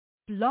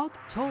Blog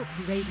Talk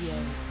Radio.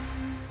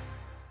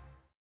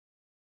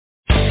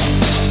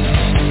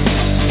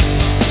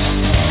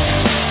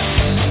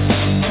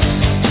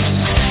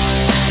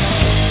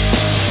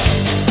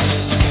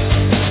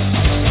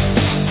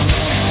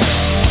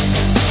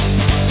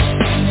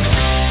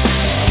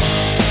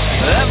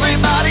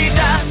 Everybody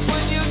dance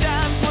when you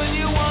dance, when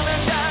you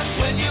wanna dance,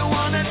 when you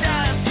wanna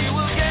dance, you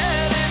will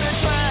get in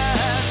a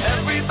trance.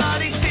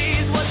 Everybody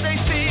sees what they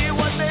see,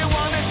 what they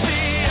wanna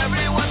see.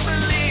 Everyone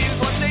believes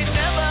what they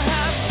never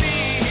have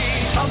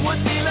seen. Come with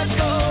me, let's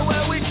go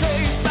where we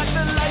trace back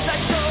the lights I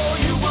show.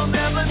 You will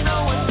never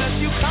know unless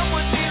you come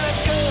with me,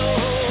 let's go.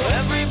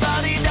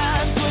 Everybody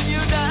dance when you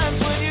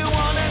dance, when you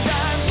wanna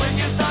dance, when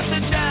you start to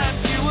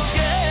dance, you will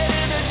get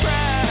in a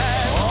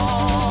trance.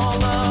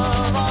 All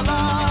of our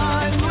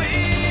lives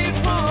we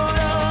put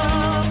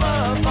up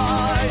a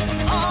fight.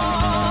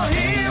 All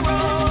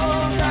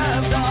heroes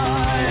have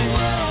died.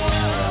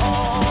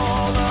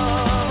 All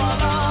of our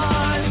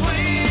lives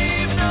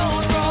we've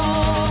known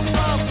wrong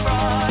from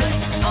right.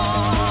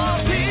 All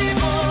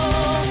people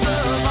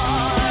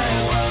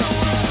survive.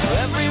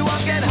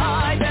 Everyone get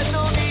high, there's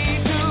no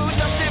need to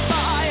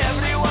justify.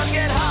 Everyone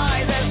get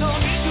high, there's no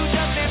need to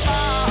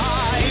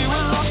justify. We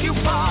will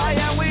occupy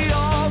and we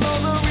all know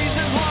the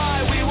reasons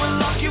why. We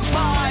will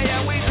occupy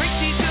and we drink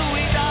tea till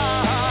we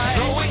die.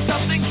 Knowing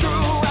something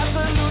true,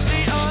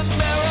 absolutely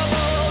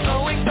unbearable.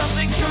 Knowing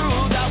something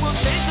true that will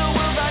change the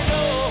world, I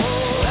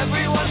know.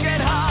 Everyone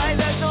get high,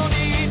 there's no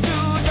need to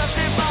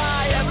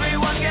justify.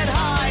 Everyone get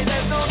high,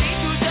 there's no need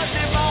to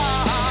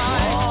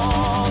justify.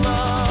 All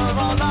of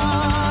our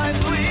lives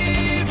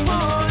we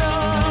put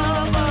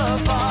up a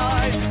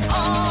fight.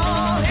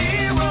 All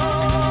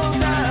heroes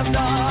have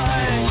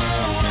died.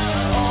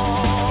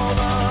 All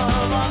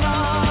of our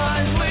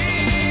lives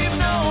we've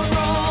known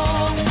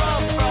wrong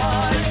from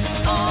right.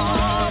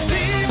 All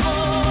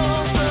people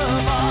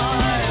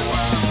survive.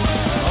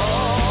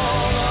 All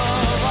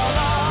of our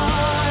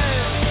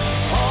lives.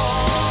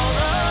 All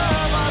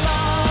of our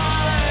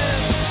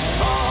lives.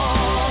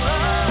 All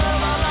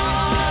of our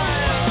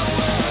lives.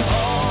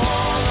 All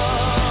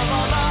of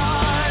our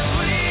lives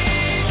we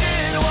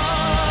did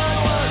what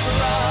was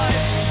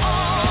right.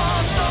 All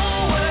so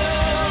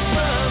will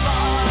survive.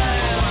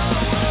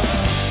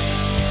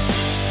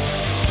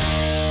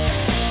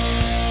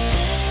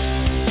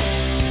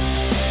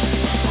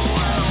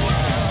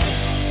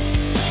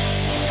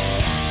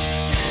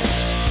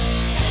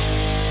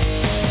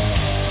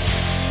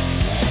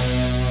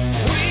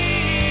 We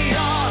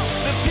are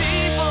the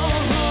people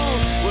who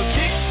were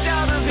kicked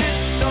out of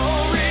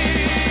history.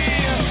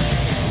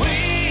 We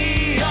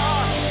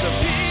are the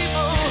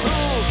people who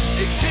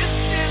exist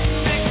in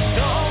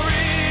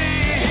victory.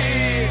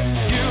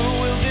 You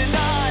will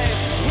deny,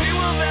 we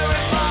will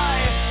verify.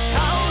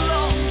 How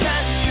long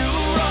can you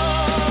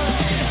run?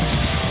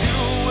 You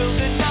will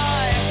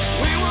deny,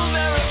 we will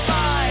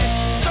verify.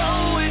 So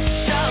it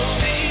shall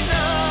be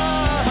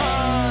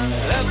done.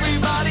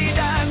 Everybody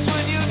dance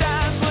when you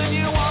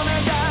wanna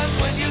dance,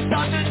 when you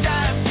start to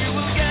dance, you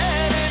will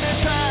get in a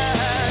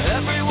trance.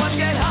 Everyone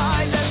get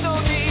high, there's no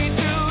need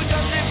to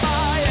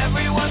justify.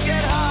 Everyone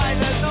get high,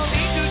 there's no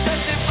need to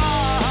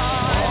justify.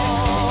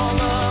 All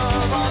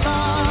of our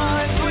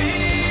lives we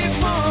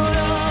put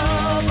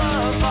up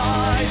a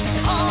fight.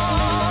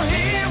 All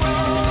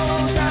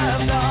heroes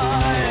have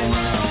died.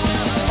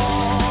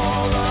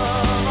 All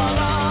of our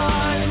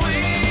lives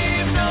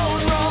we've known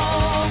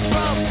wrong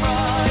from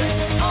right.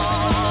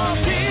 All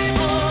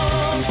people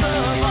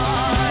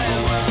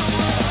survive.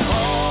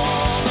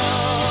 All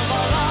of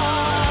our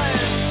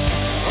lives.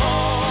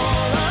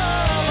 All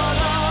of our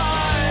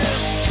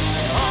lives.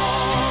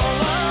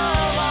 All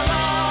of our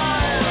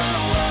lives.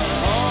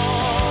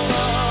 All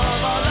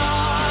of our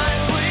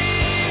lives we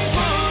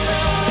put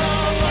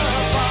up a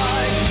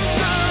fight.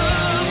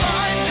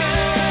 Survive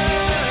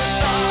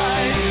genocide.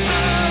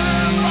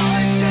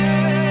 Survive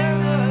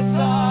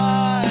genocide.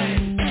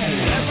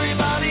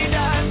 Everybody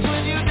dance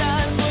when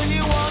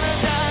you wanna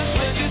dance,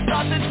 when you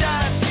start to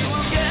dance, you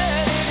will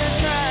get in a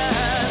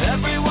trance.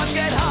 Everyone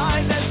get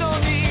high, there's no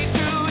need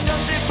to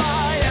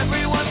justify.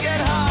 Everyone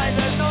get high,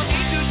 there's no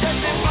need to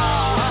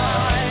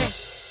justify.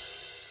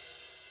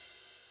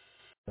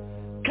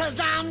 'Cause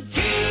I'm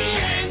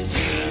TNT,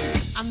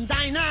 I'm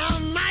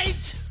dynamite.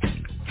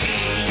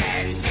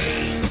 TNT,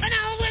 and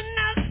I'll win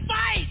the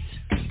fight.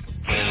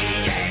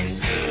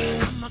 TNT,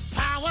 I'm a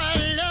power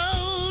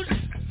load.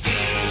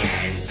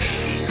 TNT,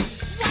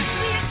 watch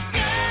me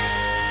go.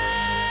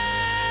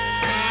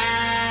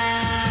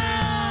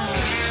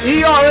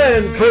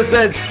 ERN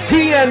presents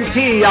TNT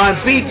on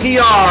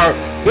BTR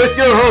with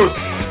your hosts,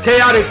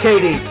 Chaotic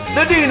Katie,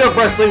 the Dean of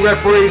Wrestling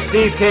Referees,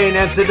 Steve Cain,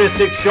 and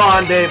Sadistic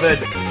Sean David.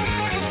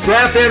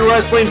 Strap in,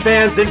 wrestling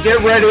fans, and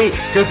get ready,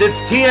 because it's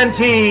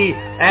TNT,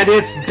 and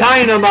it's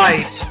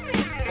dynamite.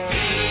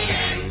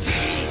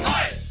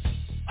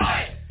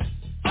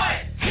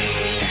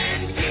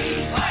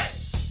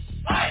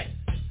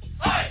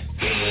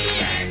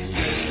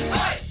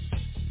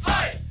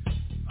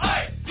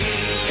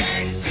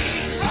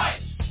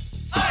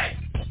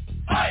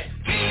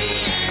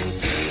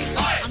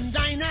 I'm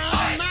dynamite.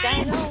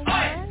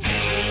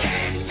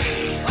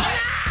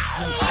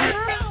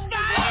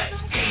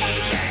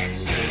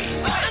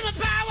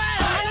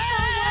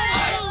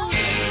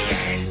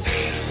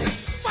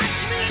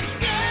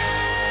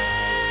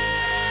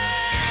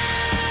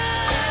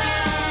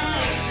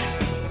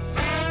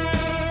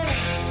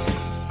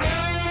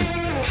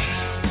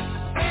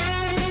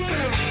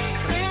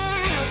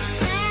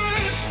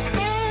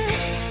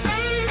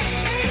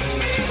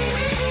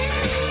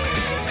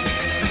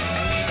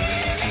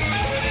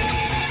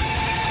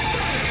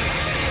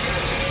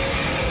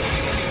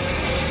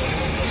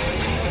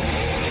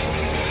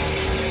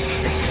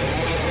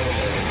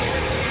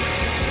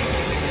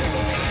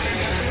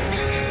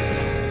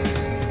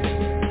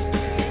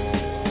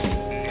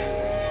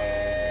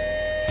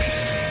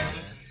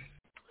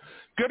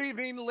 Good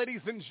evening,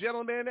 ladies and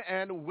gentlemen,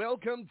 and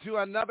welcome to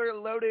another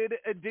loaded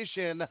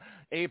edition,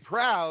 a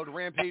proud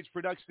Rampage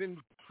production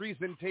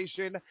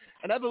presentation,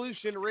 an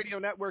Evolution Radio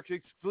Network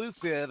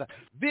exclusive.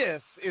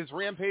 This is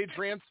Rampage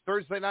Rants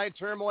Thursday Night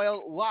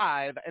Turmoil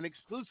live and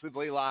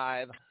exclusively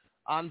live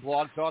on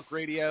Blog Talk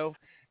Radio.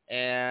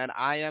 And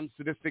I am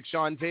Sadistic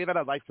Sean David.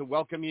 I'd like to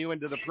welcome you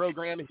into the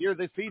program here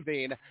this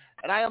evening.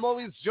 And I am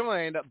always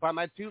joined by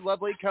my two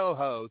lovely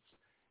co-hosts,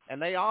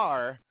 and they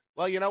are...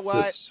 Well, you know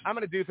what? I'm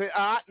going to do things.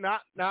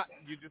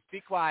 You just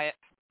be quiet.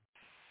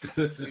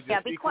 You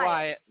just be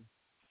quiet.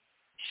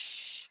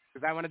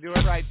 Because I want to do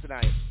it right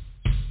tonight.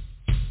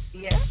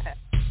 Yeah.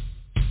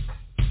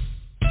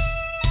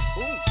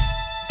 Ooh.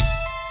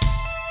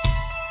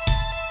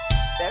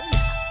 Very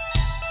nice.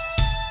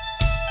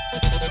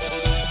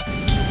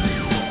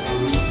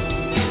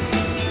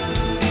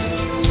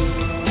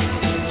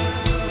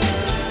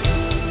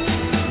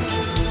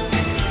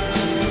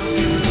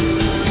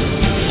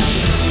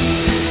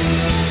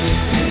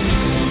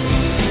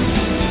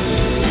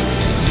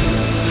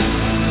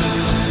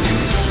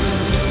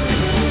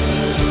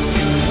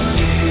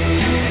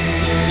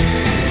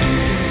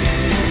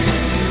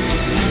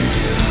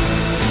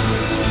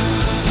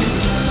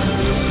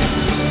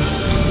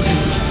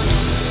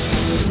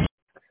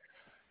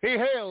 He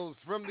hails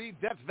from the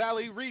Death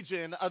Valley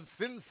region of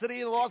Sin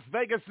City, Las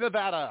Vegas,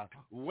 Nevada,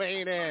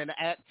 weighing in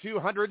at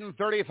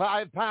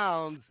 235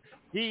 pounds.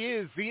 He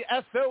is the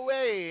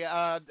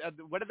SOA,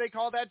 what do they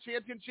call that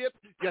championship?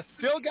 You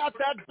still got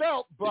that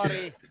belt,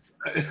 buddy.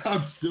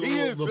 I'm still he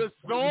is the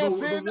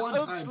Sultan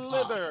of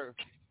Slither.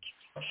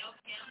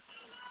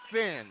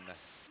 Sin.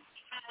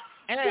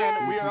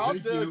 And we are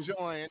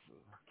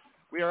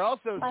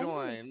also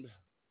joined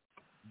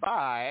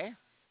by,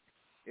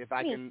 if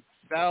I can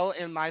spell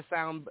in my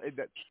sound,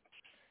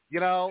 you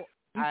know,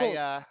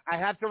 I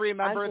have to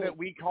remember that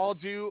we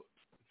called you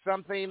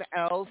something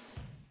else.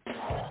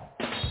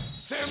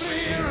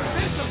 Simply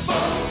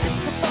irresistible.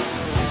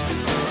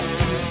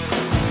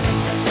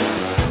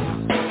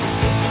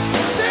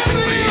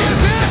 Simply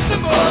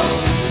irresistible.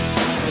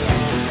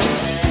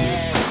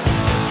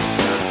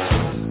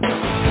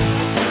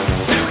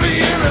 Simply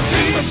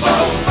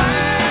irresistible.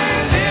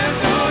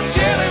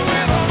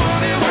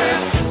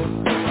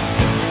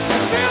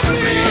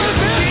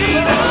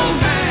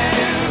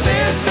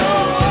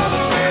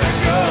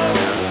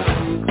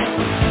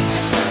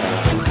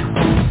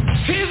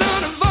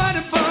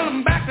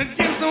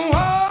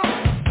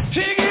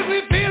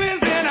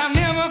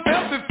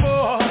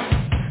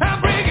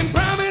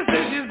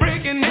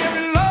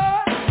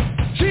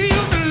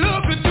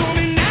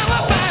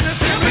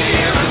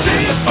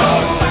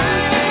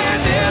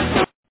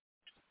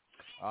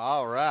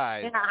 All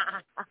right.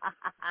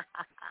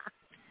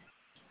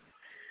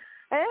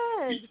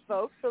 And,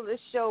 folks, so this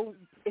show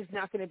is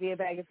not going to be a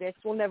bag of dicks.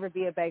 Will never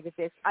be a bag of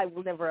dicks. I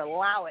will never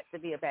allow it to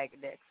be a bag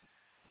of dicks.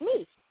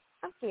 Me.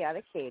 I'm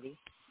Khaotic Katie.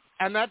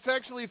 And that's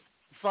actually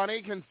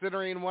funny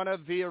considering one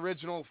of the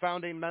original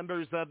founding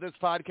members of this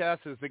podcast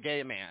is the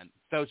gay man.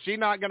 So she's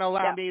not going to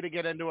allow me to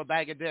get into a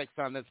bag of dicks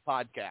on this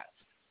podcast.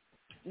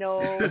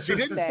 No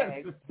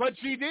bag. But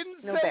she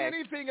didn't say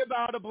anything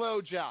about a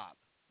blowjob.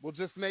 We'll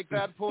just make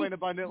that point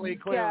abundantly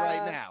clear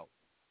right now.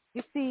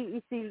 You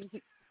see,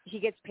 he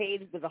gets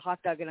paid with a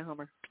hot dog and a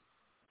Hummer.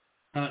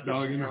 Hot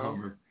dog and a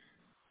Hummer.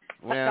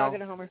 Hot dog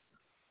and a Hummer.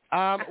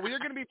 We are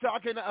going to be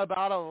talking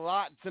about a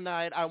lot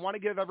tonight. I want to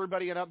give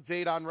everybody an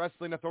update on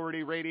Wrestling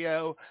Authority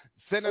Radio.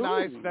 Sin and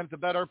I spent the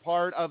better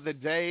part of the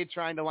day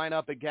trying to line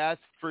up a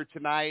guest for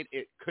tonight.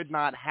 It could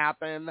not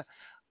happen.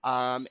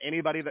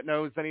 Anybody that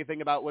knows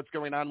anything about what's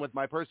going on with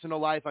my personal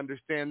life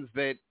understands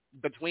that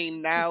between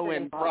now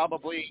and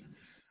probably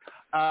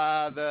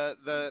I'd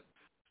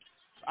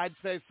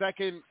say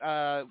second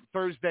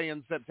Thursday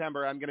in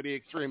September, I'm going to be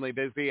extremely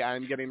busy.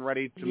 I'm getting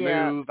ready to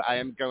move. I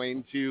am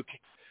going to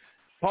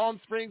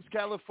Palm Springs,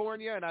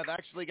 California, and I've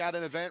actually got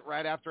an event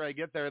right after I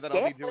get there that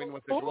I'll be doing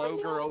with the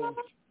Glow Girls.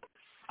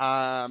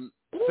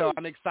 So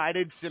I'm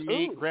excited to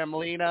meet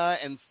Gremlina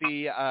and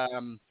see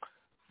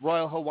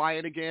Royal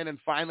Hawaiian again and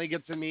finally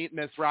get to meet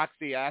Miss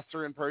Roxy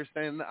Astor in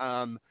person.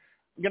 Going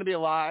to be a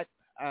lot,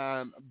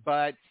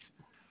 but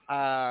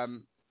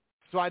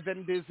so I've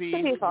been busy.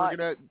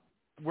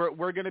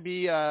 We're gonna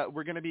be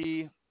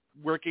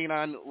working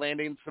on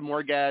landing some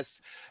more guests.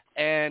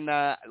 And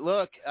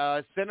look,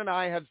 Sin and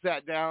I have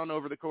sat down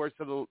over the course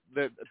of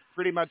the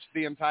pretty much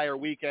the entire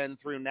weekend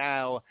through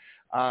now,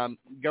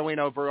 going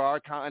over our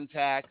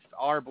contacts,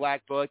 our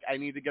black book. I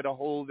need to get a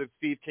hold of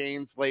Steve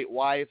Cain's late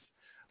wife.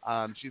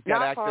 She's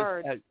got access.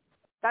 Hard.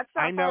 That's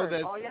not I know hard.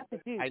 this. All you have to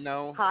do. I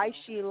know. Hi,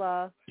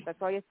 Sheila. That's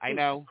all you have to do. I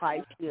know.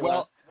 Hi, Sheila.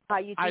 Well, how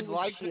you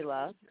doing,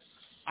 Sheila?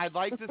 I'd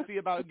like to see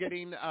about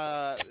getting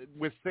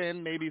with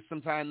Sin maybe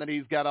some time that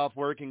he's got off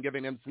work and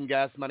giving him some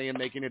gas money and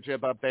making a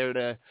trip up there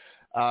to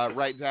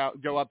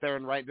go up there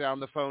and write down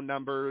the phone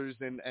numbers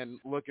and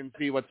look and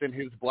see what's in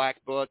his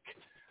black book,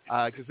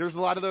 because there's a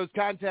lot of those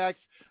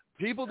contacts.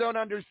 People don't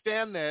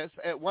understand this.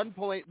 At one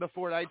point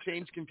before I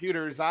changed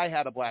computers, I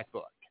had a black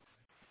book.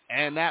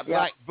 And that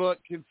black book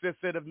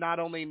consisted of not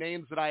only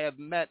names that I have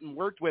met and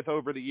worked with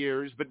over the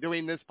years, but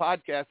doing this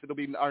podcast, it'll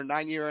be our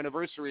 9-year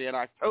anniversary in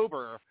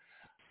October.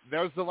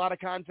 There's a lot of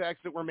contacts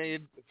that were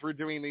made through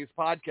doing these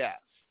podcasts.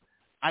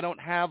 I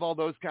don't have all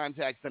those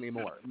contacts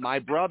anymore. My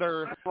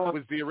brother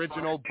was the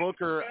original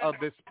booker of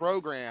this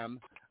program,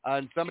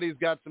 and somebody's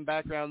got some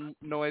background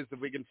noise.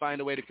 If we can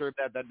find a way to curb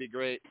that, that'd be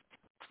great.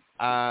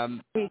 I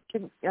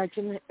can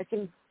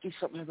do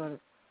something about it.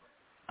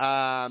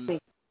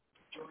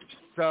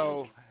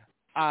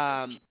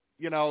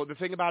 You know, the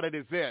thing about it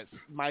is this.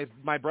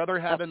 My brother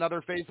had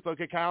another Facebook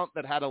account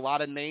that had a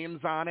lot of names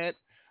on it.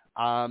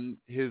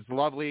 His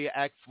lovely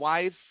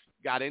ex-wife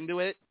got into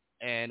it,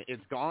 and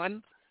it's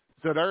gone.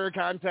 So there are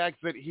contacts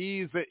that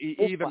he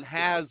even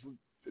has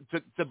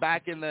to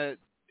back in the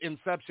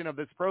inception of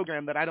this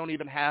program that I don't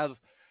even have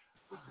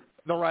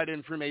the right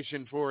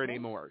information for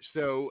anymore.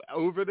 So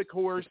over the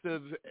course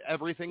of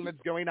everything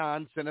that's going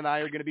on, Sin and I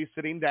are going to be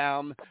sitting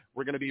down.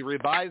 We're going to be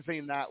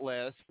revising that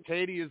list.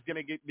 Katie is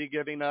going to be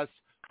giving us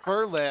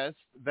her list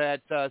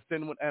that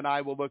Sin and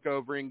I will look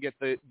over and get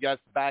the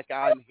guests back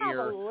on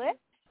here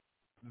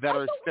that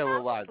are still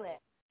alive.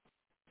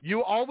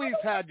 You always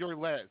had your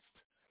list.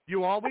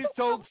 You always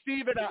told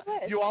Steve and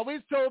you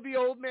always told the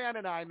old man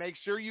and I, make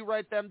sure you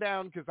write them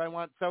down because I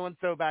want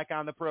so-and-so back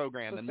on the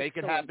program and make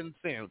it happen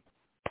soon.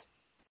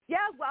 Yeah,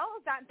 well,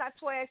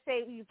 that's why I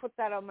say you put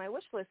that on my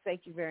wish list.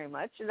 Thank you very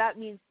much. And that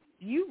means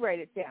you write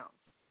it down.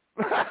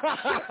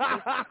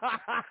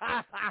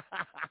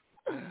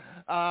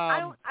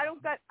 I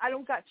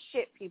don't got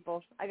shit,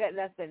 people. I got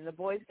nothing. The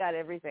boys got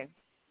everything.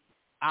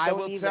 I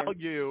will tell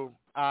you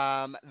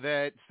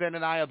that Sin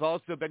and I have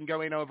also been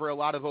going over a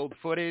lot of old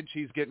footage.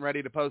 He's getting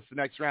ready to post the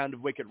next round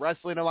of Wicked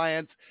Wrestling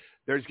Alliance.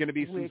 There's going to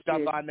be some stuff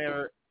on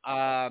there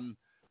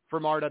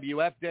from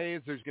RWF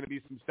days. There's going to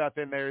be some stuff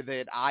in there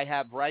that I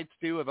have rights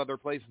to of other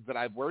places that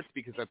I've worked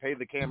because I paid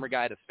the camera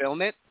guy to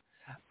film it.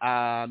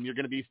 You're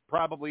going to be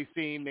probably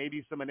seeing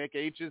maybe some of Nick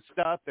H's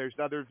stuff. There's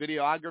other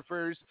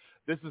videographers.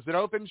 This is an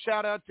open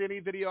shout-out to any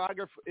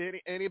videographer,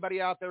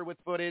 anybody out there with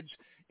footage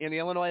in the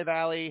Illinois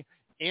Valley,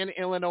 in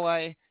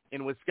Illinois,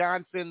 in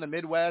Wisconsin, the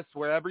Midwest,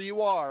 wherever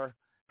you are,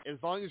 as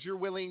long as you're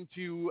willing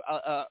to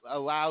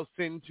allow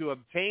Sin to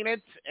obtain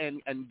it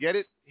and get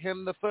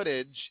him the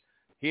footage,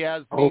 he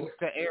has means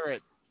to air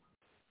it.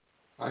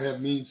 I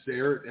have means to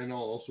air it, and I'll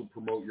also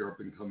promote your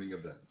up-and-coming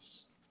events.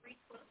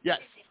 Yes.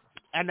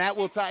 And that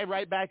will tie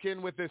right back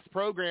in with this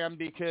program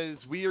because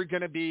we are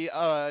going to be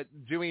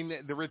doing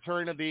the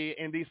return of the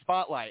Indie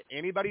Spotlight.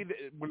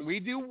 When we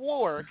do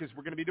War, because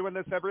we're going to be doing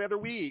this every other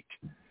week,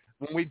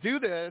 when we do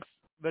this,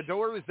 the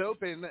door is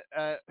open.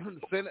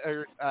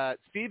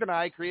 Steve and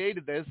I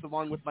created this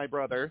along with my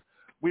brother.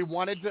 We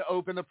wanted to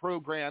open the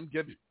program,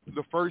 give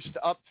the first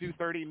up to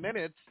 30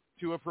 minutes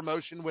to a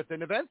promotion with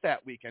an event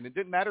that weekend. It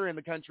didn't matter in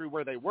the country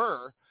where they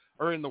were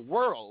or in the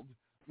world.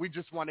 We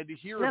just wanted to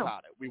hear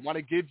about it. We want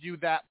to give you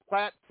that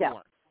platform. Yeah.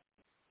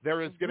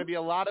 There is going to be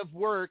a lot of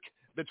work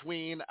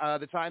between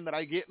the time that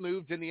I get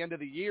moved and the end of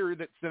the year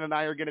that Sin and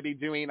I are going to be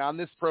doing on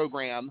this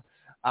program,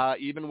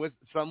 even with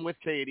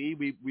Katie.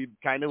 We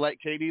kind of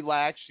let Katie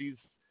lax.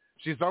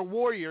 She's our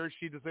warrior.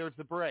 She deserves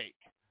a break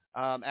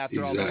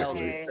after all the hell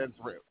she's been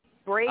through.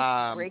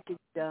 Break is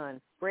done.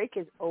 Break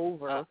is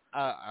over.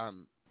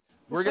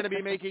 We're going to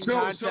be making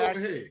contact.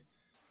 So, hey,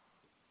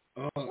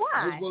 I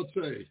was about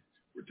to say,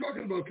 we're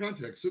talking about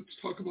contacts. Let's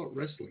talk about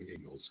wrestling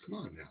angles. Come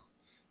on now.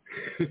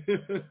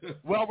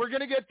 Well, we're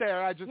going to get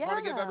there. I just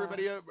want to give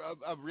everybody a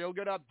real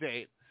good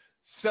update.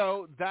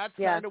 So that's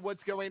kind of what's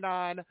going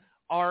on.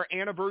 Our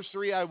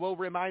anniversary, I will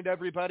remind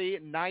everybody,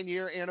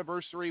 9-year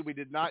anniversary. We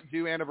did not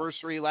do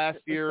anniversary last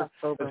year.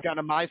 It's kind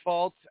of my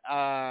fault.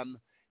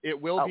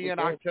 It will be in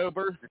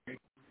October.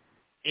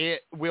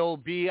 It will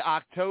be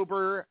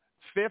October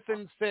 5th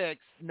and 6th.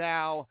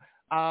 Now,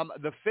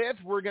 the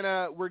 5th, we're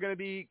gonna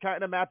be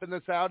kind of mapping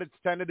this out. It's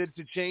tentative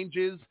to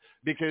changes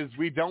because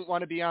we don't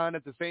want to be on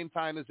at the same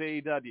time as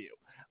AEW.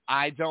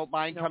 I don't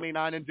mind coming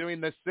on and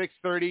doing the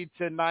 6:30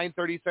 to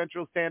 9:30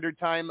 Central Standard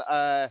Time,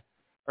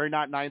 or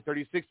not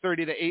 9:30,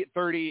 6:30 to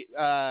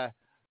 8:30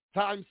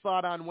 time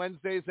slot on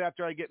Wednesdays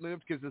after I get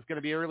moved because it's going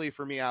to be early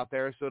for me out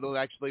there, so it'll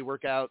actually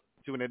work out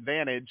to an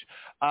advantage.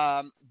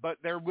 But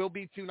there will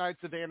be 2 nights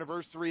of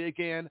anniversary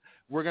again.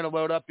 We're going to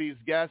load up these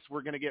guests.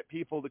 We're going to get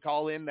people to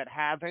call in that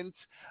haven't.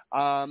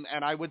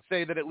 And I would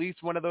say that at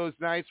least one of those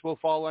nights will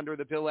fall under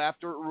the Bill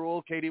After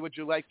rule. Katie, would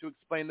you like to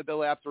explain the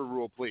Bill After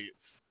rule, please?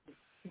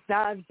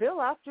 The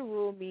Bill After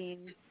rule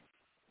means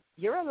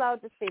you're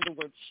allowed to say the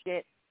word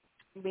shit.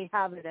 You may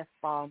have an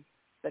F-bomb,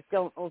 but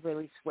don't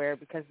overly swear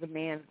because the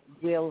man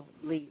will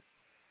leave.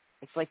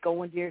 It's like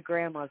going to your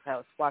grandma's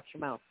house. Watch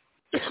your mouth.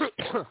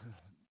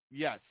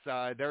 Yes,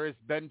 there has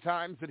been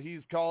times that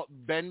he's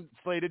been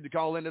slated to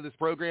call into this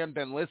program,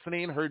 been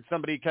listening, heard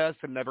somebody cuss,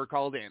 and never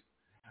called in.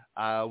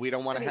 We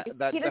don't want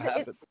that to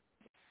happen.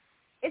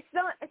 It's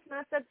not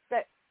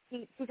that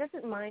he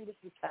doesn't mind if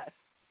you cuss.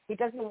 He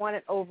doesn't want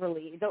it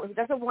overly. He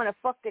doesn't want to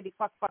fuck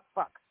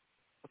fuck.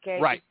 Okay,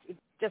 right. He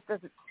just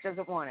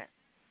doesn't want it.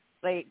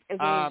 Like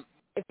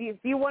If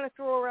you want to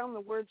throw around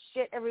the word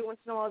shit every once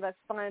in a while, that's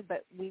fine,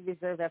 but we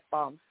reserve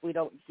F-bombs. We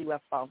don't do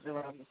F-bombs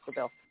around Mr.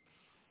 Bill.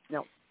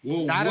 No.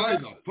 Well, why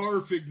the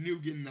farfig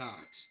nougat not?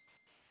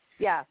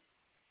 Yeah.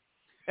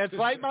 It's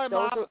like my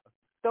mom.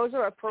 Those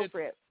are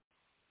appropriate.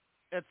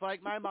 It's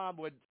like my mom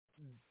would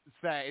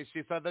say.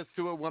 She said this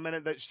to a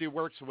woman that she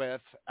works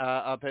with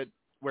up at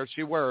where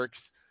she works,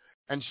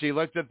 and she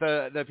looked at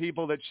the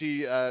people that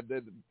she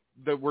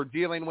that we're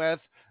dealing with,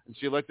 and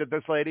she looked at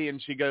this lady,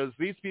 and she goes,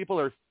 "These people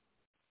are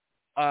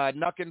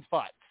knucking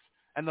futz."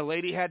 And the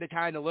lady had to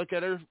kind of look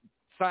at her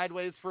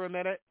sideways for a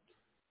minute,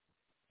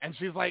 and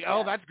she's like,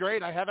 "Oh, that's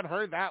great. I haven't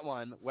heard that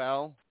one."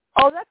 Well,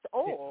 that's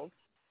old.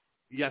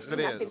 Yes, it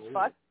is.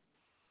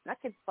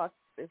 Knucking futz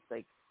is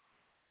like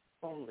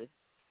only.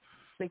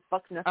 Like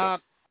fuck nothing.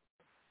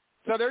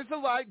 So there's a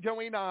lot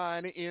going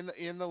on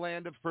in the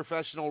land of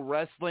professional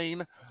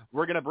wrestling.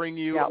 We're going to bring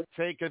you a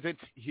take of it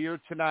here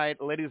tonight.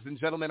 Ladies and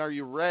gentlemen, are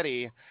you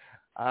ready?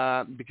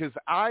 Because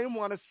I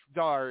want to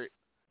start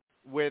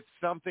with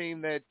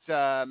something that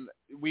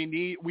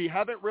we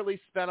haven't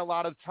really spent a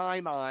lot of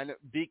time on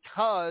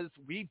because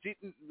we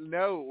didn't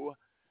know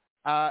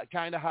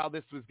kind of how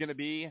this was going to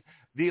be.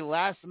 The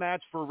last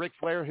match for Ric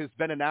Flair has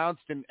been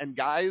announced, and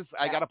guys,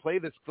 I got to play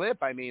this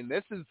clip. I mean,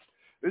 this is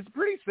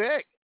pretty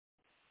sick.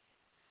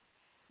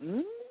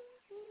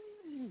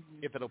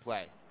 If it'll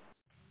play.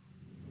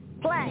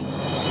 Play.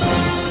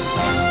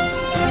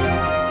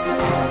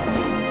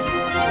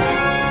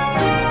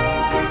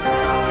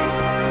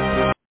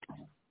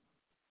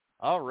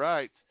 All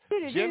right.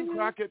 Jim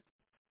Crockett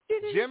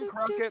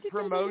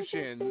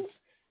Promotions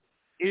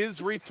is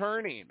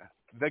returning.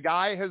 The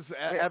guy has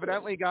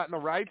evidently gotten the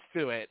rights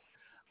to it.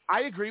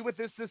 I agree with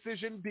this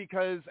decision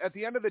because at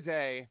the end of the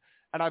day,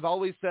 and I've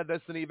always said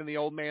this, and even the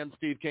old man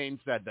Steve Cain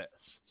said this,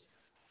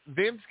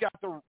 Vince got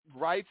the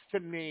rights to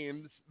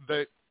names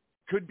that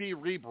could be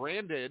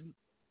rebranded.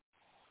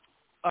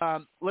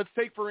 Let's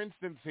take, for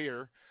instance,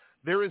 here,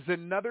 there is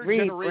another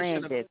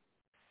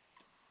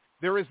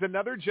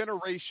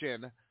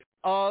generation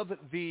of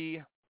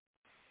the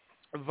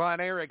Von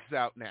Erichs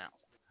out now.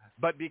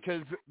 But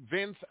because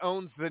Vince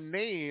owns the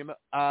name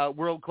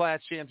World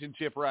Class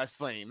Championship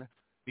Wrestling,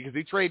 because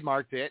he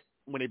trademarked it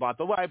when he bought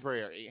the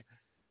library,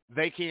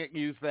 they can't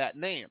use that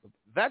name.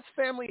 That's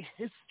family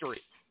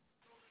history.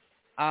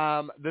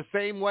 The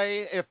same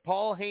way, if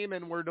Paul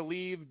Heyman were to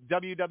leave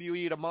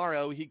WWE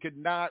tomorrow, he could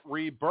not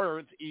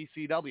rebirth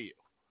ECW.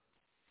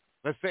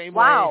 The same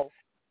way,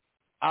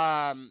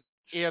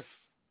 if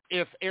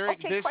Eric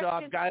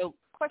Bischoff,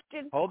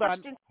 hold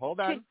on,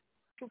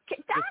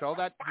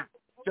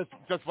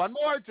 just one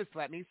more, just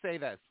let me say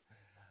this.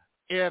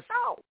 If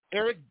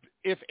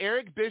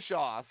Eric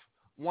Bischoff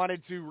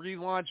wanted to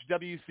relaunch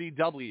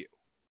WCW,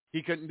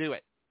 he couldn't do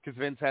it because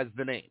Vince has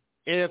the name.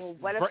 If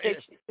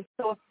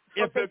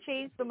they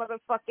change the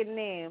motherfucking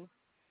name,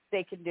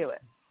 they can do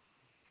it.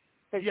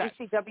 Because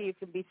WCW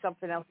can be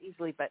something else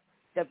easily, but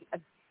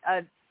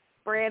a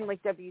brand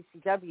like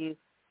WCW,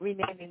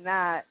 renaming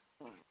that,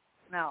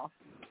 no.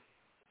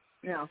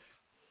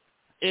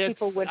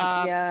 People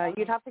wouldn't,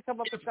 you'd have to come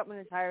up with something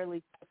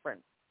entirely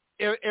different.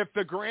 If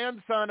the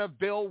grandson of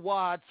Bill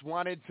Watts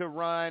wanted to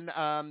run,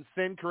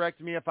 Sin, correct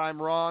me if I'm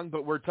wrong,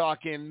 but we're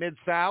talking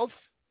Mid-South,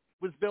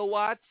 was Bill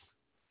Watts?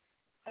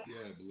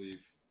 Yeah, I believe.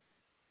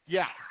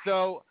 Yeah,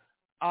 so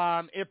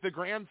if the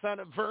grandson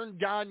of Vern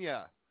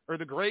Gagne, or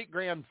the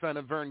great-grandson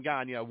of Vern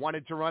Gagne,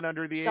 wanted to run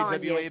under the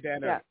AWA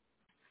banner,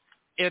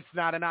 it's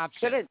not an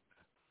option.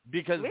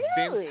 Because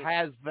Vince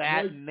has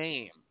that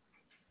name.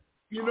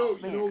 You know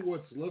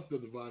what's left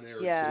of the Von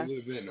Erichs? Yeah. They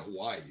live in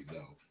Hawaii,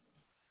 though.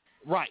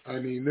 Right. I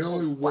mean, the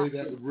only way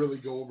that would really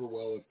go over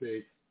well if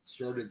they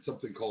started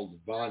something called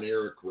Von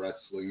Erich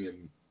Wrestling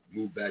and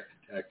moved back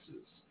to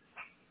Texas.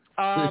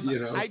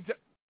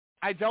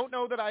 I don't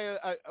know that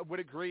I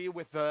would agree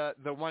with the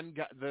one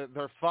guy,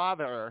 their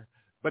father,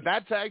 but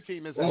that tag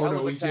team is a hell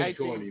of a tag team. he can't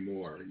go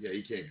anymore. Yeah,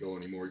 he can't go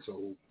anymore.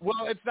 So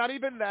well, it's not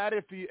even that.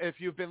 If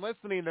you've been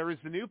listening, there is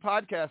a new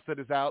podcast that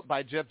is out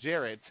by Jeff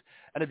Jarrett,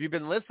 and if you've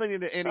been listening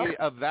to any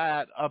of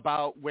that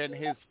about when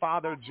his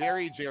father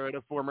Jerry Jarrett,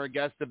 a former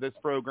guest of this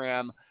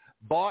program,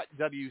 bought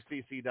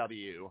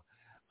WCCW,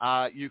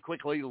 you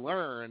quickly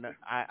learn.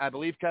 I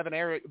believe Von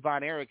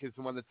Erich is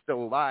the one that's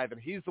still alive,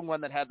 and he's the one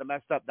that had the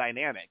messed up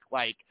dynamic.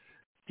 Like,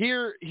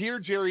 here,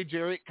 Jerry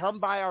Jarrett, come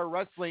by our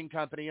wrestling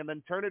company and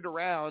then turn it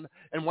around.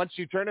 And once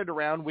you turn it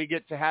around, we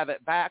get to have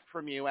it back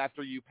from you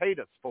after you paid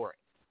us for it,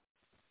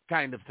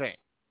 kind of thing.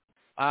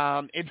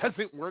 It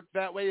doesn't work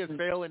that way. A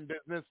sale in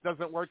business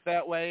doesn't work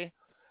that way,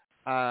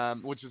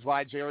 which is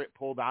why Jarrett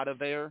pulled out of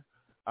there.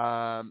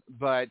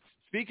 But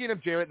speaking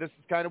of Jarrett, this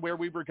is kind of where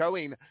we were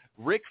going.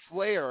 Ric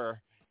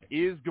Flair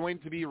is going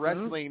to be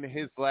wrestling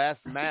his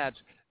last match.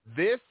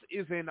 This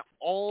is an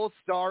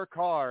all-star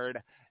card.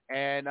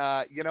 And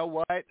you know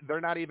what?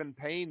 They're not even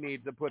paying me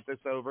to put this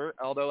over,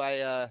 although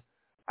I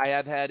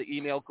have had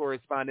email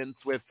correspondence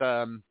with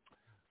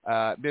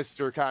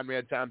Mr.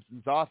 Conrad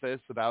Thompson's office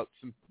about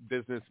some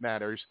business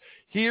matters.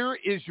 Here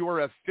is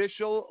your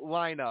official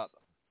lineup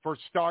for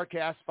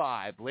StarCast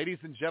 5. Ladies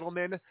and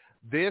gentlemen,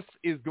 This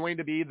is going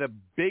to be the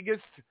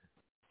biggest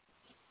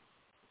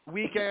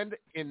weekend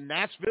in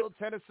Nashville,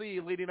 Tennessee,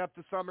 leading up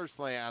to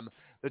SummerSlam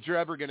that you're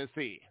ever going to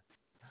see.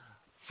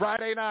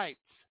 Friday night,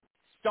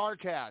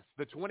 Starrcast,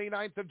 the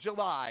 29th of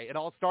July. It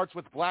all starts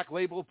with Black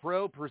Label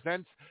Pro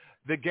presents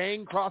The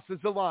Gang Crosses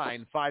the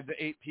Line, 5 to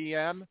 8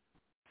 p.m.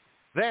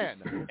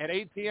 Then, at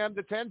 8 p.m.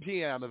 to 10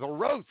 p.m., the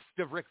roast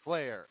of Ric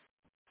Flair.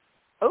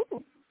 Oh,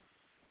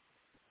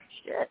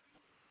 shit.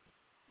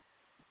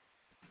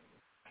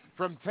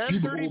 From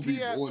 10:30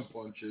 p.m. p.m.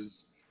 punches.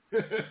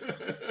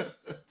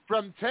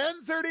 From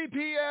 10:30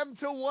 p.m.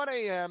 to 1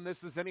 a.m., this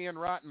is an Ian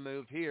Rotten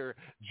move here,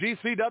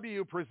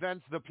 GCW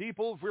presents The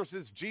People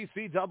versus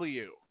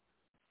GCW.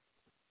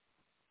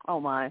 Oh,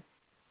 my.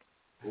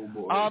 Oh,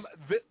 boy.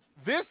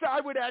 This I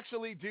would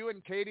actually do,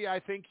 and Katie, I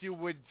think you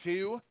would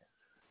too.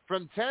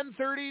 From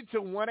 10:30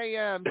 to 1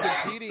 a.m.,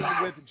 competing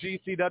with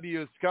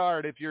GCW's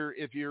card. If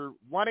you're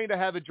wanting to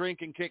have a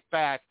drink and kick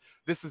back,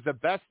 this is the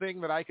best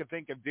thing that I could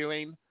think of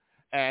doing.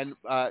 And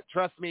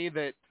trust me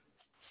that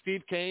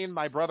Steve Cain,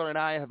 my brother, and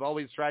I have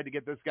always tried to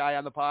get this guy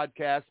on the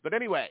podcast. But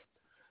anyway,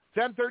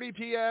 10:30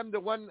 p.m. to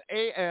 1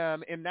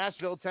 a.m. in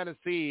Nashville,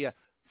 Tennessee,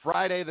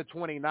 Friday the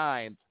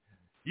 29th.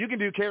 You can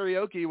do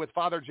karaoke with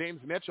Father James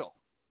Mitchell.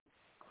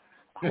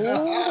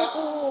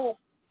 Oh,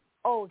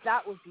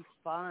 that would be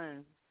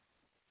fun.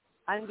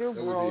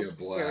 Underworld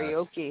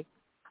karaoke.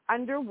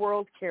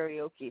 Underworld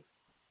karaoke.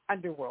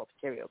 Underworld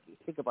karaoke.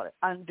 Think about it.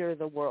 Under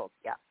the world.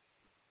 Yeah.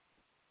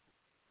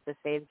 To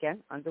say it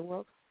again,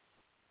 Underworld.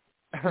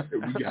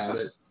 We got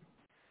it.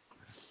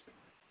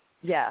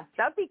 Yeah,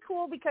 that'd be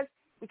cool because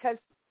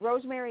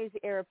Rosemary is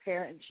the heir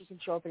apparent and she can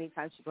show up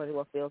anytime she bloody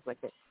well feels like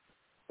it.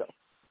 So,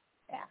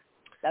 yeah,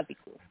 that'd be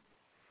cool.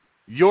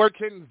 Your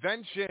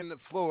convention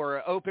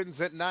floor opens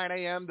at 9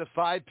 a.m. to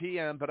 5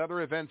 p.m., but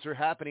other events are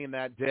happening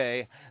that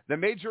day. The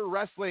Major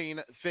Wrestling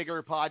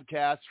Figure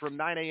podcast from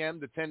 9 a.m.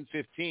 to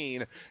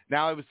 10:15.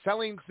 Now, I was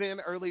telling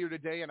Sin earlier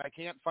today, and I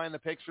can't find the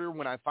picture.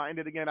 When I find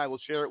it again, I will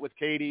share it with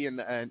Katie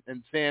and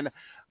Sin.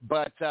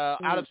 But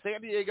out of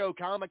San Diego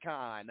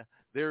Comic-Con,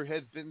 there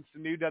has been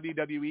some new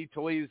WWE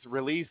toys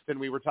released, and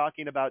we were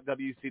talking about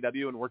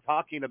WCW, and we're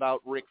talking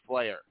about Ric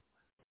Flair.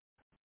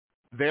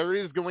 There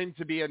is going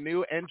to be a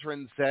new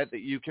entrance set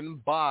that you can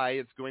buy.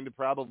 It's going to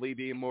probably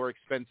be a more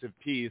expensive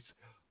piece,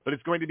 but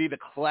it's going to be the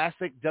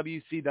classic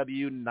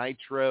WCW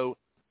Nitro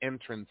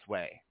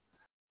entranceway.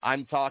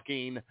 I'm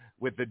talking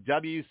with the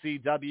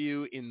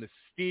WCW in the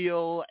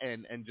steel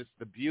and just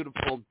the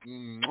beautiful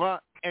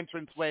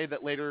entranceway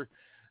that later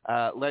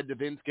led to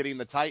Vince getting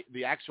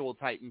the actual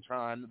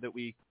Titantron that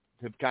we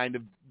have kind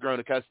of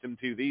grown accustomed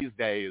to these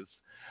days.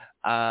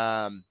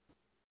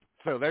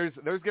 So there's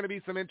going to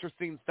be some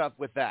interesting stuff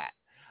with that.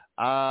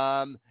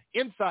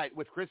 Insight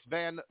with Chris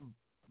Van,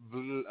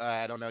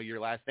 I don't know your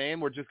last name.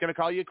 We're just going to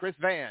call you Chris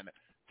Van.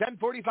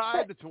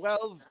 10:45 to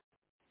 12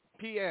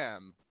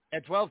 p.m.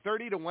 At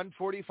 12:30 to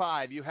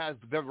 1:45, you have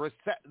the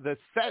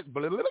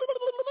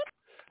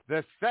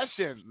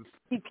sessions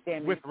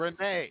with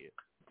Renee,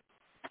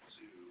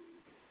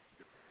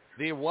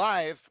 the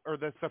wife or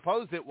the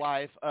supposed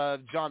wife of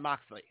Jon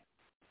Moxley.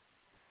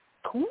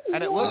 Cool.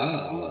 And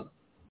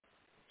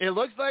it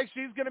looks like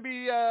she's going to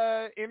be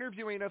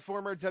interviewing a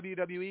former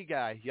WWE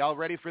guy. Y'all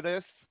ready for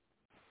this?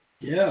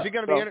 Yeah. She's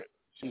going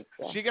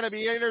to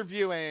be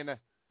interviewing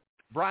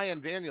Bryan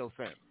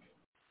Danielson.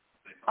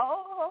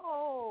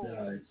 Oh.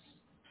 Nice.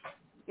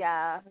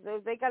 Yeah,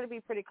 they got to be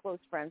pretty close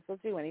friends. They'll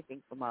do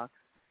anything for Mox.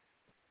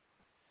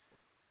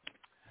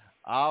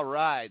 All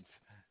right.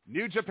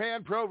 New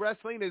Japan Pro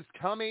Wrestling is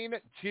coming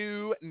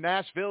to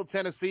Nashville,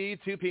 Tennessee,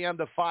 2 p.m.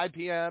 to 5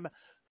 p.m.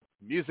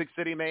 Music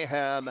City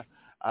Mayhem.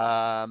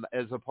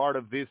 As a part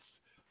of this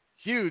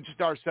huge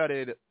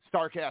star-studded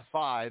Starrcast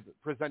 5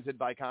 presented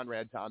by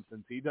Conrad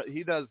Thompson. He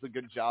does a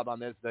good job on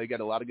this. They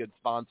get a lot of good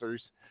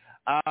sponsors.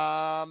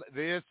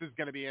 This is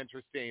going to be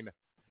interesting.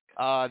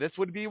 This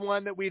would be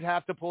one that we'd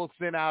have to pull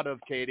Sin out of,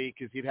 Katie,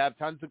 because he'd have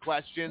tons of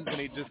questions, and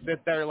he'd just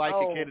sit there like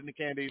a kid in a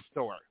candy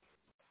store.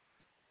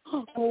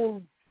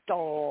 Oh,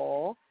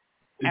 doll.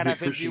 And I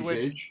think you would.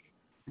 Cage?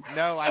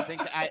 No, I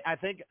think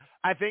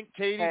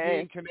Katie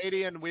being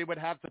Canadian, we would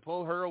have to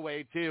pull her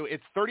away too.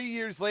 It's 30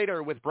 years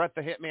later with Bret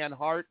the Hitman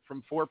Hart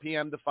from 4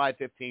 p.m. to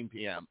 5:15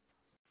 p.m.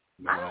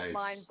 Nice. I don't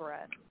mind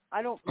Bret.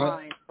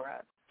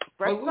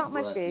 Bret's not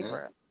my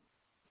favorite.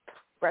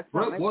 Bret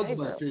was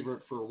my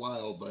favorite for a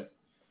while, but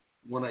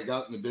when I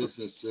got in the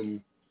business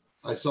and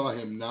I saw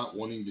him not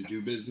wanting to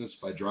do business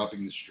by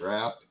dropping the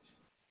strap,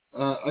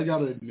 I got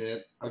to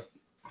admit,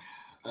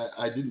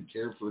 I didn't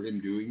care for him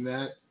doing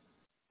that.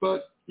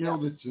 But,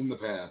 that's in the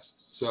past.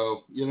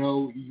 So, he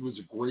was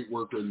a great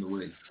worker in the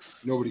ring.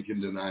 Nobody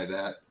can deny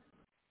that.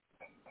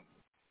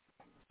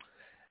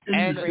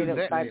 And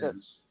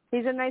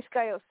he's a nice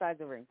guy outside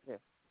the ring, too.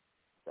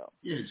 So.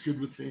 Yeah, he's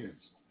good with fans.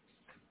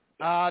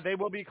 They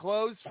will be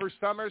closed for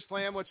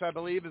SummerSlam, which I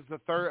believe is the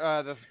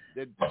third.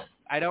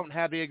 I don't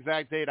have the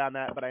exact date on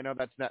that, but I know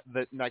that's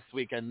the next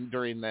weekend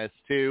during this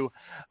too.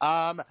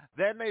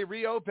 Then they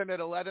reopen at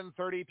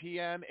 11:30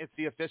 p.m. It's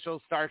the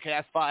official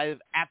StarCast 5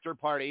 after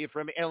party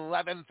from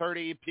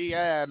 11:30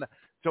 p.m.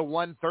 to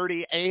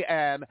 1:30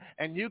 a.m.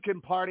 And you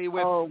can party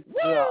with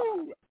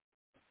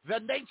the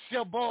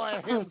Nature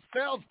Boy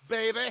himself,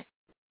 baby.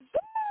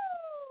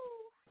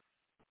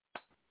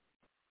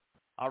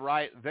 All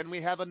right, then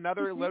we have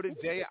another loaded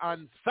day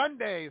on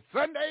Sunday.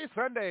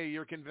 Sunday,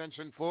 your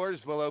convention floors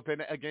will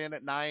open again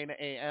at 9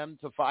 a.m.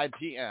 to 5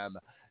 p.m.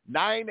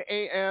 9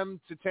 a.m.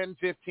 to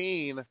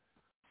 10:15.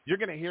 You're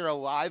going to hear a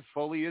live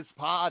Foley's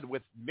pod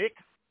with Mick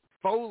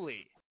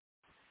Foley.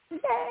 Yay!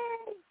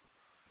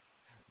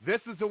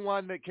 This is the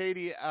one that,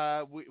 Katie,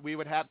 we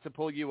would have to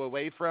pull you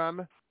away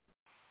from.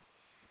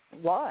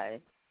 Why?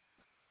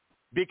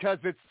 Because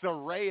it's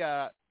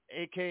Saraya,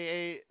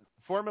 a.k.a.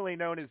 formerly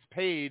known as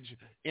Paige,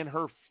 in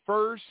her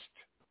first,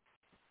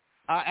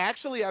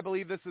 actually, I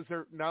believe this is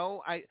her,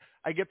 no, I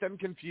get them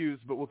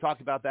confused, but we'll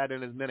talk about that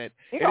in a minute.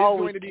 It is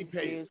going to be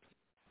Paige.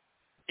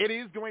 It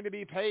is going to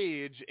be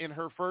Paige in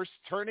her first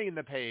Turning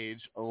the Page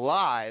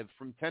live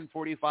from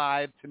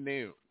 10:45 to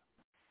noon.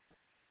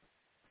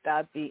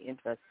 That'd be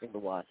interesting to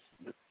watch.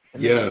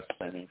 Yes,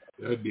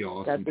 that'd be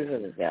awesome. That'd be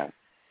really, yeah.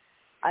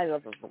 I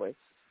love her voice.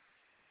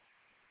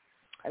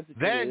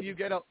 Then you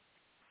get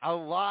a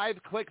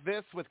live Click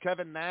This with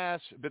Kevin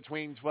Nash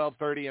between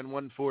 12:30 and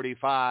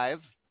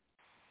 1:45.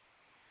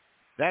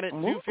 Then at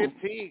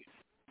 2:15,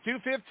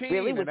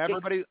 really? And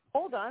everybody. Big,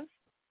 hold on.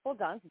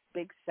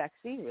 Big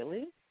Sexy,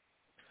 really?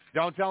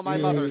 Don't tell my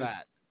mother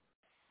that.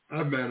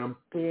 I've met him.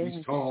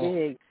 He's tall.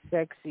 Big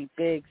sexy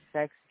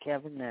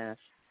Kevin Nash.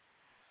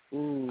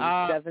 Ooh,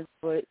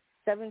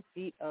 7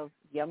 feet of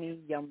yummy,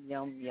 yum.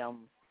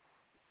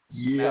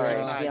 Yeah.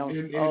 Sorry,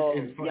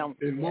 yum.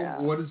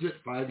 What is it?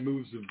 5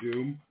 moves of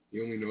doom.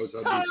 He only knows how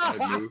to do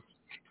 5 moves.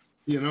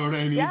 You know what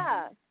I mean?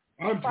 Yeah.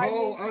 I'm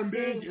tall, I'm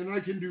big, and I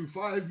can do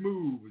 5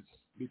 moves.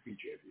 Make me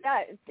champion.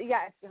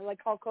 Yeah, it's like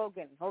Hulk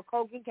Hogan. Hulk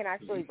Hogan can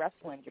actually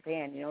wrestle in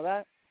Japan. You know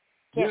that?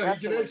 He can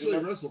actually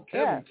wrestle.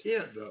 Kevin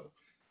can't, though.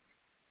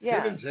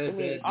 Yeah. Kevin's had bad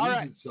knees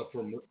and stuff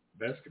from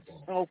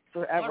basketball. Oh,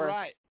 forever. All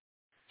right.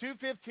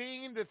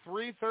 2:15 to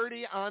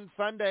 3:30 on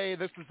Sunday.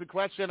 This is the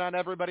question on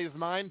everybody's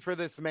mind for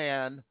this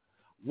man.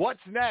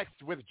 What's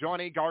next with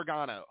Johnny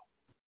Gargano?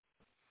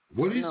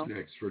 What is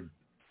next for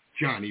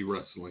Johnny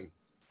Wrestling?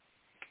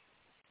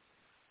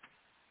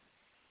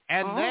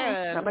 And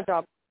then, not my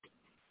job.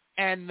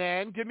 And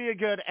then, give me a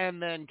good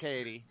and then,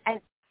 Katie.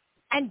 And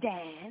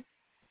then.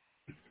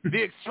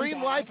 The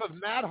Extreme Life of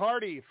Matt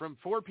Hardy from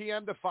 4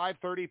 p.m. to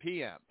 5:30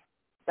 p.m.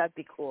 That'd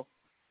be cool.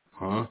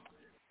 Huh?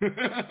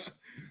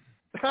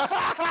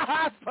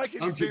 I'm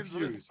confused.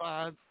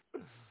 Response.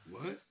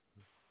 What?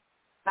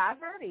 Matt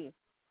Hardy.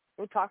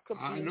 We'll talk to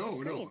I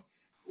know.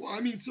 Well, I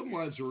mean, some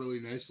wives are really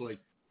nice. Like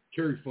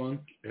Terry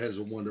Funk has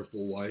a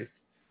wonderful wife.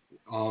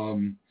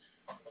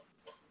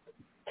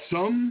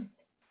 Some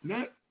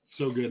not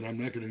so good. I'm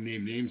not going to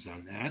name names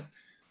on that,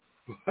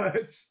 but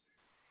it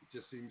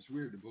just seems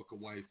weird to book a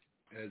wife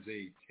as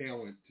a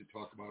talent to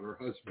talk about her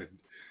husband.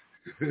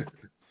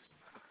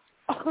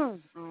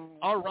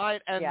 All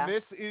right, and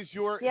this is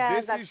your.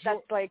 That's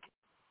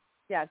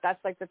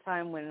like the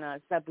time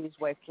when Sabu's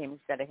wife came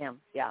instead of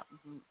him. Yeah.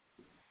 Mm-hmm.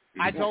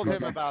 I told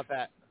him about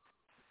that.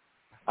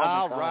 Oh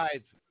all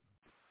right.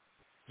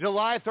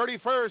 July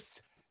 31st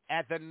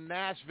at the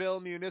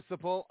Nashville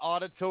Municipal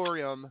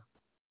Auditorium.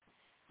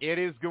 It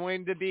is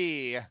going to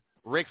be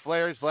Ric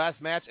Flair's last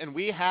match, and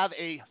we have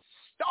a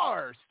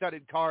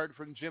star-studded card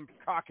from Jim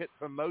Crockett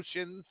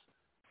Promotions.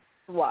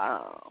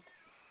 Wow.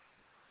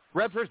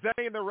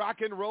 Representing the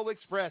Rock and Roll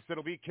Express,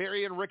 it'll be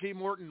Kerry and Ricky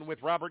Morton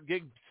with Robert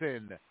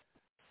Gibson.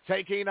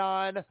 Taking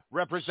on,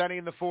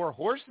 representing the Four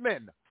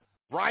Horsemen,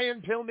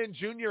 Brian Pillman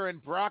Jr.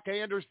 and Brock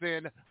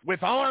Anderson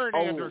with Arn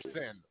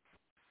Anderson.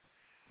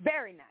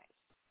 Very nice.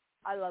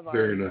 I love Arn.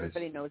 Very nice.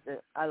 Everybody knows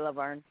it. I love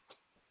Arn.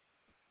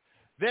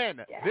 Then,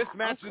 this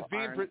match is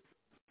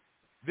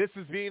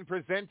being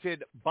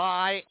presented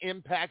by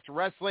Impact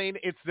Wrestling.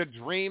 It's the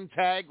Dream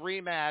Tag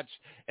rematch.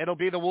 It'll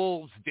be the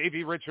Wolves,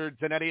 Davey Richards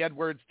and Eddie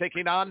Edwards,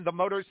 taking on the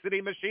Motor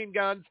City Machine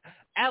Guns,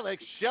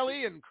 Alex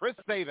Shelley and Chris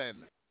Sabin.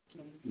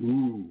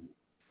 Ooh,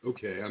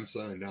 okay, I'm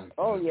signed on.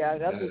 Oh, yeah,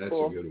 that'd be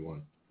cool. That's a good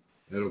one.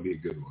 That'll be a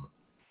good one.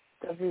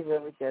 That'd be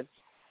really good.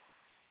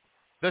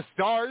 The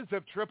stars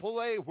of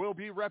AAA will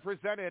be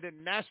represented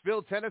in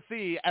Nashville,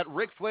 Tennessee at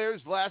Ric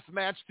Flair's last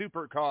match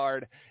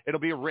supercard. It'll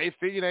be Rey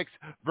Fenix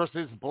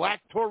versus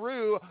Black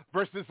Taurus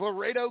versus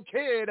Laredo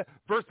Kid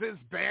versus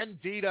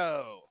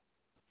Bandito.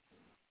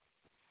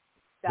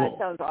 That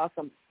sounds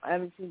awesome. I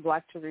haven't seen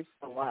Black Taurus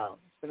in a while.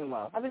 It's been a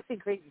while. I haven't seen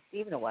Crazy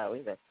Steve in a while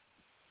either.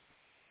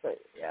 But,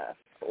 yeah.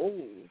 Oh.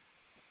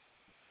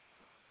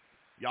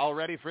 Y'all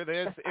ready for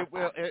this? It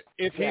will.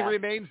 If he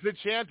remains the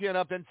champion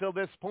up until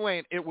this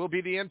point, it will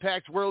be the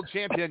Impact World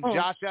Champion,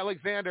 Josh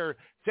Alexander,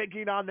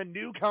 taking on the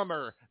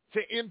newcomer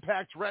to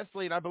Impact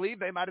Wrestling. I believe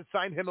they might have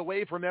signed him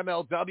away from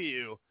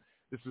MLW.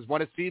 This is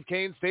one of Steve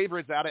Cain's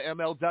favorites out of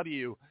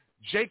MLW,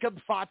 Jacob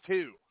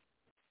Fatu.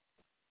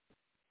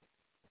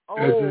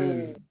 As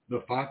in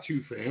the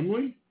Fatu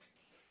family?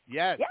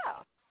 Yes.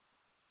 Yeah.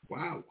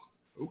 Wow.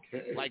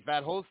 Okay. Like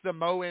that whole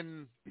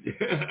Samoan.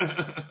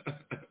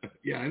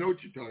 Yeah, I know what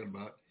you're talking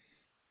about.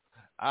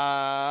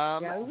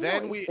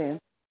 Then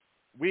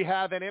we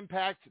have an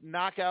Impact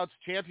Knockouts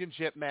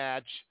Championship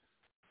match.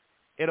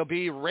 It'll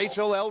be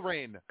Rachel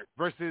Elrain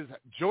versus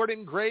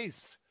Jordan Grace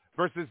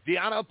versus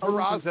Deonna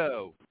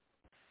Purrazzo.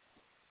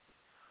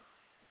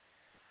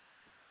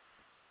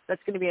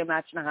 That's going to be a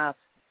match and a half.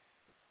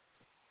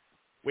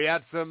 We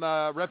have some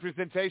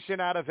representation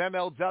out of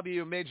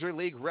MLW Major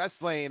League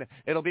Wrestling.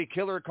 It'll be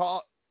Killer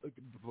Cross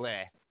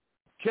with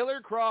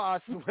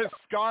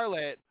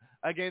Scarlett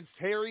against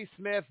Harry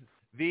Smith,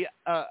 the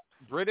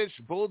British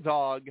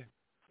Bulldog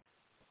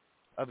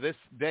of this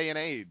day and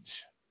age.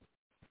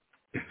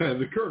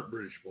 The current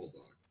British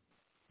Bulldog.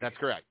 That's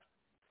correct.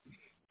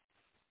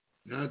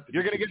 Not to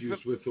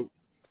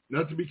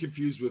be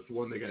confused with the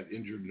one that got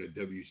injured in a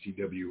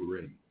WCW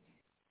ring.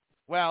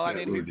 Well, I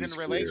mean, he's in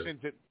relation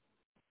to,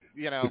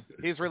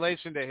 he's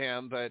relation to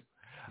him, but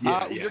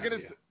you're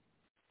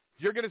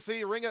gonna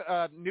see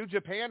New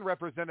Japan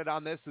represented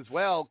on this as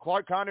well.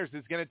 Clark Connors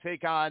is gonna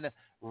take on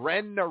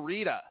Ren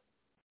Narita.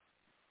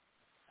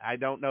 I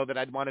don't know that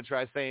I'd want to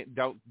try saying.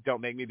 Don't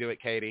make me do it,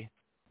 Katie.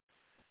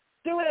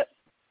 Do it.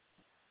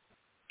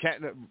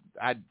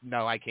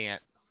 No, I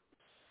can't.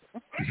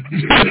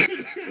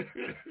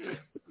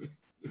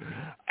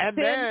 And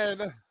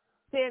then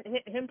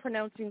him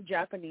pronouncing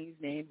Japanese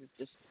names is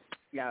just,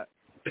 I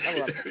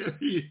love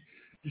it.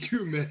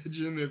 You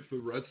imagine if the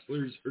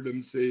wrestlers heard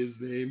him say his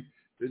name,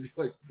 they'd be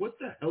like, what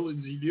the hell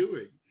is he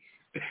doing?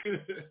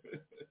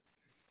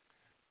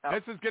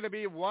 This is going to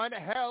be one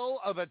hell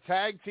of a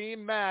tag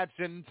team match,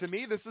 and to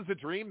me, this is a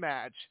dream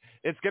match.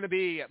 It's going to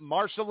be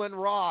Marshall and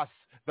Ross,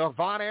 the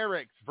Von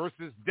Erichs,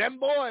 versus them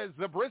boys,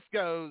 the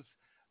Briscoes,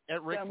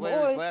 at Ric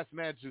Flair's last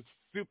match is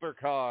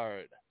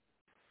Supercard.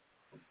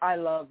 I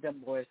love them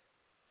boys.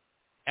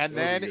 And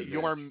then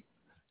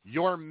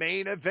your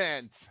main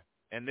event,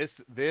 and this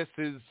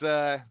is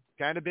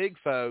kind of big,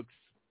 folks.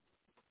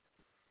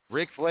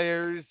 Ric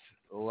Flair's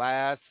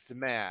last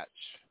match.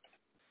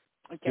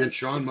 Okay. And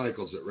Shawn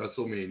Michaels at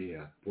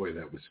WrestleMania. Boy,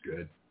 that was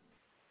good.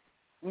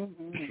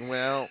 Mm-hmm.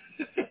 Well,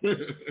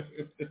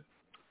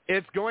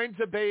 it's going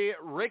to be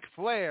Ric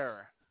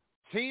Flair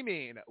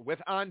teaming with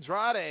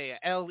Andrade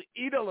El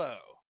Idolo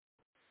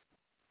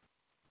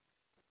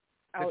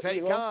to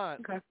take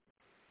on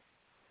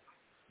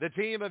the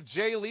team of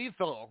Jay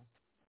Lethal.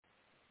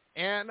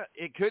 And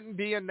it couldn't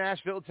be in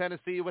Nashville,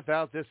 Tennessee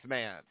without this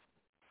man.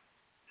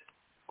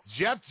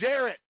 Jeff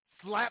Jarrett,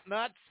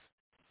 Slapnuts.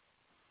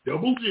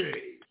 Double J.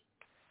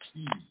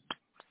 E.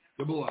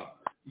 Double R.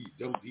 E.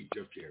 Double D.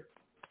 Jeff Jarrett.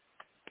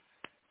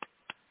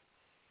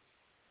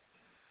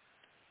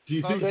 Do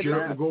you think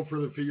Jarrett will go for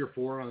the figure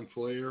 4 on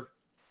Flair?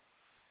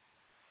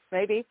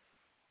 Maybe.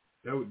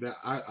 I'd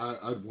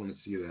want to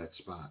see that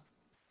spot.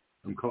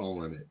 I'm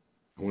calling it.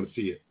 I want to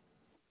see it.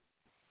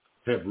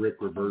 Have Rick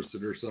reverse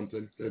it or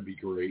something. That'd be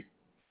great.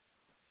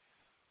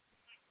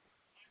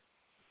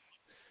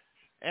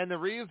 And the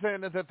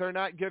reason that they're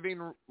not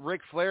giving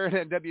Ric Flair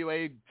an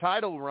NWA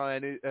title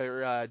run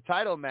or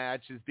title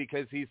match is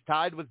because he's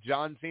tied with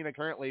John Cena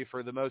currently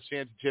for the most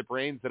championship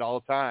reigns of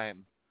all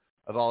time.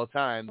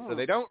 So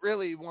they don't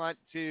really want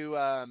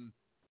to,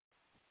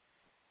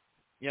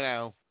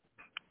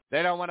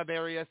 they don't want to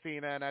bury a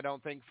Cena, and I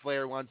don't think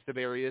Flair wants to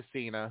bury a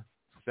Cena.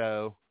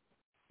 So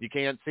you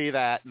can't see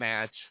that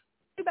match.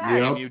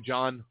 Damn you,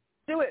 John.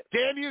 Do it.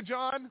 Damn you,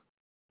 John.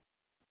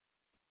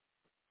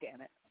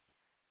 Damn it.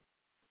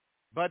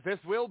 But this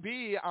will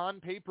be on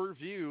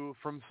pay-per-view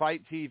from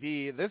Fight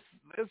TV. This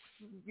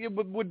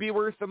would be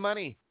worth the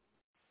money.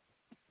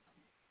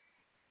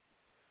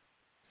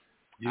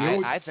 You know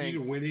what the key to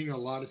winning a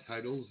lot of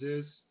titles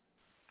is?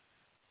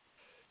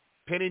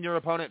 Pinning your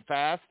opponent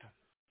fast.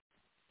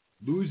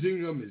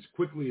 Losing them as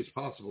quickly as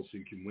possible so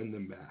you can win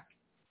them back.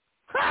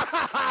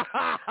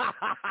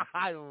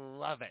 I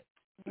love it.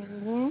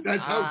 Mm-hmm.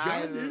 That's how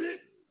John did it?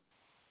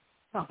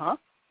 Uh-huh.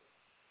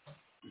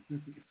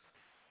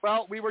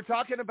 Well, we were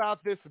talking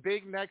about this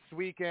big next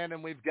weekend,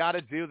 and we've got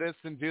to do this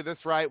and do this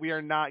right. We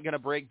are not going to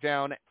break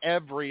down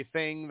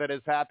everything that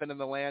has happened in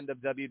the land of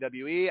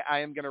WWE. I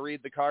am going to read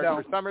the card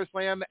for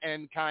SummerSlam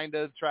and kind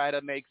of try to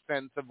make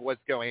sense of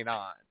what's going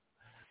on.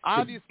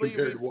 Obviously,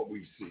 compared to what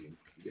we've seen,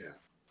 yeah.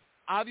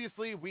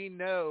 Obviously, we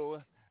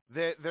know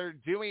that they're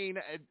doing,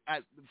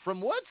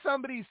 from what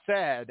somebody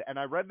said, and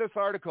I read this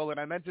article, and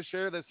I meant to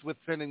share this with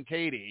Sin and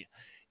Katie,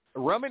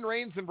 Roman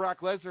Reigns and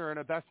Brock Lesnar are in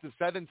a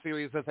best-of-7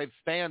 series that they've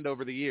spanned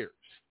over the years.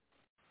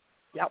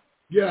 Yep.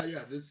 Yeah.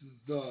 This is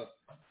the,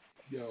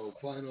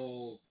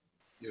 final,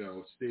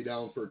 stay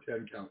down for a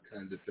 10 count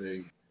kind of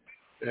thing.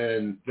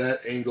 And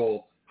that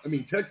angle, I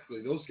mean,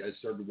 technically those guys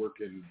started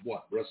working,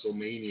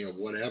 WrestleMania,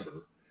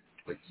 whatever,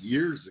 like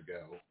years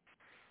ago.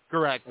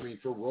 Correct. I mean,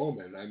 for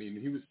Roman,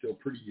 he was still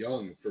pretty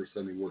young the first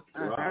time he worked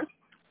for Rock.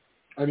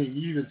 I mean,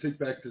 you even think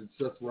back to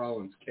Seth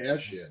Rollins'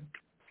 cash-in.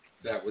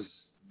 that was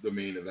the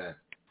main event.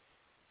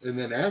 And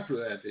then after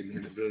that, they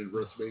main evented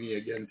WrestleMania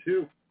again,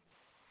 too.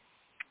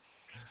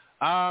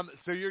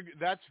 So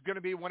that's going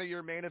to be one of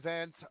your main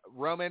events,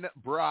 Roman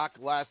Brock,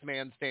 Last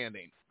Man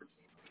Standing.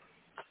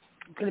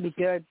 It's going to be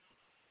good.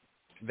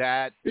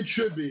 It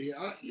should be.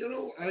 I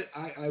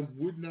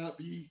would not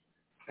be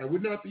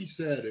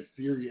sad if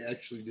Theory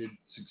actually did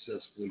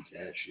successfully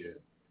cash in.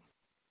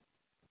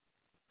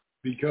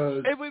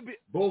 Because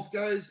both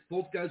guys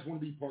want to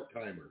be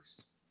part-timers.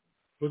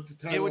 Put the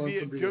title on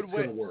something that's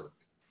going to work.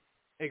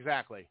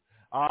 Exactly.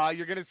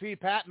 You're going to see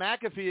Pat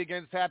McAfee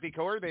against Happy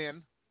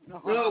Corbin.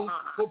 Well,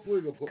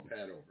 hopefully they'll put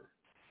Pat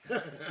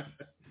over.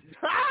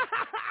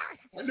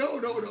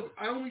 No.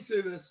 I only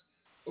say this.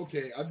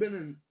 Okay, I've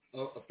been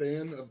a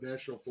fan of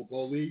National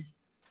Football League.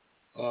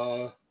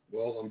 Well,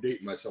 I'm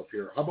dating myself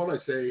here. How about I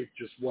say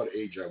just what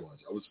age I was?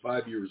 I was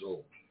 5 years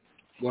old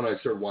when I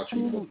started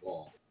watching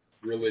football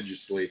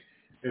religiously.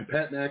 And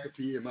Pat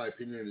McAfee, in my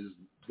opinion, is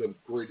the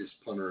greatest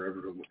punter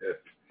ever to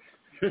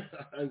live.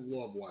 I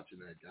love watching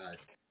that guy.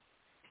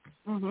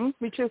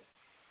 Me too.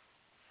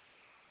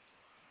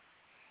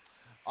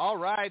 All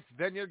right,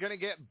 then you're going to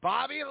get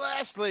Bobby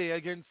Lashley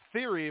against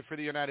Theory for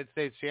the United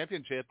States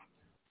Championship.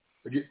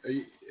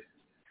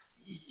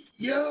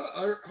 Yeah,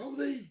 how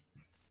they?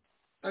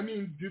 I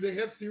mean, do they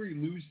have Theory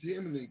lose to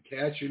him and then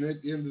cash in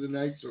at the end of the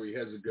night so he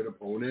has a good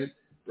opponent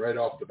right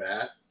off the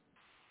bat?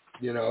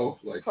 You know,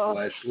 like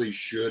Lashley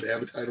should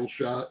have a title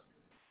shot.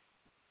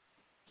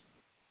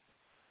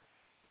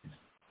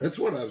 That's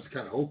what I was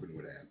kind of hoping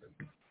would happen.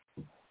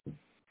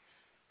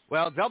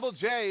 Well, Double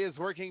J is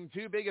working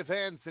 2 big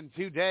events in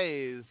 2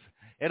 days.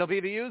 It'll be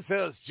the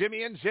Usos,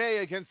 Jimmy and Jay,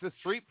 against the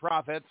Street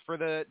Profits for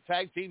the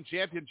Tag Team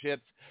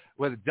Championships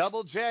with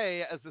Double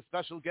J as the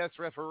special guest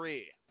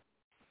referee.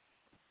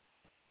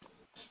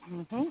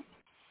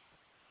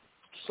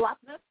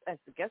 Slapnuts as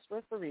the guest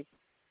referee.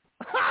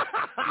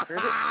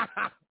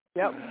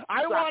 Yep.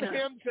 I want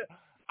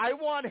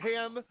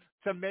him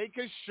to make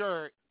a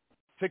shirt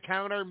to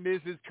counter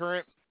Miz's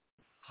current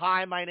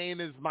 "Hi, my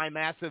name is my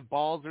massive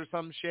balls" or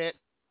some shit.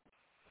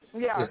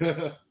 Yeah.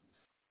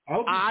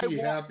 I'll just be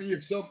happy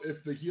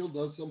if the heel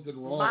does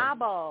something wrong. My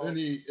balls. And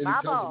he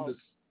my tells balls. him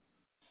to.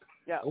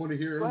 Yep. I want to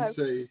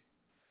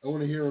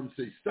hear him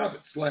say, "Stop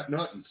it, slap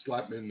nut," and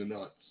slap me in the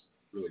nuts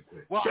really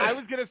quick. Well, I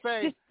was gonna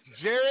say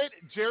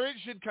Jarrett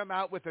should come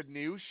out with a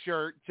new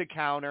shirt to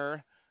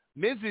counter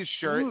Miz's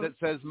shirt that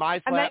says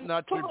 "My slap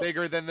nuts are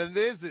bigger than the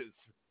Miz's."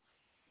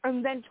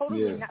 And then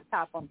totally nut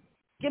tap him.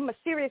 Give him a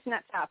serious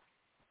nut tap.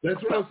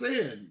 That's what I'm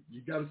saying.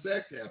 You got to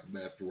sack tap him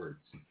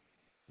afterwards.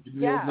 Give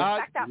me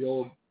the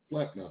old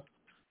slap nut.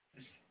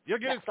 You're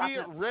going to see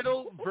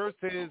Riddle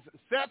versus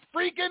Seth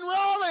freaking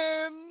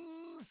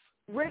Rollins.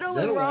 Riddle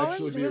That'll and Rollins,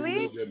 actually be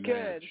really? a real good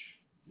match.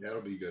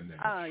 That'll be a good match.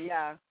 Oh,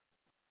 yeah.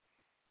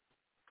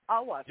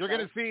 I'll watch You're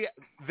going to see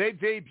they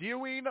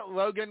debuting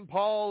Logan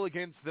Paul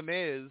against The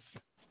Miz.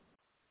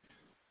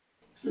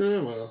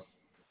 Yeah,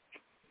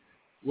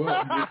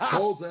 well,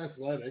 Paul's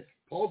athletic.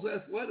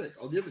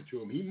 I'll give it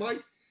to him. He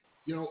might,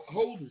 how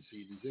old is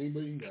he? Does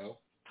anybody know?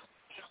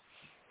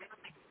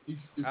 Is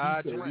he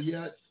 30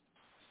 yet?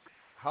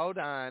 Hold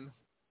on.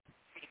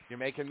 You're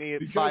making me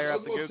fire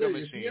up the Google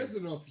machine. If he has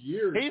enough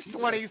years. He's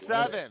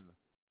 27.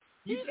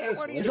 He's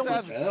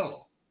 27.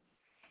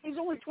 He's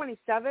only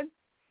 27.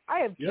 I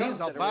have jeans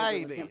that are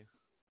older than him.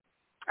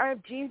 I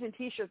have jeans and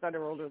T-shirts that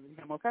are older than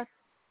him, okay?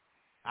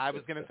 I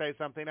was going to say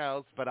something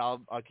else, but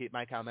I'll keep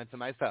my comment to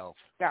myself.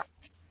 Yeah.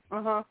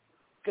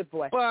 Good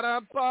boy.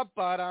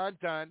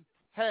 Done.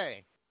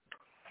 Hey.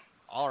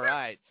 All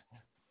right.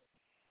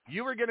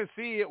 You are going to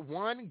see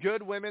one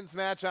good women's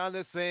match on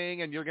this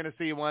thing, and you're going to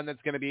see one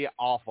that's going to be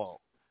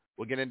awful.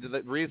 We'll get into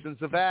the reasons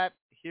of that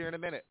here in a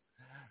minute.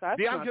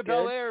 Bianca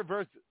Belair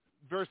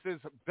versus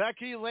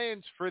Becky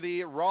Lynch for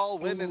the Raw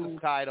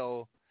Women's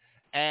title.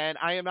 And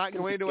I am not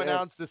going to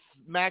announce the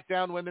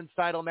SmackDown Women's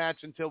title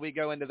match until we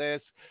go into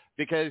this,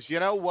 because you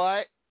know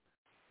what?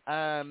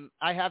 I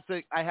have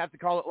to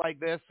call it like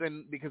this,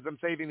 and because I'm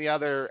saving the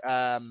other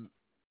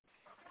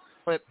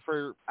clip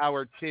for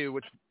hour 2,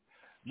 which,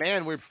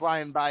 man, we're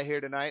flying by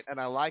here tonight, and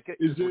I like it.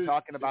 We're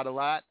talking about a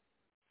lot.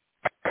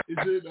 Is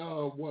it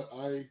what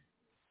I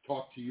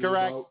talked to you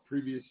Correct. about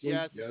previously?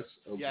 Yes.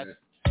 Okay. Yes.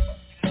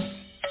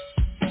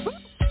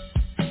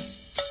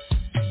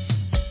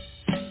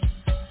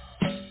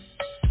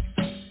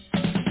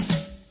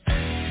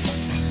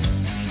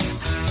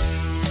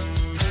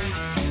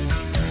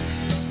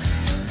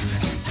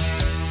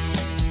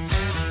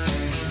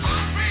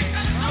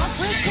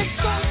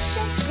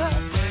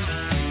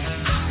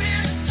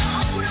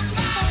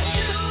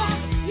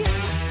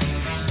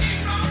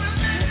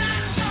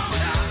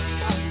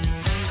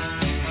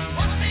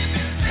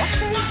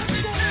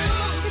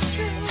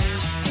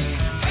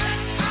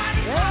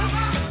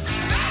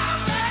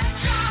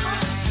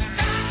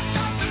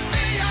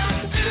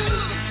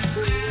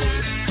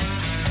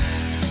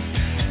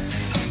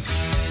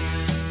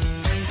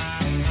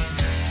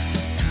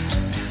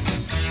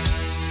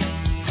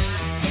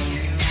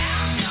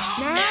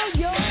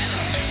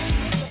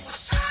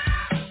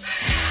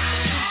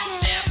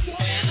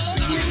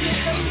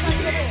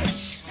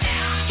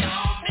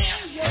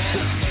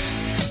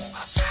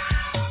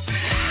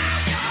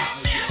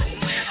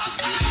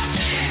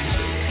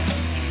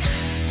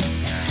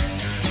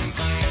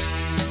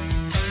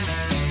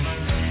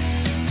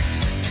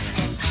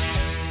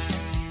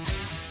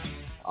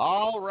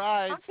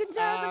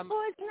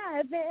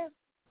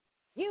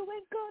 You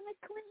ain't gonna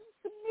cling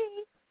to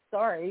me.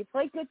 Sorry, you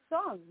play good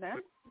songs,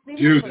 man.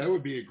 Dude, that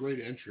would be a great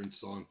entrance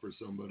song for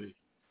somebody.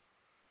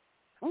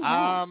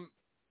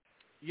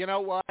 You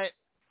know what?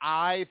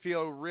 I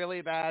feel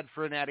really bad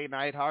for Natty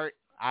Neidhart.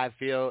 I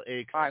feel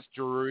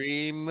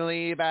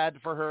extremely bad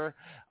for her.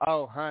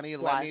 Oh, honey,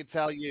 let me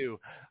tell you,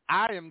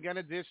 I am going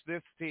to dish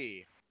this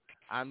tea.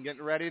 I'm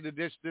getting ready to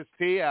dish this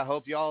tea. I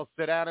hope you all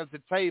sit down at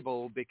the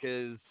table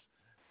because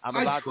I'm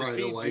about to feed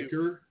you. I try to like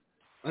her.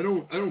 I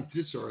don't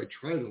diss her. I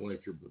try to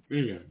like her, but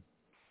man.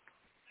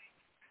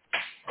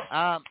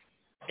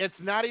 It's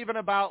not even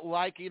about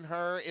liking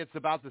her. It's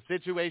about the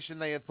situation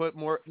they have put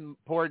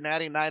poor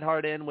Natty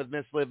Neidhart in with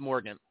Miss Liv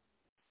Morgan.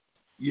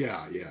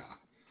 Yeah.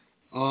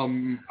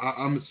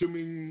 I'm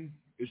assuming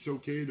it's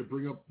okay to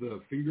bring up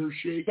the finger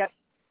shake. Yep.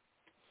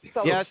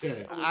 So, yes,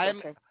 okay.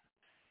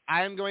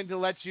 I'm going to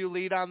let you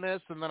lead on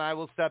this, and then I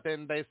will step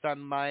in based on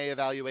my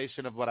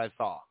evaluation of what I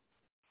saw.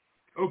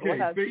 Okay,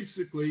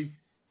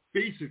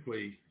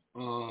 basically,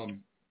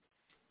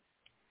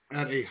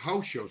 at a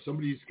house show,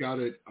 somebody's got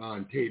it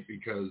on tape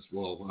because,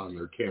 well, on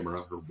their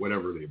camera or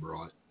whatever they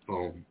brought,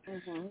 phone.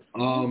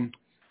 Mm-hmm.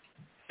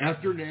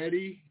 After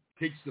Natty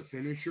takes the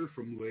finisher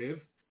from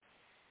Liv,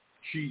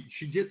 she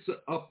gets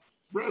up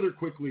rather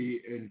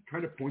quickly and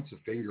kind of points a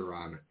finger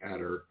at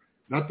her,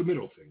 not the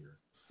middle finger,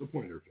 the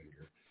pointer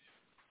finger.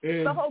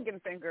 And, the Hogan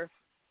finger.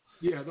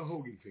 Yeah, the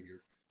Hogan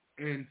finger.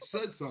 And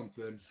said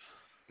something,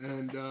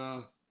 and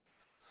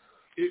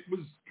it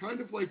was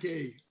kind of like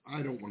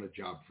I don't want a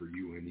job for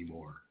you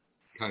anymore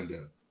kind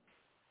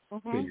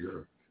of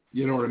finger.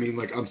 You know what I mean?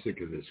 Like, I'm sick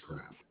of this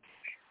crap.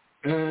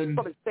 And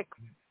Probably sick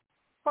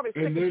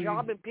of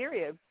job and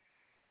period.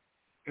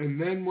 And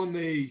then when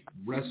they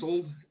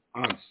wrestled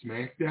on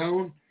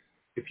SmackDown,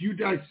 if you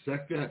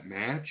dissect that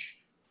match,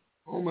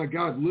 oh my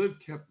God, Liv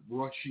kept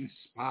rushing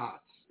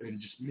spots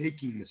and just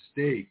making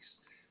mistakes.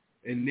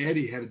 And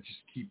Natty had to just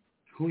keep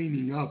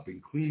cleaning up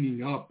and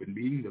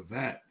being the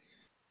vet.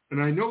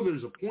 And I know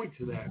there's a point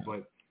to that,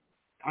 but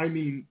I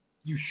mean,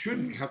 you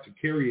shouldn't have to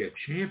carry a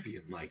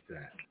champion like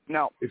that.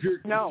 No. If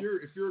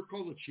you're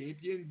called a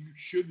champion, you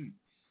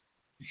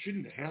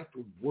shouldn't have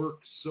to work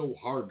so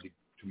hard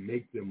to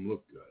make them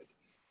look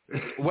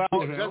good. Well,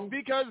 you know? Just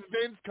because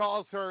Vince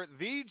calls her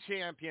the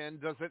champion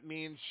doesn't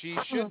mean she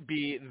should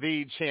be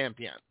the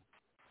champion.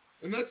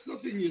 And that's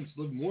nothing against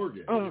Liv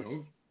Morgan. You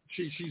know,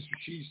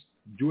 she's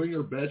doing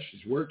her best.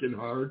 She's working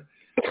hard.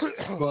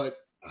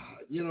 But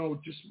you know,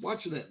 just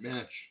watching that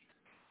match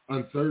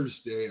on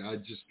Thursday, I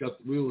just got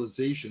the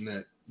realization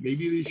that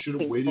maybe they should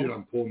have waited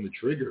on pulling the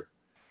trigger.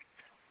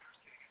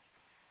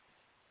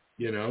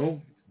 You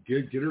know,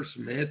 get her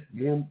some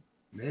more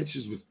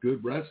matches with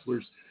good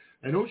wrestlers.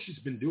 I know she's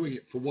been doing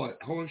it for what?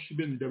 How long has she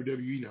been in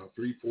WWE now?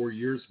 3-4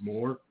 years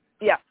more?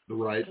 Yeah. The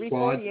Riot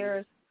 3-4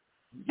 years.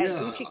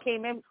 Yeah. And she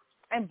came in,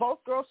 and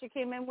both girls she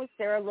came in with,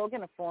 Sarah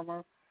Logan, a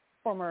former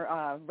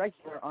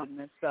regular on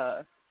this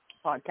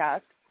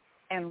podcast,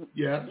 and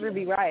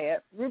Ruby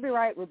Riot, Ruby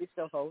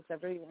Soho,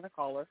 whatever you want to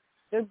call her.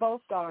 They're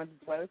both gone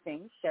to other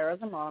things. Sarah's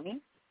a mommy,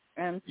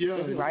 and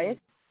Ruby Riot.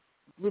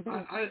 Ruby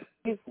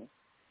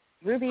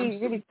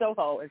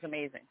Soho is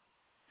amazing.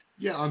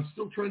 Yeah, I'm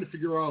still trying to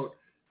figure out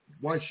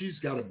why she's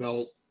got a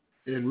belt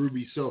and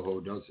Ruby Soho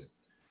doesn't.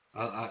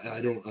 I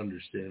don't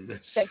understand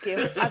this. Thank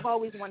you. I've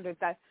always wondered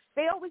that.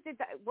 They always did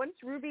that. Once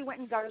Ruby went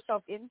and got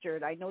herself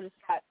injured, I noticed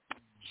that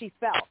she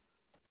fell.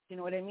 You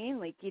know what I mean?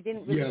 Like, you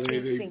didn't really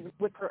see things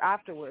with her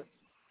afterwards.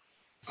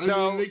 I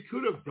mean, they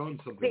could have done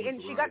something.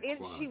 And she got in.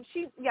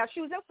 She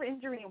was out for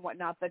injury and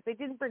whatnot, but they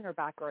didn't bring her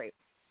back right.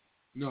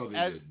 No, they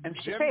didn't. And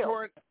she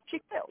failed.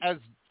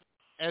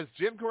 As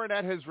Jim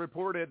Cornette has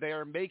reported, they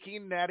are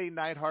making Natty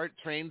Neidhart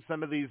train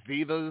some of these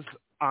divas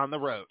on the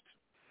road.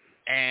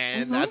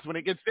 And that's when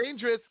it gets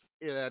dangerous.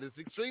 That is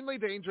extremely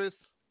dangerous.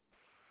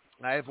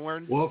 I have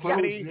learned. Well, if I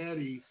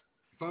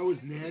was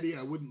Natty,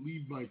 I wouldn't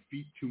leave my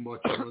feet too much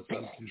unless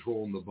I'm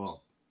controlling the bump.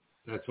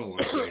 That's all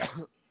I'm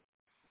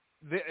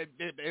saying.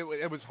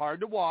 It was hard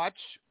to watch.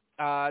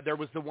 There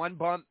was the one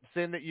bump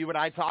sin that you and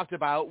I talked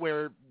about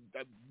where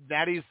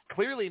Natty's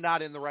clearly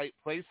not in the right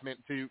placement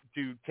to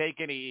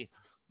take any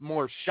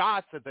more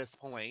shots at this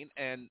point,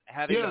 and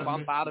having to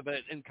bump out of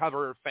it and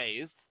cover her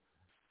face.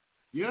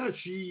 Yeah,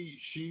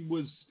 she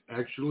was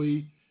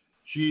actually,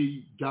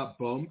 she got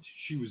bumped.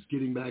 She was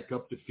getting back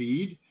up to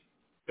feed,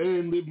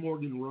 and Liv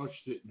Morgan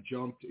rushed it and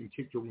jumped and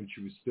kicked her when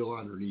she was still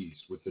on her knees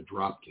with a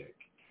drop kick.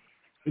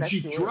 And she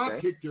drop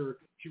kicked her.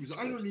 She was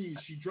on her knees.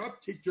 She drop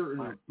kicked her in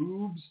her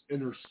boobs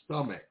and her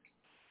stomach,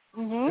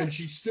 and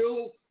she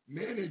still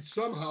managed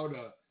somehow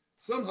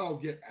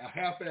get a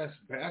half-ass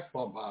back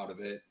bump out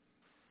of it,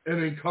 and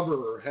then cover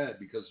her head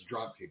because the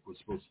drop kick was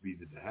supposed to be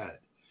to the head,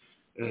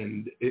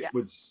 and it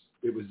was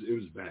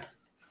bad.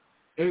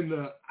 And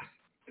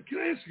can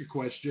I ask you a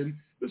question?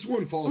 This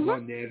one falls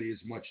on Natty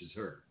as much as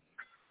her.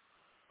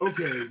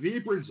 Okay, the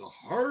apron's the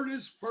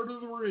hardest part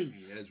of the ring,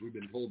 as we've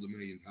been told a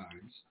million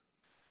times,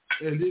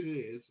 and it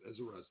is as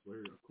a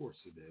wrestler. Of course,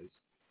 it is.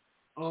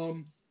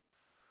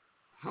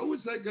 How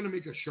is that going to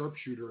make a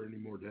sharpshooter any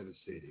more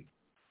devastating?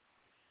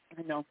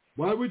 I know.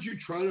 Why would you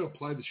try to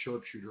apply the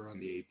sharpshooter on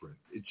the apron?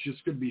 It's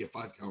just going to be a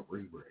 5-count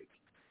ring break.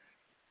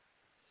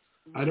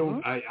 I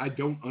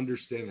don't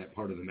understand that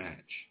part of the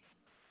match.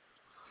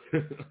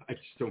 I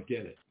just don't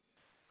get it.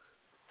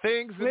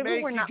 Things that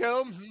make you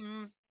go,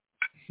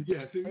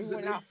 Yeah, things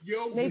that make you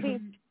go, Maybe,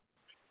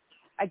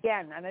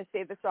 again, and I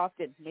say this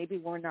often, maybe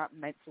we're not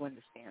meant to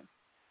understand.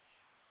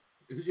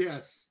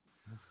 Yes.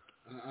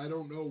 I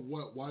don't know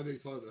why they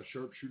thought a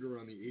sharpshooter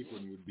on the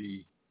apron would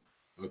be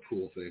a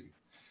cool thing.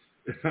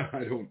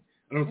 I don't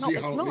see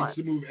how it makes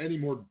the move any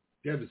more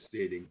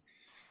devastating.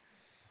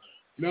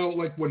 Now,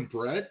 like when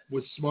Brett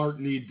was smart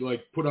and he'd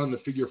like put on the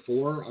figure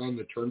 4 on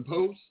the turn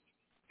post,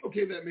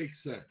 okay, that makes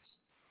sense.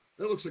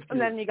 That looks like. And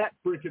then you got.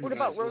 What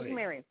about leg.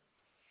 Rosemary?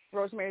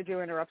 Rosemary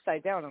doing her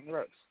upside down on the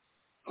ropes.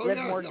 Oh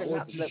yeah, or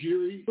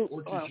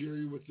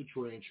Tajiri with the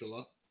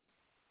tarantula.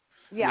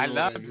 Yeah, I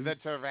loved the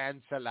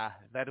tarantula.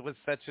 That was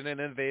such an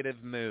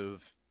innovative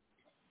move.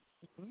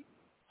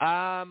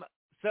 Mm-hmm.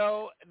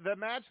 So the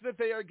match that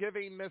they are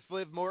giving Miss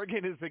Liv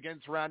Morgan is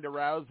against Ronda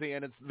Rousey,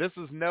 and this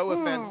is no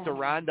offense to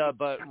Ronda,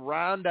 but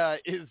Ronda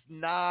is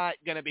not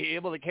going to be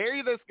able to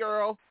carry this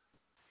girl.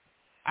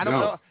 I don't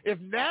know. If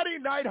Natty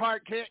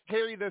Neidhart can't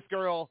carry this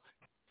girl,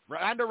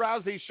 Ronda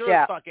Rousey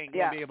fucking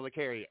will be able to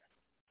carry it.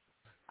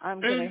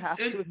 I'm going to have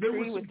to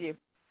agree with you.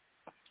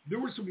 There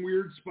were some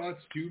weird spots,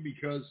 too,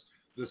 because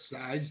the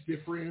size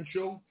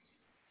differential,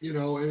 you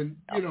know, and,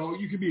 you know,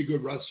 you can be a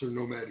good wrestler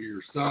no matter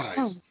your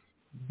size,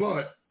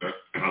 but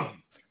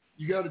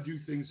you got to do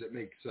things that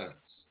make sense.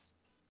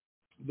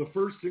 The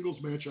first singles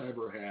match I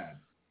ever had,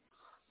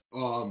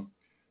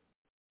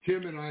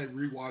 Tim and I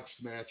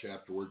rewatched the match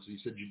afterwards. He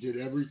said, you did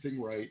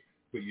everything right,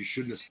 but you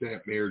shouldn't have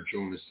snapped Mayor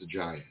Jonas the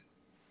Giant.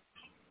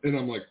 And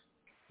I'm like,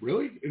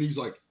 really? And he's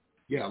like,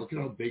 yeah, look at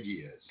how big he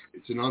is.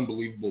 It's an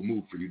unbelievable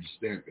move for you to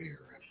stamp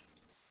Mayor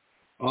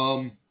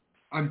in.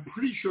 I'm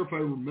pretty sure if I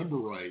remember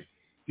right,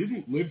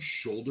 didn't Liv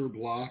shoulder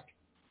block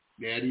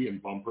Natty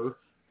and Bumper?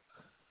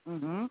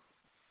 Mm-hmm.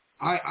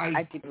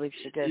 I do believe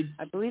she did.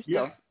 I believe so.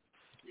 Yeah,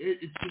 it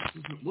just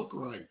doesn't look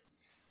right.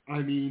 I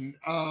mean,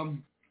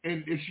 and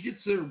if she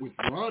gets there with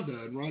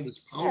Ronda and Ronda's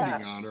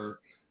pounding on her,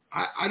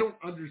 I don't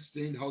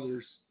understand how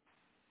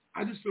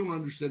I just don't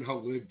understand how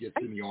Liv gets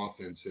in the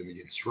offense in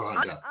against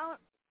Ronda.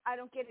 I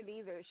don't get it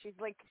either. She's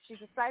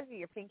the size of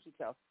your pinky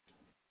toe.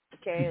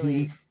 Okay,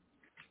 like.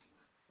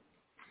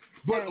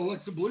 But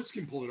Alexa Bliss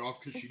can pull it off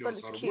because she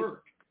knows how to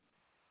work.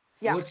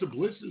 Yeah. Alexa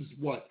Bliss is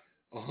what,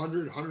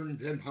 100,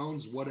 110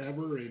 pounds,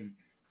 whatever, and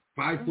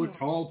 5 foot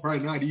tall,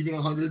 probably not even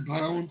 100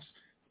 pounds,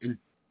 and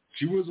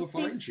she was a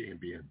fine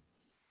champion.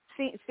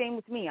 Same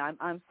with me.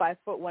 I'm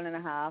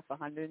 5'1.5",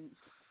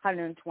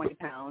 120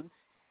 pounds,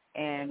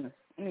 and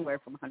anywhere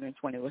from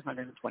 120 to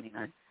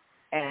 129.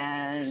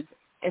 And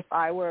if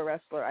I were a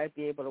wrestler, I'd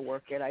be able to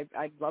work it.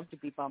 I'd love to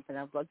be bumping.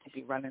 I'd love to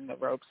be running the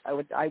ropes.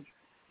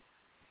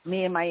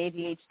 Me and my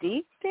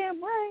ADHD,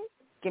 damn right.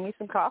 Give me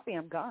some coffee,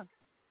 I'm gone.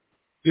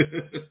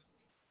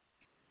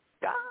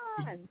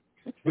 Gone.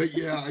 But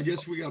yeah, I guess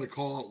we got to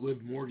call out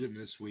Liv Morgan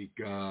this week.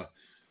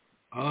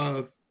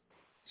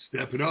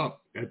 Step it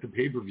up at the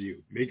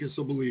pay-per-view. Make us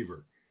a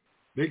believer.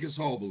 Make us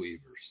all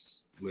believers.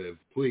 Liv,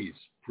 please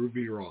prove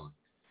me wrong.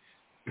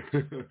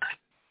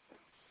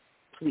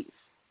 Please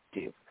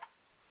do.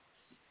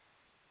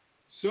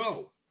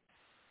 So,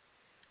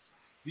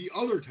 the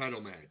other title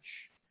match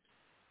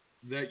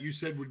that you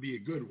said would be a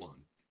good one.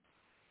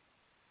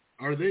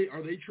 Are they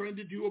trying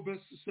to do a best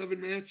of 7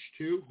 match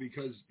too?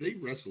 Because they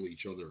wrestle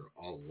each other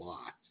a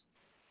lot.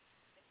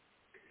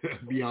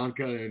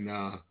 Bianca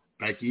and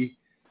Becky.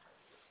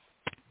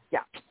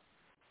 Yeah.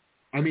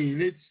 I mean,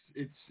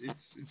 it's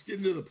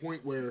getting to the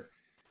point where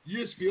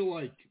you just feel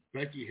like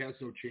Becky has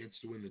no chance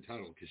to win the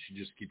title because she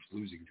just keeps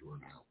losing to her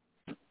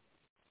now.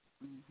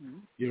 Mm-hmm.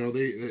 You know,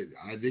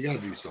 they got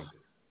to do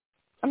something.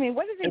 I mean,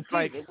 what do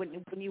they do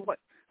when you what?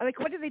 Like,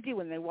 what do they do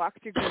when they walk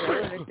through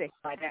Gorilla and they say,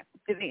 lie down?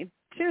 Do they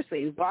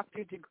seriously walk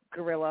through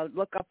Gorilla,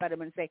 look up at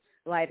him and say,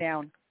 lie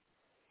down?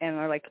 And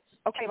they're like,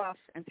 okay, boss.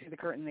 And through the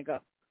curtain they go.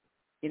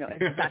 You know,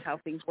 is that how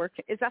things work?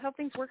 Is that how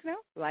things work now?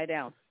 Lie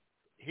down.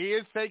 He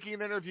is taking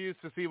interviews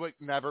to see what,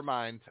 never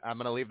mind. I'm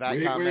going to leave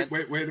that comment.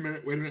 Wait a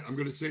minute. I'm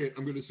going to say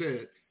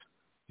it.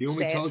 He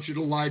only tells you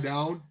to lie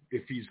down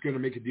if he's going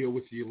to make a deal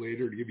with you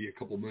later to give you a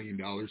couple $1 million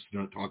to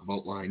not talk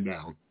about lying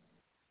down.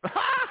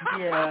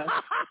 Yeah.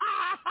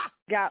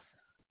 Yeah.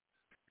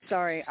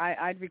 Sorry,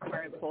 I'd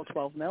require the whole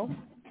 12 mil.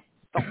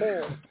 The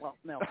whole 12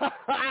 mil.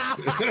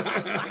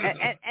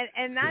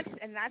 and that's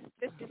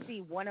just to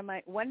see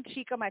one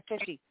cheek of my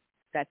tushy.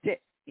 That's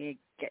it. You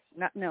get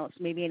nothing else.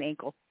 Maybe an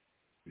ankle.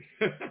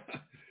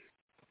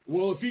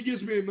 Well, if he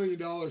gives me $1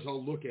 million,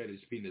 I'll look at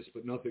his penis,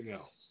 but nothing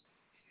else.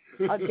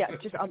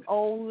 I'm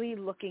only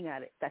looking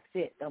at it. That's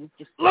it. I'm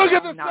just look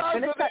at the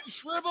size of that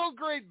shriveled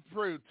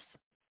grapefruits.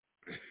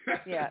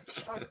 Yeah,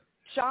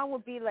 Sean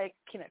would be like,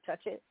 "Can I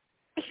touch it?"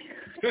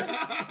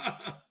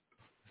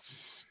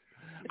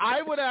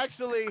 I would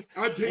actually.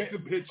 I'd take the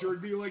picture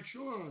and be like,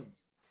 Sean,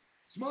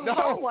 smile. No,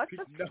 Sean wants to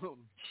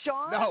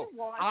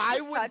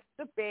touch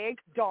the big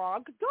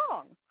dog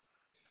dong.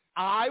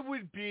 I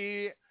would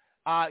be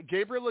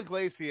Gabriel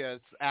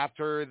Iglesias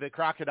after the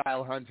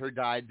crocodile hunter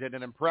died did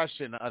an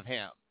impression of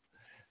him.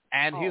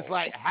 And he's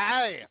like,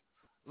 hey,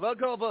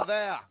 look over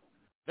there.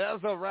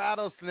 There's a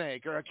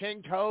rattlesnake or a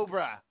king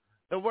cobra,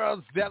 the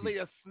world's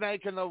deadliest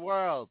snake in the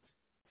world.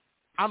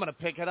 I'm going to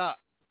pick it up.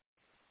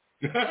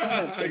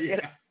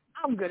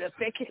 I'm going to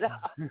pick it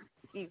up.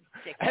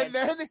 And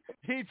then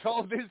he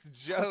told this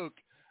joke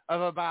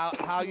about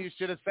how you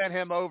should have sent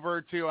him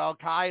over to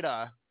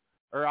Al-Qaeda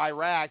or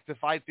Iraq to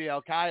fight the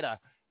Al-Qaeda.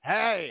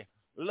 Hey,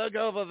 look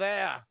over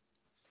there.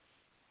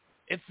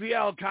 It's the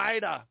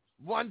Al-Qaeda.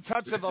 One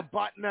touch of a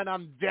button and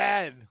I'm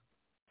dead.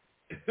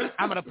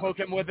 I'm going to poke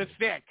him with a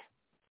stick.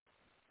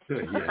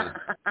 Yeah.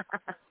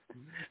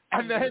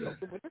 And then,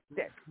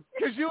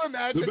 could you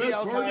imagine the best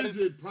Al-Qaeda? part is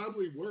it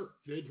probably worked.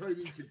 They'd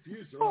probably be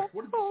confused. They're like,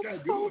 what is this guy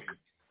doing?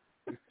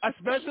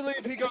 Especially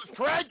if he goes,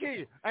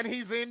 crikey, and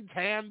he's in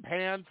tan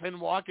pants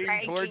and walking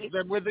towards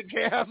them with the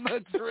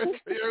camera through.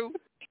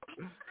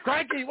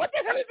 Crikey, what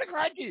the hell is a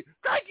crikey?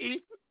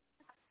 Crikey.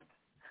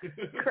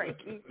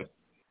 Crikey.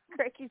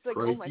 Crikey's like,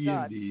 crikey oh my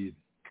God. Indeed.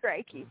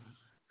 Crikey.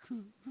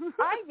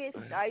 I miss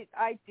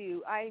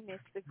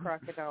the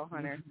crocodile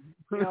hunter.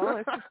 You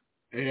know,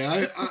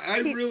 yeah, I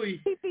really.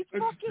 He'd be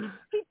fucking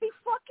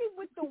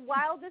with the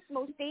wildest,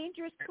 most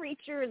dangerous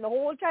creature in the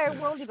whole entire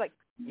world. He's like,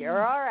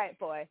 you're all right,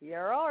 boy.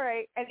 You're all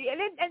right. And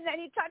then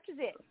he touches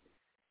it,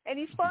 and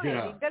he's fine.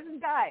 Yeah. He doesn't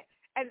die.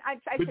 And I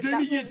but said,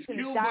 then he gets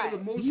killed by the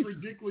most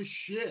ridiculous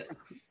shit.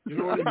 You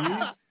know what I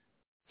mean?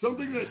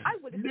 Something that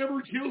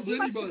never kills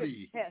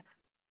anybody.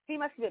 He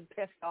must have been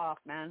pissed off,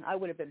 man. I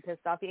would have been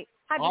pissed off. He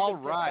had to All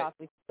be right.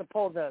 pissed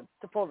off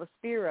to pull the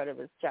spear out of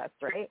his chest,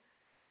 right?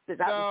 That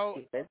was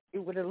stupid. He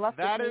would have left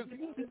that it.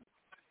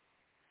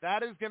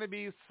 That is going to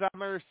be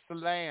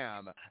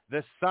SummerSlam,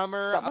 the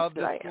summer of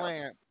the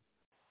slam.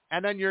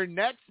 And then your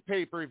next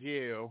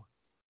pay-per-view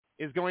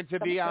is going to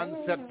be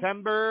on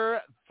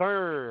September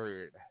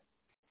 3rd.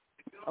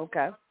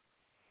 Okay.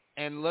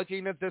 And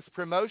looking at this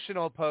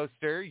promotional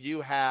poster,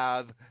 you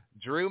have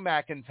Drew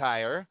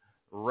McIntyre,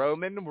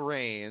 Roman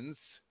Reigns.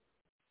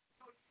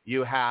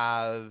 You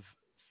have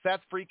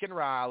Seth freaking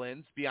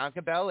Rollins,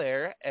 Bianca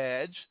Belair,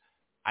 Edge.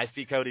 I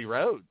see Cody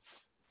Rhodes.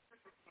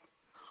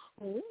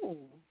 Ooh.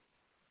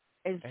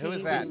 Is Who he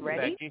is that,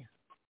 ready? Becky?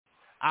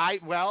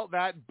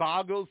 That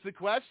boggles the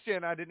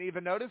question. I didn't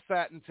even notice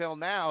that until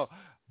now.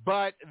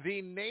 But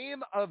the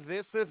name of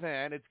this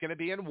event, it's going to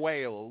be in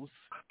Wales.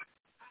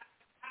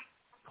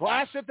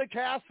 Clash at the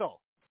Castle.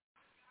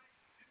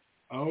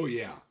 Oh,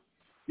 yeah.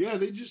 Yeah,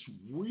 they just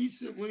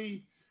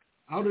recently,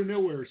 out of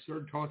nowhere,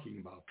 started talking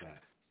about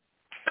that.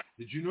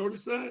 Did you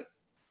notice that?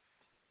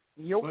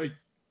 Yep. Like,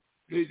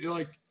 they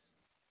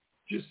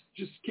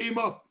just came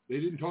up. They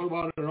didn't talk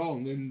about it at all,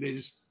 and then they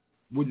just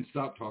wouldn't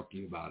stop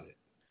talking about it.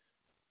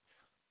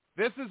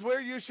 This is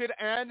where you should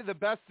end the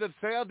Best of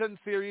Sheldon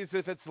series.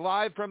 If it's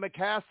live from a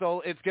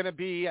castle, it's going to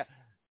be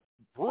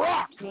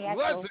Brock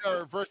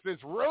Lesnar versus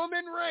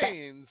Roman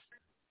Reigns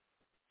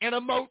in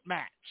a moat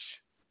match.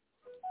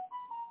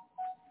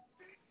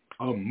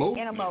 A moat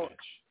In a match? moat.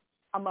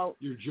 A moat.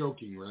 You're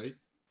joking, right?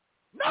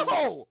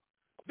 No!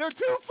 They're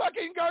two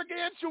fucking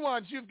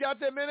gargantuans. You've got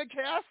them in a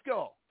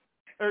castle.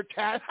 Or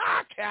cast.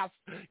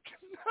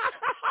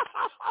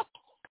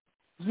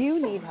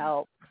 You need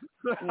help.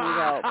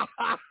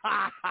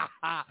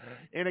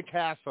 In a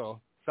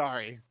castle.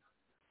 Sorry.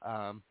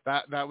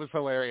 That was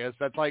hilarious.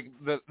 That's like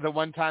the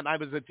one time I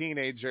was a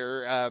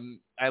teenager,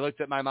 I looked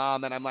at my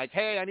mom and I'm like,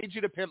 hey, I need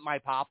you to pimp my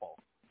popple.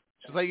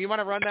 She's like, you want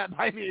to run that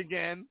by me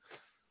again?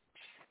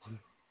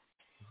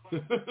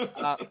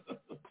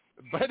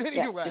 But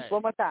anyway. Just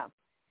one more time.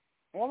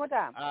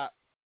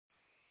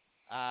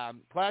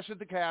 Clash at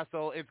the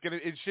Castle.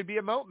 It should be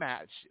a moat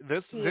match.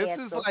 This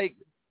is like.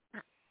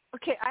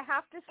 Okay, I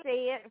have to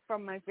say it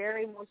from my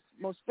very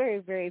most very,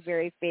 very,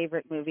 very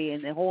favorite movie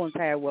in the whole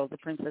entire world, The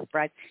Princess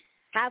Bride.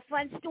 Have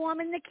fun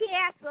storming the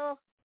castle.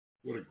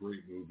 What a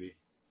great movie.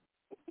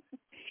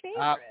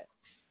 Favorite.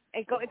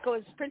 It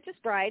goes Princess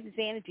Bride,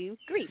 Xanadu,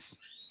 Greece.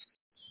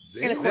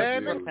 Xanadu,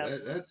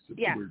 Roadhouse. that's a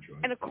weird choice.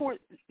 And of course,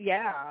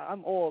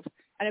 I'm old.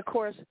 And of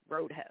course,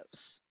 Roadhouse.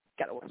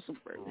 Gotta watch some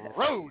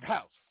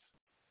Roadhouse.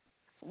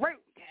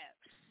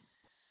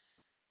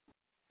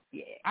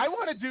 Yeah. I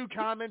want to do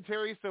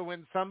commentary so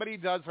when somebody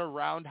does a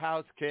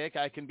roundhouse kick,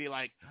 I can be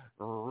like,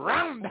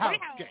 roundhouse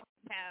kick.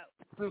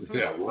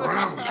 Yeah,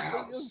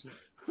 roundhouse.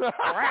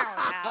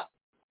 Roundhouse.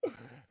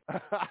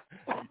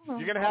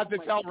 You're going to have to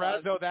tell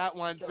Razzo that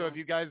one, so if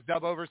you guys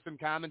dub over some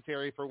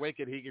commentary for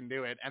Wicked, he can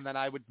do it. And then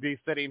I would be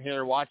sitting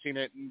here watching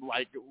it and,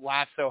 like,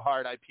 laugh so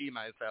hard I pee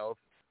myself.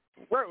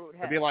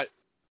 Roadhouse.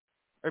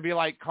 It'd be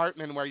like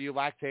Cartman where you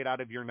lactate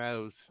out of your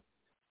nose.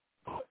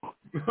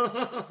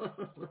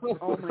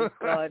 Oh, my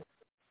God.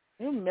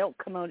 Your milk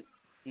come out.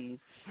 Jeez.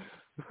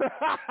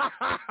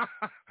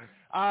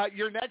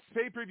 Your next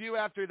pay-per-view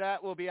after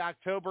that will be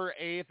October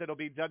 8th. It'll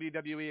be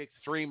WWE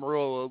Extreme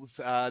Rules.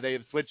 They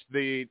have switched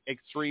the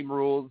Extreme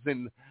Rules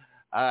in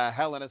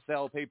Hell in a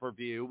Cell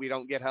pay-per-view. We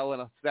don't get Hell in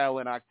a Cell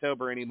in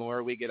October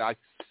anymore. We get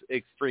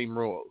Extreme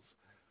Rules.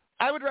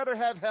 I would rather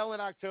have Hell in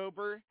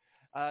October.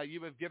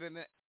 You have given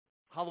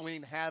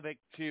Halloween Havoc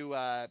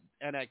to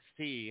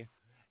NXT,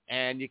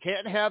 and you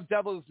can't have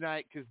Devil's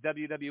Night because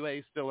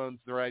WWE still owns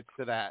the rights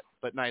to that.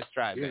 But nice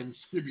try, Damn, Vince.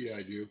 Skibby,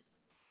 I do.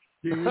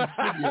 Damn,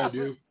 Skibby, I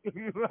do.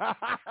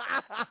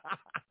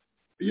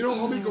 You know,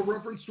 I'll make a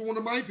reference to one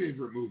of my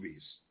favorite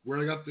movies where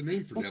I got the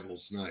name for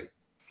Devil's Night.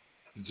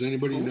 Does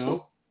anybody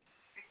know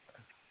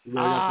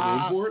where I got the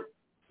name for it?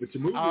 It's a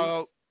movie.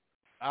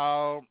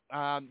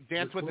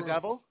 Dance with the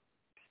Devil?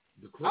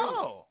 The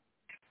Crow.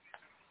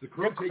 The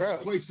Crow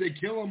takes place. They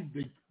kill him.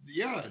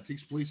 It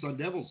takes place on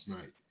Devil's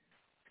Night.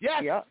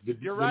 Yes,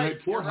 you're right. The night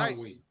before Halloween.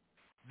 Halloween.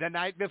 The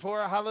night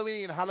before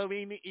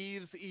Halloween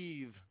Eve's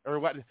Eve, or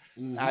what?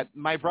 Mm-hmm.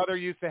 My brother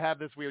used to have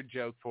this weird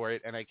joke for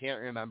it, and I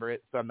can't remember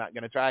it, so I'm not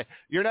going to try.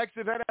 Your next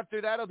event after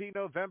that will be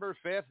November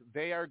 5th.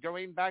 They are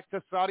going back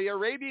to Saudi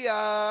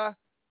Arabia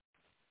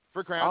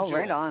for Crown Jewel.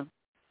 Right on.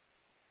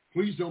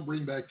 Please don't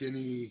bring back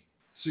any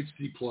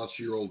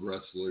 60-plus-year-old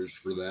wrestlers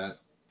for that.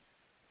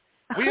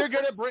 We are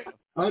going to bring...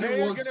 I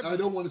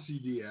don't want to see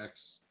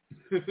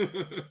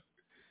DX.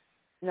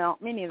 No,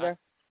 me neither.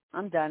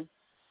 I'm done.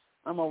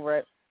 I'm over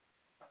it.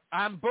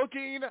 I'm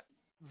booking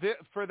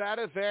for that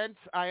event.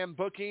 I am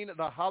booking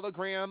the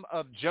hologram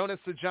of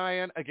Jonas the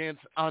Giant against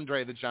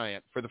Andre the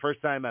Giant for the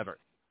first time ever.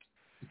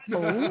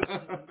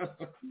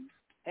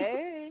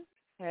 Hey.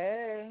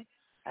 I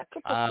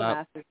could put some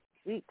asses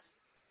weeks.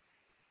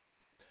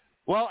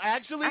 Well,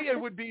 actually, it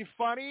would be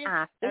funny,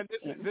 and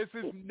this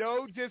is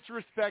no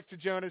disrespect to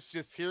Jonas.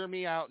 Just hear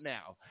me out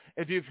now.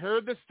 If you've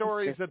heard the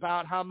stories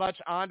about how much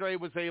Andre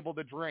was able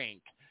to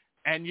drink,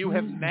 and you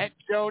have met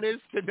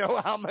Jonas to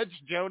know how much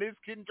Jonas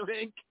can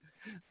drink,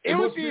 it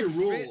would be a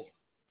rule.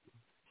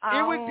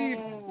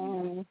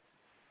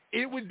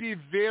 It would be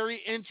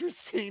very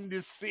interesting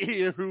to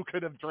see who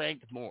could have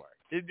drank more.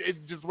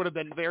 It just would have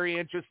been very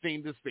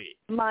interesting to see.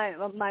 My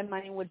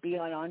money would be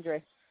on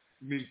Andre.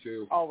 Me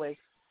too. Always.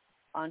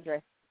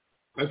 Andre.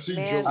 I've seen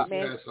Joe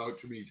pass out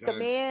too many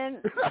times.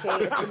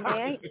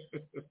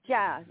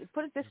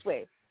 Put it this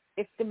way.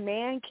 If the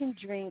man can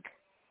drink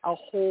a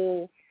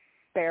whole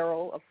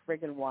barrel of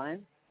friggin'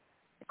 wine,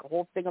 like a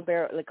whole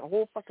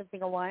fucking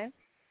thing of wine,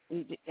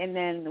 and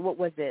then, what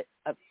was it,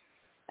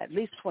 at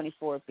least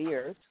 24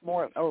 beers,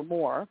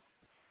 more,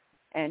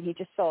 and he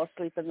just fell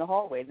asleep in the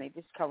hallway, and they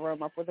just cover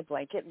him up with a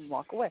blanket and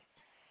walk away.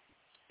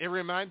 It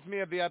reminds me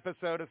of the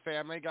episode of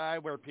Family Guy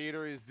where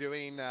Peter is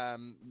doing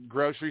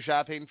grocery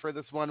shopping for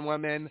this one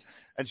woman,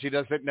 and she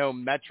doesn't know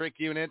metric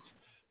units.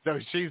 So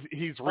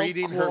he's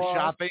reading her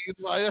shopping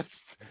list,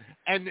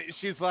 and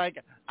she's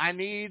like, I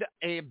need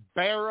a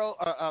barrel,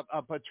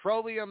 a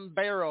petroleum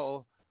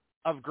barrel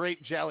of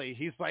grape jelly.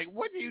 He's like,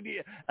 what do you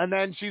need? And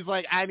then she's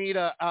like, I need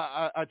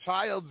a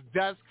child's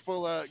desk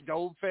full of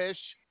goldfish.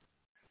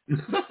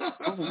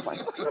 Oh, my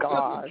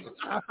God.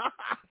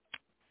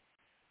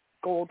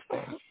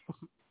 Goldfish.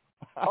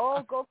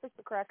 Oh, goldfish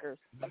the crackers.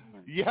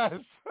 Yes.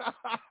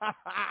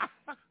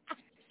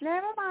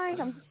 Never mind.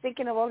 I'm just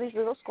thinking of all these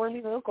little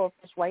squirmy little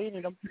goldfish. Why do you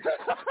need them?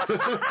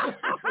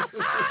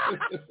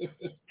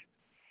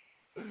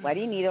 Why do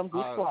you need them?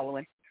 Who's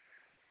swallowing?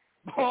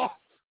 We're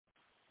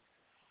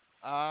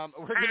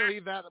going to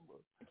leave that.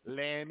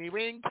 Let me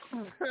wink.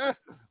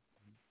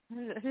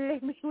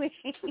 Let me wink.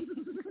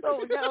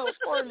 Oh, no.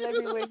 Poor Let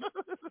me wink.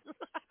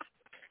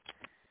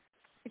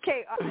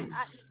 Okay,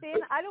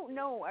 Stan, I don't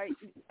know.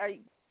 Are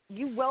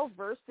you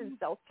well-versed in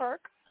South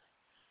Park?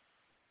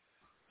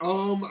 I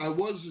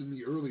was in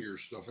the earlier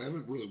stuff. I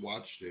haven't really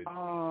watched it.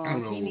 I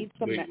don't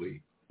know,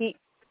 lately.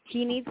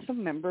 He needs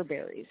some member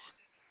berries.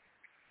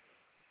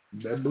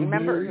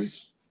 Berries?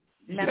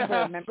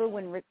 Remember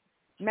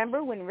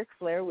when Ric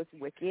Flair was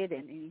wicked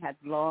and he had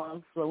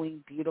long,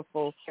 flowing,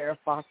 beautiful Farrah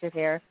Fawcett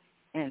hair,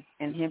 and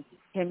him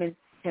and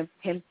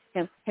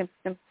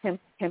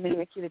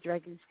Ricky the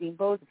Dragon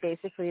Steamboat,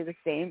 basically the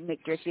same.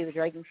 Ricky the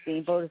Dragon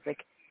Steamboat is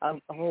like a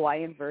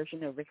Hawaiian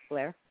version of Ric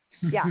Flair.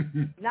 Yeah,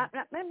 not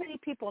many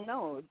people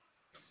know.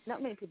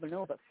 Not many people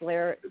know, but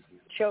Flair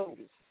chose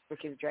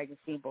Ricky the Dragon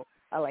Steamboat.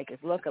 I like his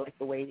look. I like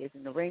the way he is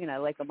in the ring, and I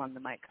like him on the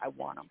mic. I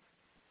want him.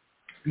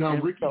 Now,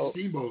 Ricky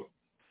Steamboat,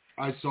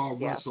 I saw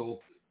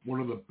wrestle one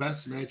of the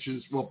best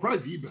matches, well,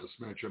 probably the best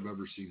match I've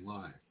ever seen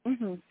live.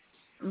 Mm-hmm.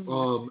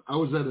 Mm-hmm. I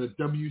was at a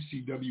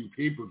WCW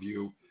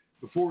pay-per-view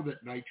before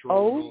that Nitro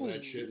and all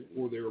that shit,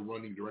 before they were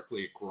running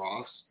directly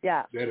across.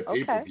 Yeah. They had a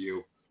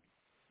pay-per-view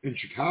in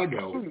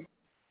Chicago. Mm-hmm.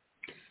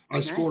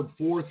 I scored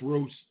fourth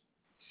row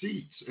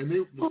seats, and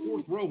the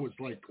fourth row was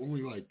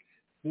only $40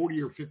 or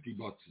 $50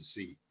 a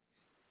seat.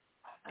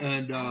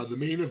 And the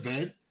main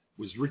event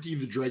was Ricky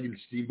the Dragon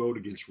Steamboat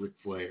against Ric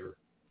Flair,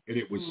 and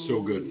it was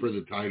so good for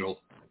the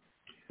title.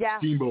 Yeah,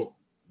 Steamboat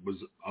was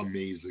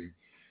amazing.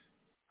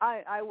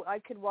 I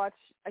could watch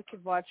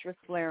Ric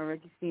Flair and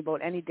Ricky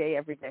Steamboat any day,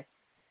 every day.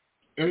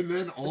 And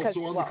then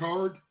also on the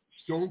card,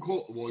 Stone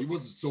Cold. Well, he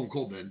wasn't Stone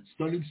Cold then.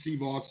 Stunning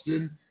Steve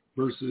Austin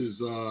versus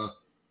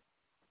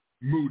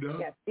Muda.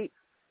 Yeah,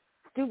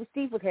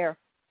 Steve with hair.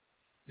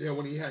 Yeah,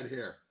 when he had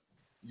hair.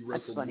 You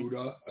wrestled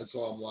Muda. I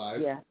saw him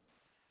live. Yeah.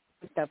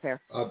 Good stuff,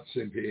 hair.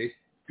 Simp.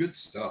 Good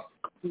stuff.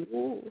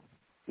 Ooh.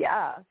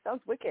 Yeah,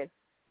 sounds wicked.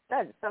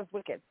 That sounds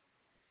wicked.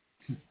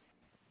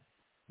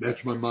 That's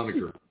my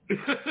moniker.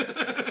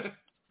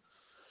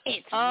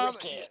 It's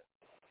wicked.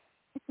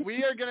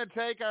 We are going to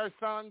take our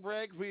song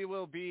break. We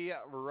will be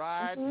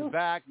right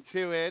back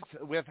to it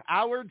with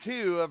Hour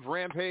 2 of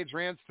Rampage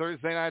Rants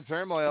Thursday Night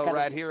Turmoil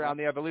right here on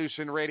the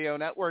Evolution Radio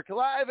Network,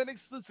 live and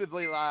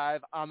exclusively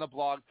live on the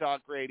Blog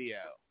Talk Radio.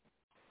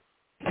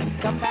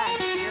 Come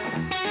back.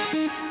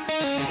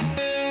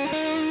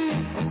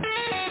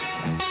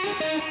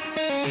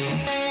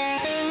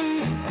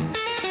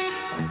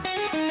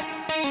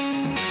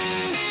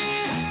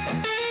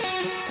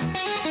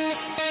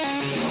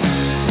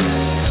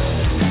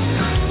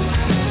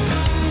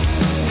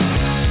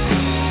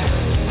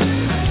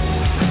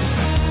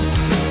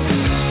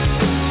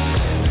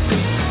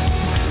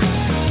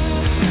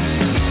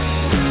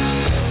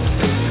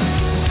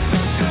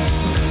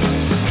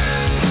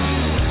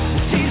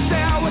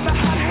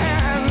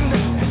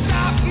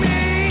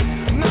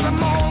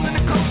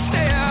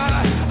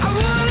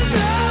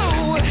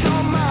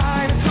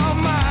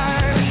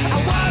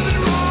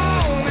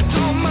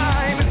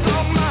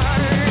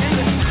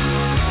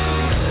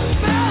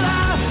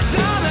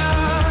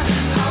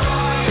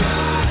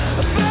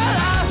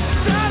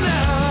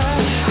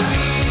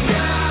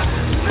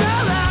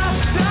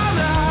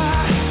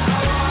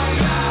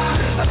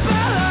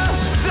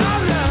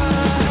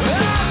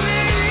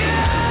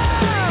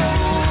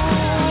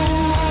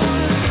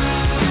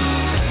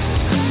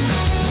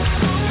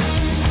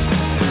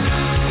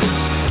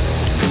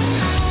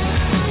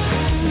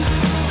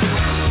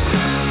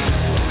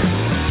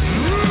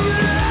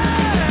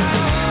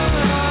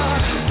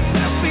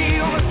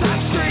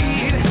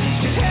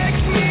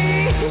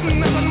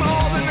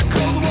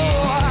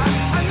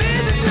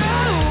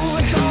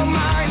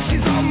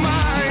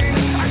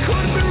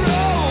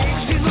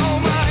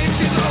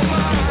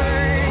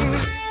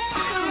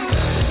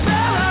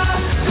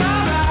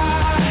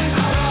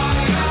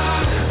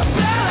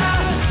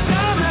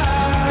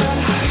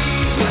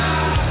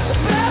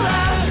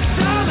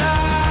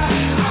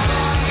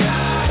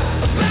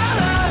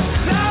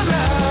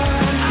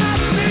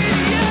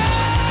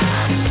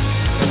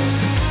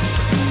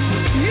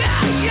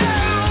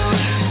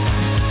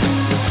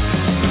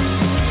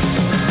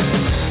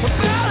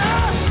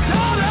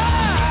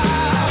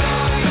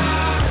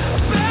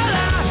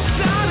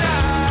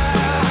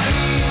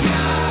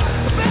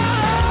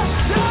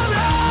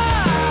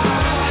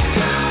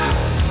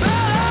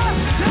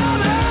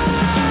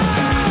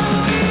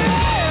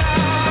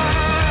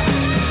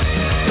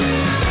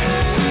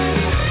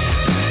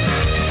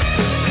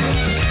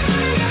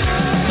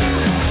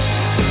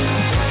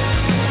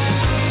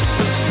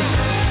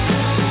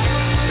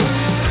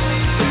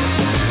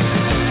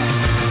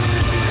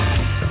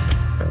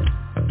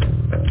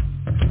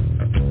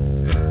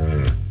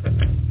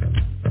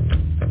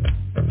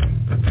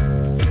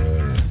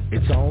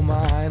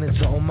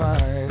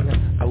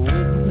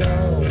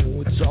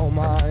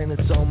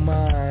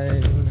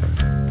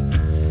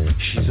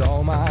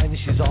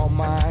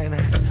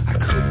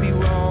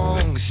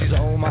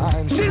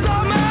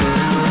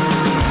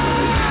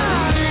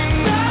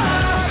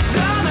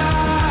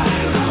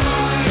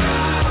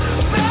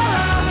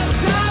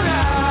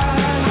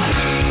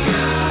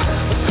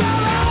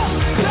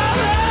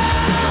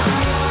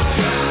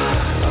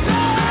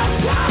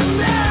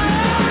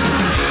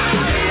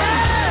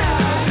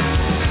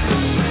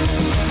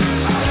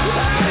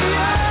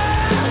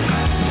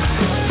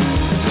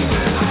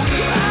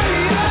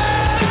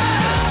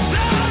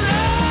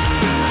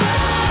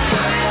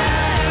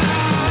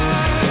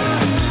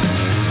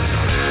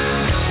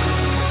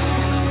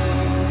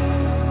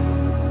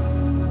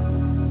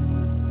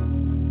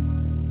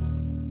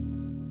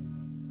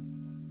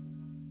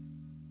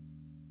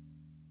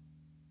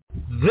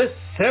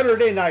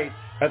 Saturday night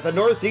at the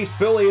Northeast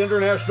Philly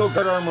International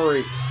Guard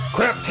Armory,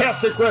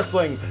 Craptastic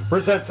Wrestling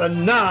presents a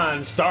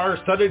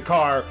non-star-studded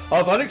car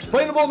of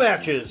unexplainable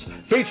matches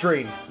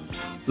featuring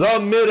the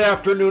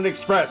Mid-Afternoon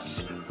Express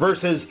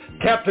versus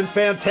Captain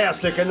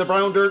Fantastic and the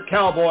Brown Dirt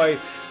Cowboy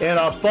in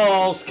a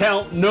Falls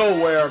Count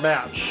Nowhere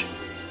match.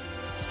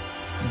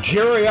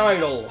 Jerry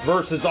Idol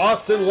versus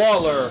Austin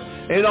Lawler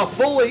in a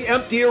fully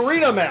empty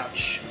arena match.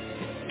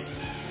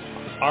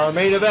 Our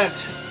main event,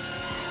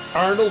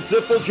 Arnold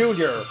Ziffel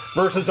Jr.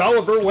 versus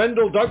Oliver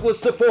Wendell Douglas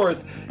IV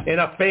in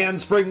a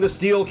Fans Bring the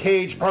Steel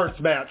Cage Parts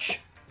match.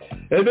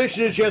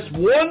 Admission is just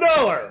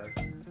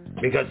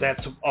 $1 because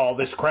that's all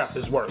this crap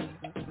is worth.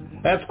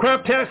 That's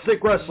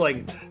Craptastic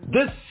Wrestling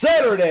this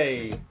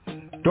Saturday.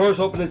 Doors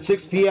open at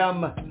 6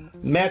 p.m.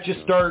 Matches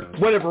start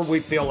whenever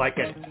we feel like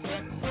it.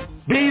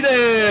 Be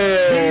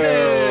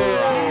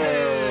there!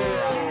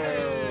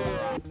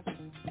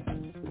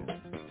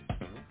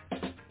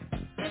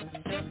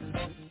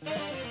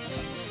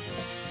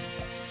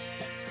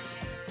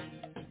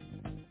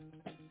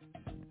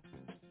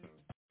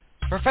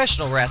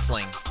 Professional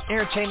wrestling,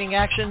 entertaining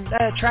action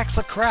that attracts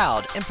a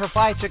crowd and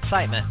provides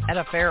excitement at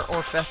a fair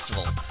or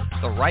festival.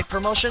 The right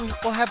promotion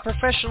will have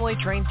professionally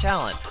trained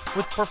talent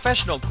with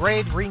professional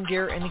grade ring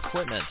gear and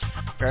equipment.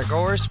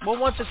 Fairgoers will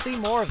want to see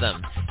more of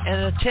them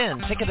and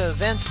attend ticketed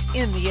events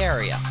in the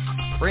area.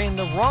 Bringing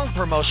the wrong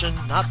promotion,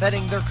 not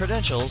vetting their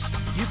credentials,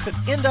 you could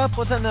end up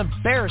with an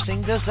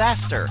embarrassing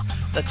disaster.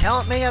 The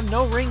talent may have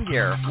no ring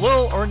gear,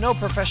 little or no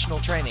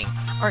professional training,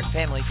 aren't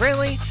family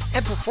friendly,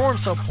 and perform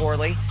so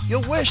poorly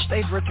you'll wish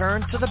they'd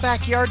return to the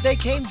backyard they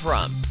came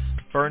from.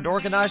 Burned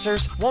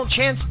organizers won't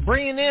chance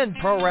bringing in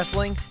pro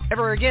wrestling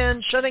ever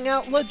again, shutting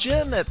out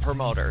legitimate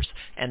promoters.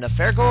 And the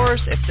fairgoers,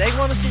 if they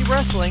want to see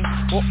wrestling,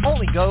 will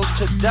only go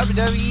to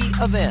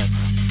WWE events.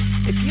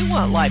 If you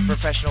want live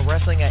professional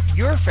wrestling at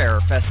your fair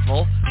or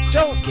festival,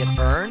 don't get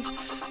burned.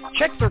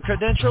 Check their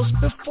credentials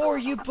before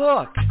you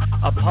book.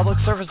 A public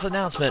service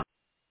announcement.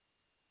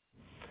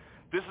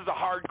 This is a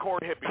hardcore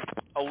hippie,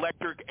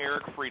 Electric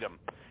Eric Freedom,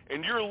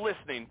 and you're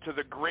listening to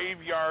the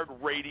Graveyard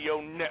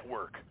Radio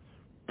Network.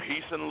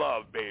 Peace and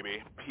love,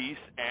 baby. Peace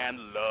and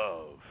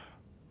love.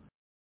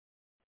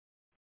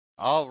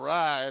 All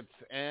right,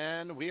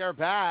 and we are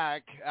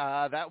back.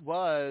 That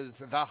was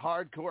the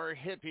hardcore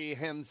hippie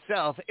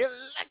himself,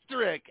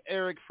 Electric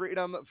Eric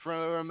Freedom,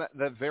 from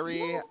the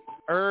very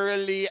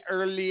early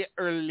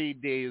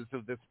days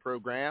of this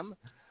program.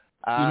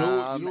 You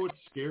know what's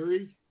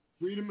scary?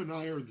 Freedom and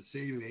I are the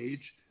same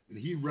age, and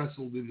he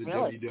wrestled in the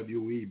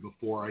WWE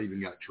before I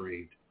even got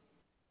trained.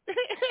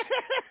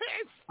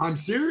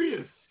 I'm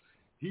serious.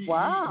 He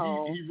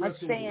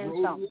wrestled the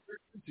Road Warriors,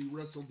 he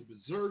wrestled the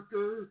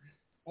Berserker,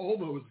 all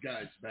those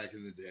guys back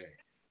in the day.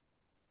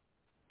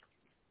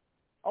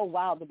 Oh,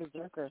 wow, the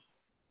Berserker.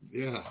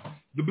 Yeah.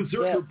 The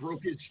Berserker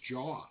broke his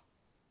jaw.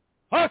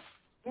 Huff!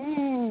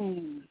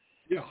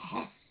 Yeah,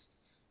 Huff.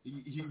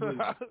 He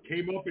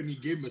came up and he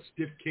gave him a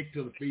stiff kick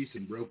to the face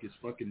and broke his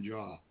fucking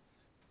jaw.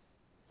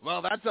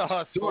 Well, that's a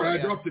huss. Sorry,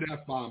 I dropped an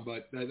F-bomb,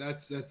 but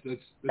that's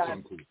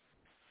uncool.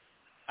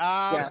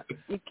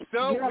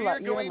 So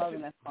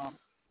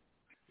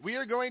we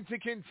are going to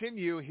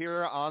continue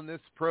here on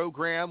this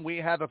program. We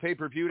have a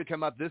pay-per-view to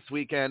come up this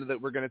weekend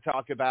that we're going to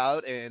talk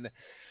about, and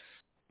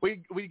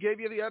we gave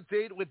you the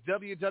update with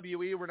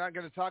WWE. We're not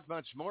going to talk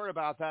much more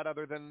about that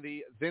other than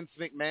the Vince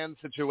McMahon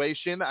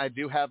situation. I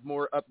do have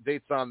more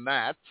updates on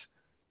that.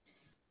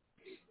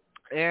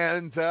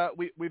 And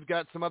we've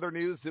got some other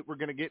news that we're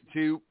going to get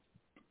to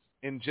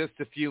in just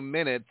a few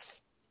minutes.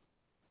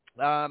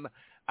 I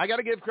got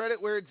to give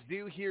credit where it's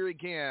due here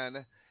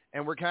again,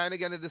 and we're kind of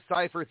going to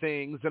decipher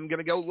things. I'm going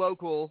to go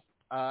local.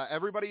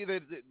 Everybody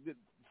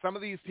some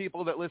of these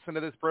people that listen to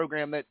this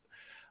program that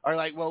are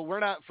like, well, we're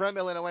not from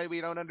Illinois, we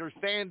don't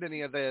understand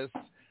any of this.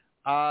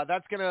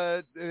 That's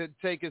going to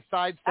take a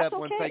sidestep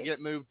once I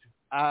get moved,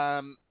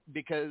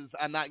 because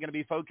I'm not going to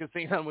be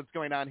focusing on what's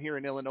going on here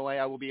in Illinois.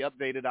 I will be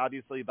updated,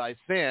 obviously, by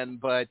Sin,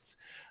 but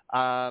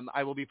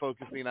I will be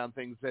focusing on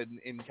things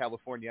in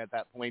California at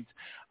that point.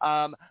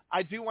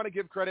 I do want to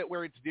give credit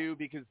where it's due,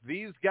 because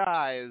these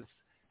guys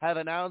have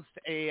announced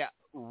a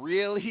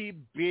really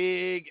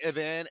big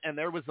event, and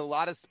there was a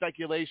lot of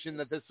speculation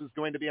that this was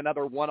going to be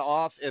another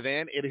one-off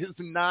event. It is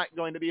not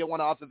going to be a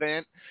one-off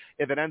event.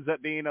 If it ends up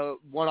being a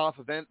one-off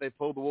event, they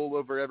pull the wool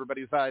over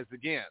everybody's eyes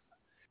again.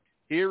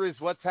 Here is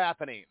what's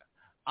happening.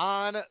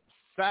 On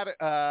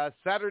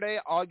Saturday,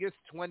 August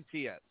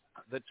 20th,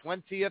 the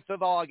 20th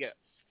of August,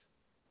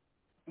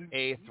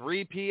 a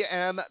 3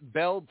 p.m.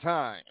 bell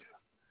time,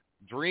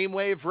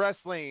 Dreamwave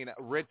Wrestling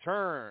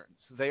returns.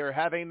 They are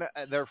having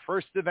their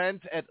first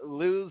event at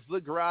Luz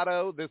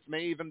Grotto. This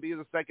may even be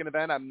the second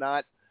event. I'm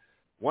not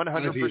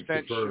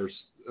 100% sure.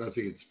 I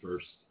think it's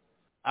first.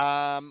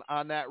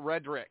 On that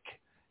rhetoric,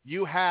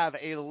 you have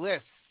a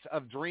list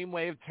of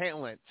Dreamwave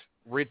talent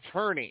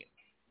returning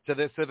to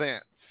this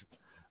event.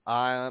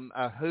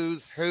 A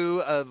who's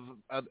who of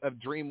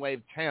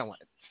Dreamwave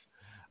talent.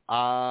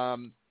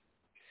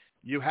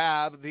 You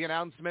have the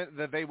announcement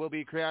that they will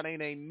be crowning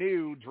a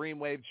new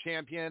Dreamwave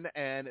champion,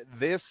 and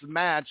this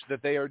match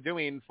that they are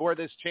doing for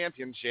this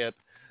championship,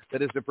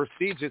 that is a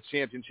prestigious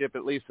championship,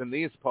 at least in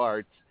these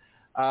parts,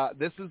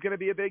 this is going to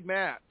be a big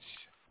match.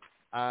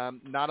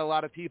 Not a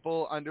lot of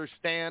people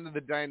understand the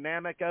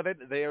dynamic of it.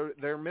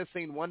 They're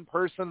missing one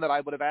person that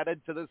I would have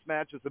added to this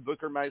match as a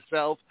booker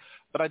myself,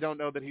 but I don't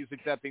know that he's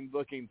accepting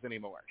bookings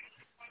anymore.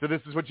 So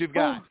this is what you've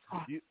got.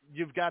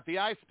 You've got the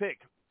Ice Pick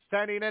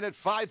standing in at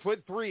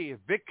 5'3",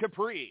 Vic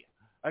Capri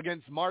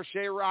against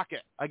Marche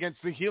Rocket, against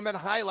the Human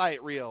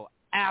Highlight Reel,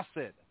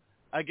 Acid,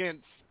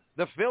 against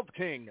the Filth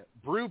King,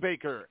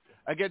 Brubaker,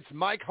 against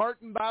Mike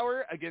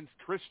Hartenbauer, against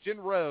Christian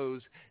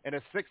Rose, in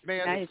a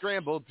six-man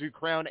scramble to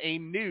crown a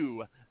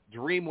new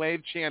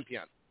Dreamwave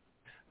champion.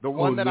 The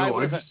one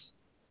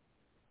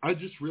I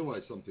just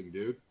realized something,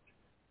 dude.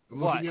 I'm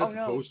what? looking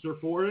at the poster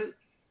for it.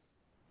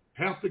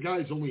 Half the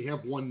guys only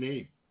have one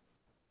name.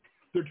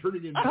 They're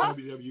turning into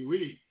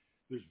WWE.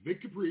 There's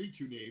Vic Capri,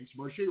 2 names,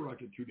 Marche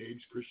Rocket, 2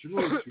 names, Christian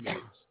Rose, 2 names.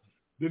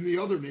 Then the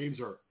other names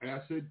are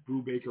Acid,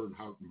 Brubaker, and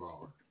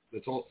Hartenbauer.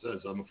 That's all it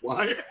says on the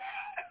flyer.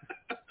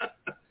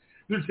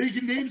 They're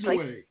taking names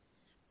away.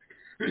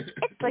 It's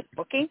like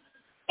booking.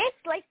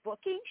 It's like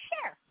booking.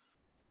 Share.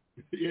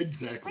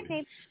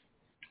 Exactly.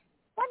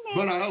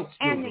 But I'll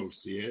still go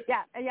see it.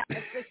 Yeah.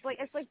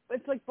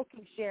 It's like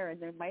booking Cher,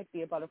 and there might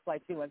be a butterfly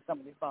too on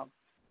somebody's bum.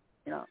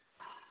 You know.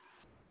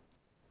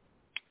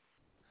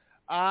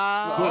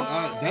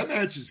 That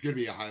match is going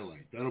to be a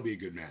highlight. That'll be a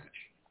good match.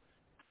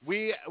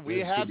 We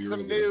have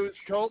some news.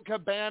 Colt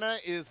Cabana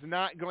is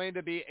not going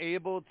to be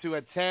able to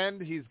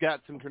attend. He's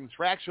got some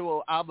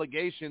contractual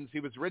obligations. He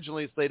was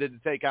originally slated to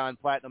take on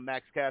Platinum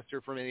Max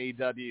Caster from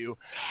AEW.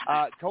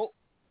 Colt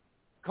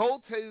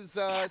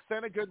has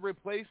sent a good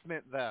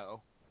replacement,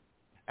 though.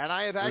 And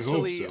I have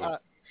actually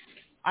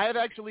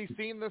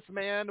seen this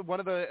man. One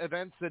of the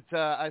events that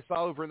I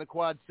saw over in the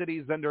Quad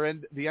Cities under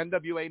the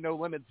NWA No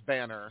Limits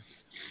banner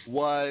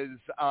was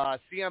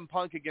CM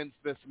Punk against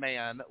this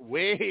man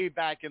way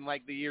back in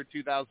like the year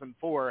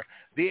 2004.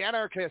 The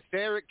Anarchist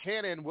Eric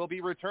Cannon will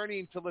be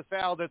returning to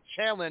LaSalle to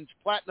challenge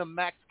Platinum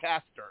Max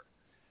Caster,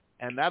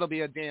 and that'll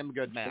be a damn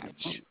good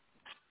match.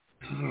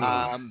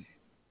 I'm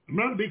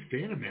not a big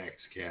fan of Max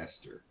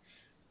Caster.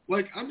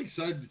 Like, I'm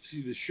excited to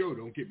see the show,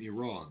 don't get me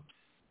wrong,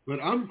 but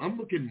I'm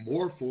looking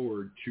more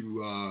forward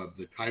to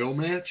the title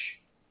match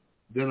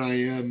than I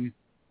am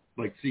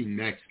like seeing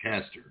Max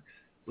Caster.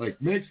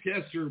 Like, Max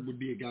Caster would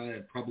be a guy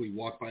I'd probably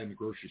walk by in the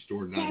grocery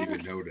store and not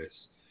even notice.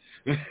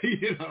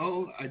 You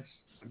know, I'm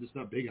just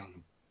not big on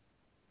him.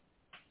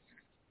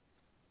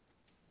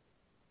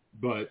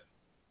 But,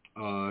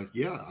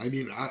 yeah, I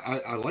mean,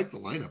 I like the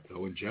lineup,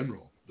 though, in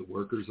general. The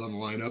workers on the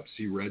lineup,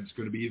 see Red's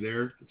going to be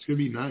there. It's going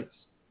to be nice.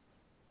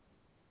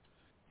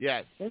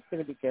 Yes. It's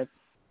going to be good.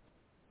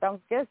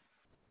 Sounds good.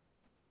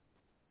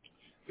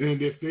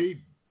 And if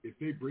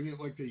they bring it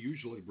like they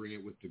usually bring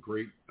it with the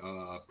great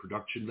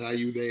production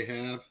value they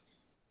have,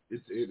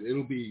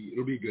 it'll be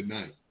a good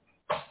night.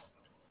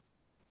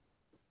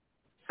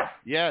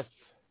 Yes.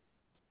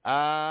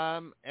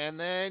 And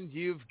then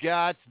you've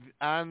got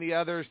on the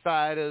other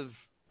side of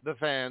the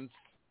fence.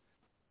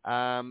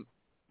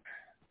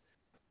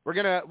 We're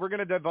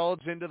gonna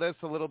divulge into this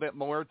a little bit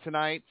more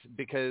tonight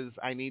because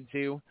I need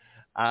to.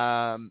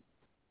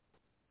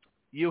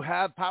 You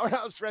have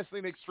Powerhouse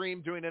Wrestling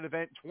Extreme doing an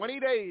event 20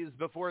 days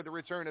before the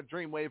return of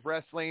Dreamwave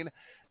Wrestling.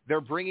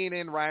 They're bringing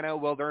in Rhino.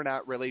 Well, they're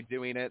not really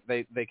doing it.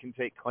 They can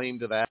take claim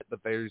to that,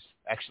 but there's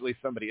actually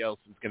somebody else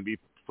who's going to be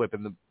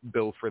flipping the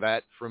bill for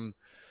that from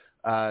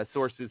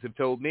sources have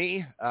told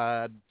me,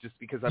 just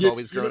because I've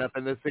always grown up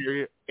in this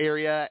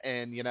area,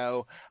 and, you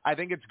know, I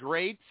think it's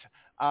great.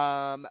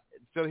 So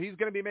he's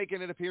going to be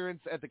making an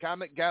appearance at the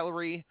Comic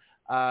Gallery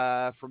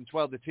from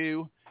 12 to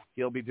 2.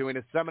 He'll be doing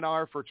a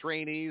seminar for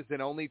trainees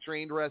and only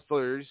trained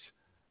wrestlers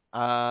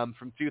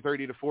from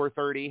 2:30 to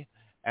 4:30.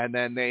 And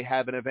then they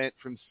have an event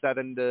from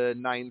 7 to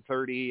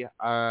 9:30.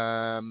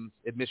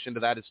 Admission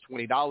to that is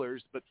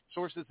 $20. But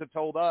sources have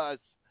told us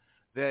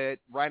that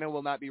Rhino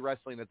will not be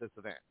wrestling at this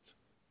event.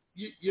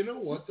 You know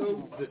what,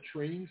 though? The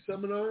training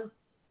seminar,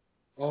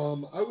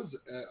 when I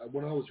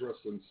was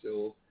wrestling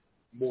still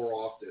more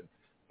often,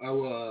 I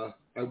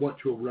went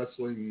to a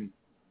wrestling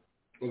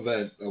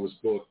event that was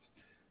booked.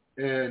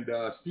 And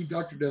Steve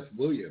Dr. Death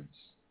Williams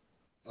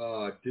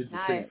did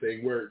the same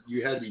thing where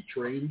you had to be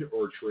trained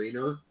or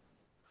trainer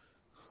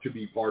to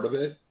be part of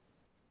it.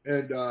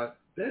 And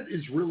that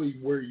is really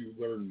where you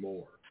learn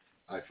more,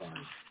 I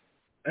find.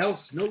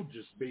 Al Snow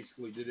just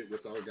basically did it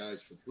with our guys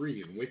for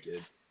free in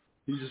Wicked.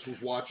 He just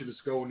was watching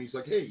us go, and he's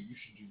like, hey, you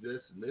should do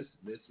this and this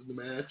and this in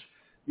the match.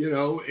 You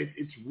know,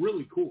 it's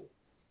really cool.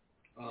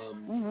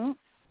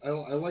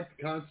 I like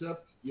the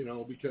concept, you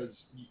know, because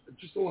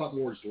just a lot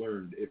more is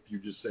learned if you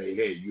just say,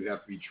 hey, you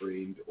have to be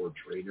trained or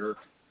trainer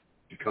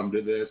to come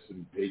to this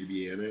and pay to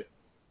be in it.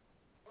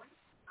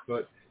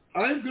 But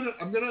I'm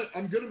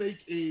gonna make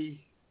a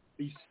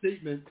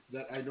statement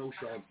that I know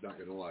Sean's not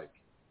gonna like.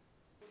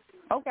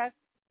 Okay.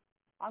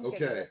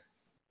 Okay.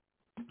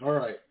 All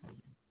right.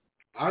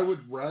 I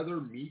would rather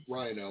meet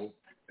Rhino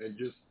and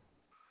just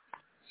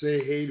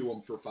say hey to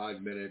him for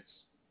 5 minutes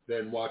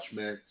than watch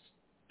Max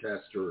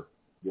Caster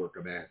work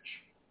a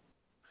match.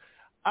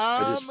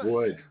 I just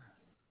would.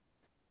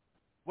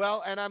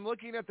 Well, and I'm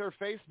looking at their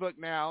Facebook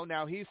now.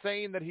 Now, he's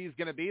saying that he's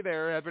going to be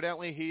there.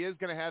 Evidently, he is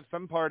going to have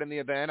some part in the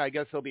event. I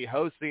guess he'll be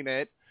hosting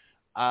it.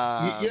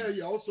 Yeah,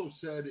 he also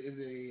said in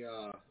the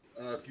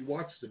if you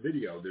watch the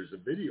video, there's a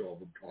video of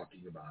him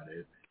talking about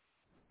it.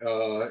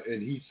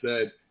 And he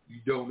said, you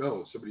don't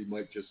know. Somebody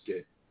might just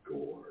get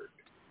gored.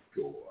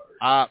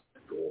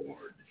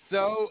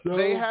 So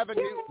they have a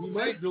new... He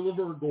might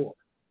deliver a gore.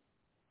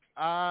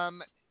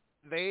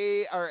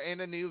 They are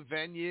in a new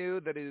venue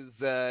that is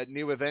a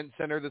new event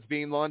center that's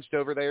being launched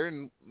over there,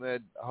 and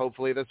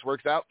hopefully this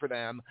works out for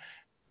them.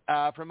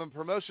 From a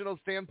promotional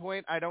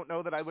standpoint, I don't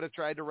know that I would have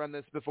tried to run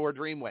this before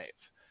Dreamwave.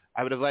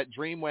 I would have let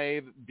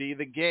Dreamwave be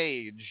the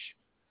gauge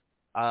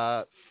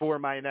for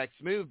my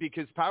next move,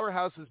 because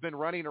Powerhouse has been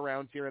running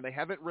around here and they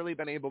haven't really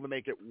been able to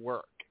make it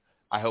work.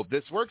 I hope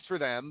this works for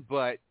them,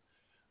 but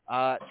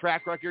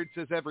track record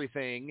says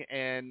everything,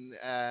 and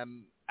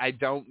I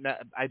don't know.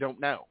 I don't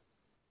know.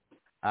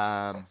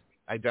 I'd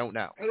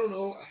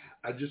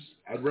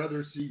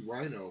rather see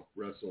Rhino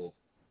wrestle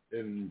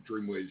in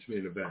Dreamwave's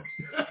main event.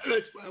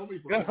 That's my only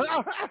problem.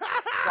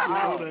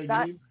 Wow. You know what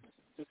I mean?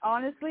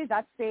 Honestly,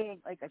 that's saying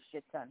like a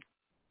shit ton.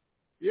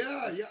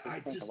 Yeah.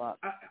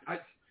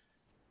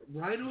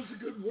 Rhino's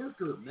a good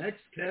worker. Max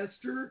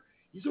Caster,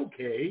 he's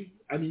okay.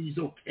 I mean, he's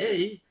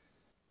okay.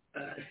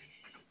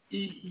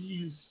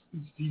 He's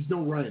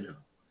no Rhino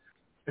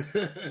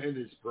in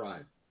his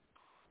prime.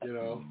 You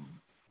know,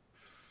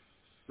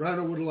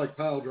 Rhino would have like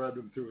pile drived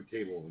him through a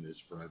table in his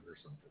prime or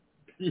something.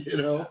 You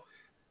know.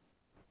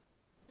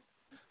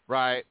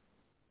 Right.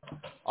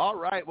 All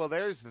right. Well,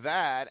 there's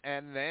that,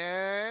 and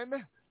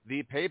then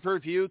the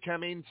pay-per-view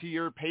coming to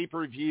your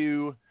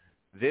pay-per-view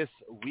this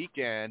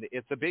weekend.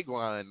 It's a big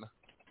one.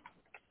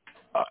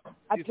 A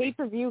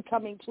pay-per-view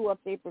coming to a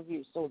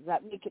pay-per-view. So does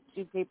that make it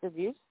 2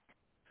 pay-per-views?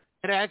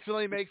 It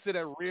actually makes it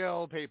a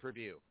real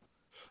pay-per-view.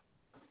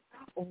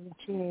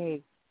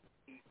 Okay.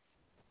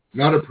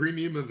 Not a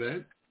premium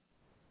event?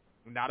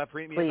 Not a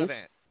premium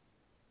event.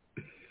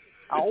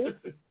 Oh.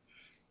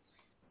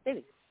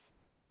 Maybe.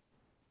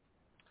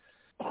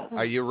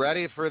 Are you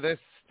ready for this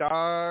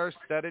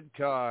star-studded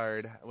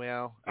card?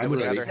 Well, I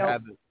would rather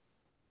have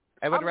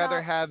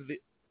the.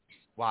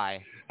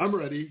 Why? I'm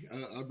ready.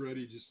 I'm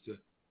ready.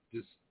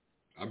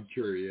 I'm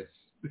curious.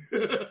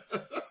 Okay,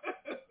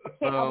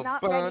 I'm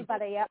not ready,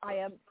 but I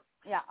am.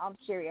 Yeah, I'm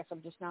curious.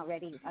 I'm just not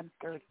ready. I'm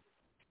scared.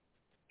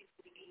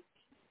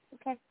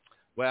 Okay.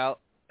 Well,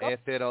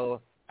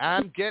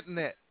 I'm getting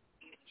it.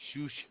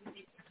 Shoosh.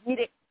 Need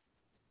it.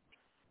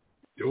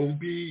 Don't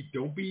be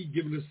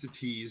giving us the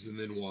tease and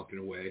then walking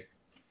away.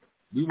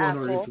 We want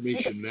our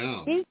information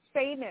now. He's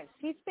famous.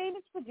 He's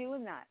famous for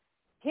doing that.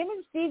 Him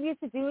and Steve used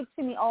to do it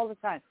to me all the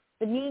time.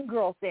 The mean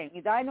girl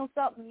thing. I know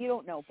something you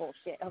don't know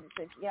bullshit. I was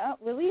like, yeah,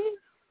 really?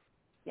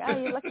 Yeah,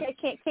 you're lucky I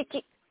can't kick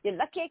it. You're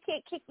lucky I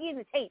can't kick you in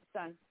the tape,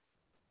 son.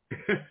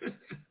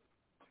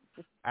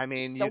 I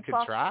mean, you could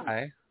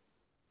try.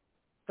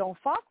 Don't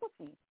fuck with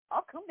me.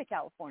 I'll come to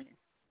California.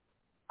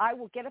 I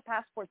will get a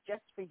passport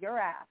just for your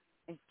ass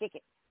and kick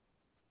it.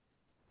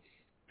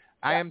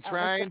 I am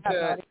trying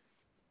to.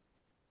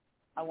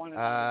 I want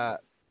to.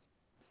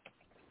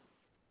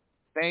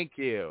 Thank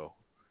you.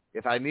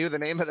 If I knew the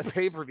name of the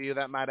pay-per-view,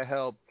 that might have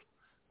helped.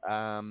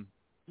 Yeah.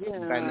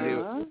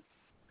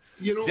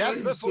 You know,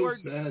 I'm so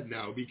sad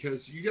now because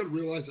you got to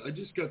realize I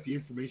just got the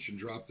information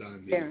dropped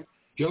on me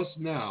just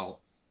now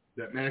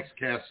that Max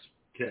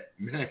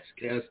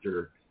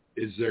Caster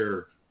is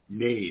their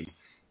name.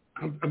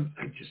 I'm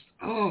just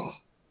I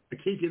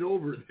can't get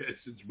over this.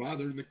 It's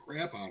bothering the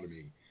crap out of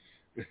me.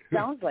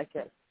 Sounds like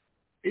it.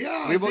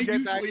 Yeah, they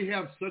usually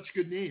have such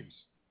good names.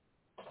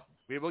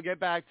 We will get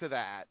back to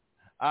that.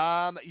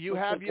 You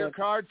have your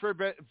card for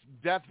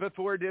Death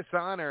Before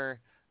Dishonor,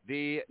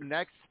 the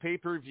next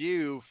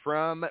pay-per-view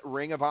from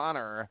Ring of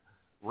Honor.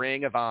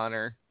 Ring of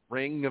Honor.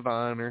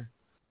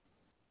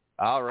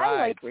 All right.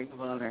 I like Ring of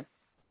Honor.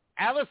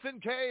 Allison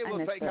Kay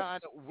will take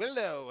on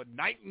Willow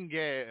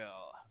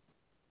Nightingale.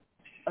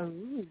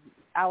 Oh,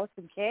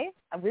 Allison Kay?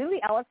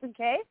 Really? Allison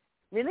Kay?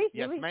 Really?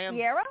 Yes, really? ma'am.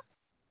 Sierra?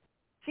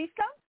 She's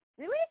come?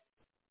 Really?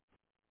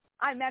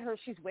 I met her.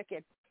 She's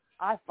wicked.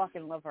 I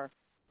fucking love her.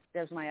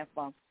 There's my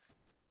F-bomb.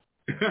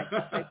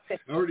 I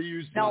already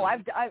used No,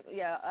 I've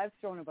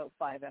thrown about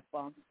 5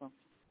 F-bombs. So.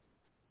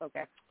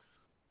 Okay.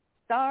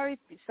 Sorry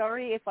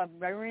if I'm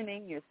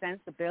ruining your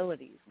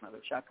sensibilities,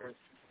 mother chuckers.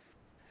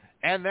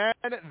 And then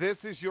this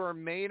is your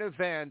main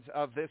event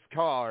of this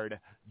card.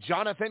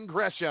 Jonathan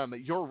Gresham,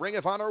 your Ring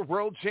of Honor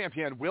World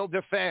Champion, will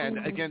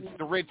defend against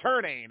the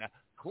returning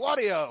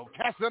Claudio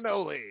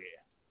Castagnoli.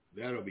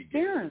 That'll be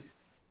good.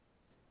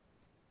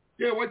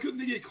 Yeah, why couldn't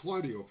they get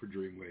Claudio for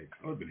Dreamwave?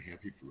 I would have been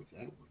happy with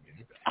that one,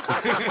 man.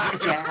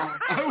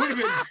 I would have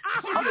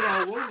been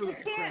all over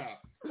that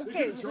crap. I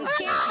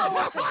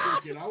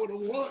would have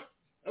won.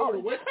 I would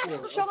have went for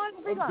it.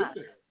 Sean, relax.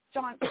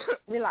 John,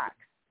 relax.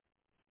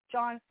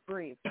 John,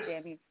 breathe.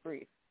 Danny,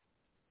 breathe.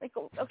 Like,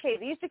 okay,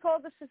 they used to call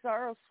it the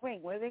Cesaro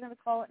swing. What are they going to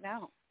call it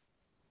now?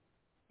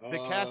 The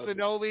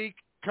Castagnoli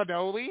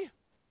cannoli?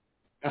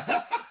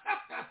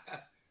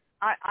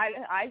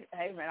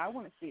 Hey man, I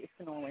want to see a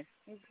cannoli.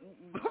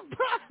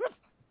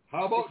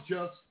 How about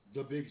just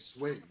the big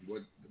swing?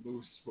 What the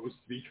move's supposed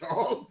to be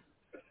called?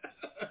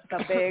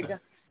 The big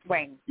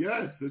swing.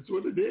 Yes, that's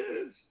what it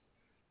is.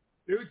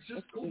 It was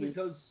just cool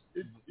because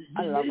he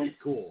made it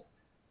cool.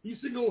 He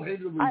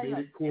single-handedly made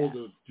it cool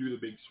to do the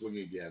big swing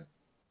again.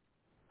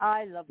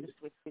 I love the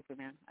Swiss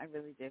Superman. I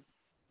really do.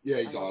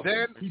 Yeah, he's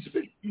awesome. He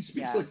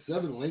speaks like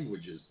 7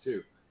 languages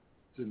too.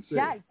 It's insane.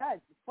 Yeah, he does.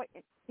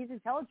 He's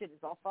intelligent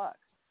as all fuck.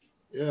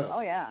 Yeah.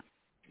 Oh yeah.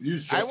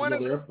 I want to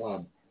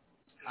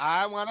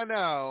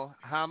know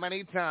how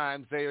many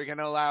times they are going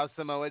to allow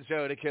Samoa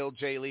Joe to kill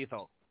Jay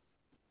Lethal.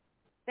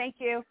 Thank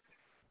you.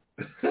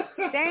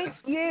 Thank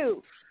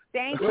you.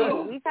 Thank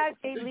you. We've had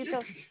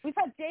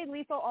Jay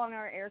Lethal on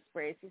our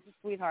airspace. He's a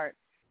sweetheart.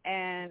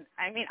 And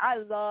I mean, I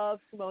love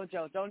Samoa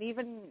Joe. Don't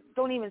even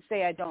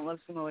say I don't love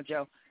Samoa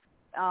Joe.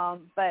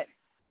 But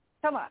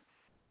come on.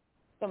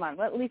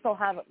 Let Lethal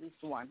have at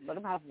least one. Let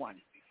him have one.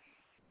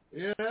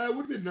 Yeah, it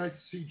would have been nice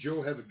to see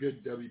Joe have a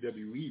good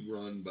WWE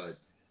run, but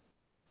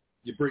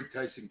you break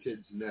Tyson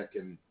Kidd's neck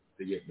and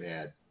they get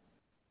mad.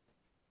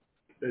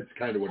 That's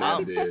kind of what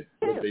Adam did,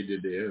 what they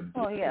did to him.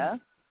 Oh, yeah.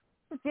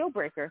 It's a deal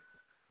breaker.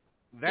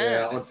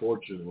 Then,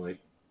 unfortunately.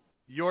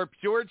 your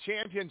pure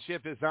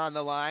championship is on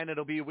the line.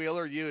 It'll be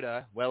Wheeler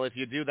Yuta. Well, if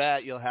you do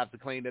that, you'll have to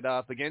clean it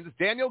up against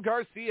Daniel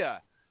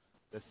Garcia.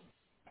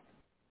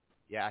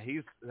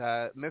 He's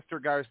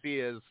Mr.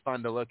 Garcia is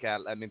fun to look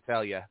at, let me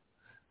tell you.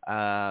 2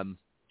 out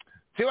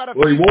of 3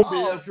 Well, he won't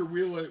falls. be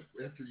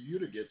after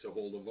Yuta gets a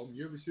hold of him.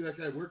 You ever see that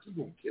guy work? He's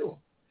going to kill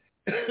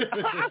him.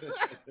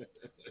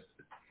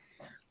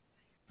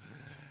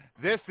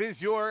 This is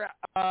your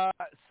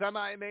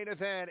semi-main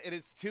event. It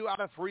is 2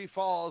 out of 3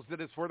 falls. That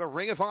is for the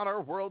Ring of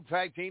Honor World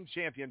Tag Team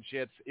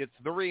Championships. It's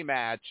the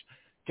rematch.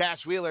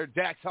 Cash Wheeler,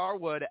 Dax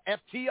Harwood,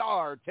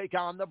 FTR take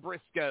on the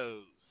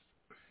Briscoes.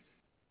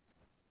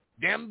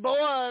 Them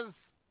boys.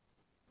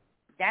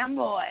 Damn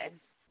boys.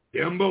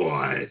 Them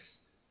boys.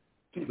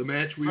 The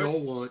match we all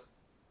want.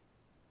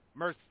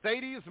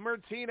 Mercedes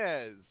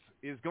Martinez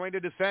is going to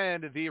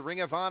defend the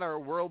Ring of Honor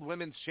World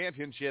Women's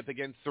Championship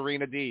against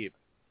Serena Deeb.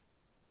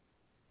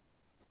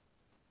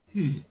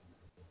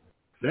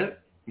 That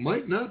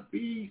might not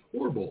be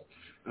horrible.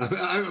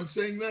 I'm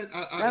saying that.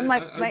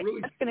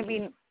 That's going to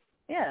be,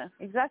 yeah,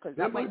 exactly.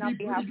 That might not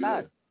be half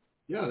bad.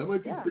 Yeah, that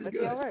might be pretty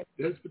good. All right.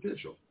 That's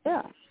potential.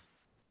 Yeah,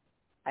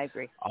 I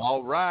agree.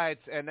 All right,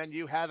 and then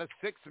you have a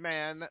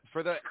 6-man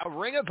for the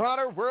Ring of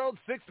Honor World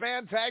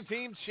 6-Man Tag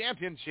Team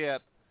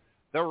Championship.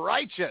 The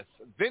Righteous,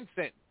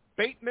 Vincent,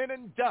 Bateman,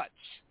 and Dutch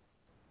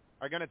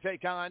are going to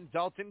take on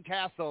Dalton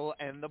Castle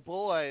and the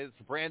boys,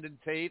 Brandon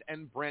Tate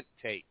and Brent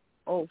Tate.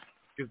 Oh,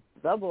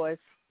 the boys.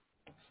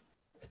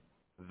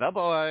 The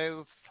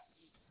boys.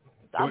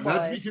 Not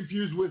to be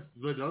confused with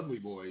the Dudley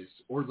Boys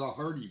or the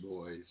Hardy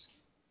Boys.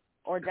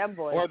 Or them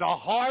boys. Or the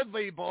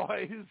Hardley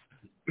Boys.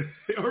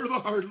 Or the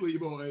Hardley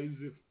Boys,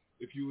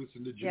 if you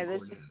listen to Jim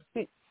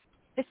Cornette.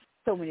 There's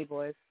so many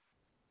boys.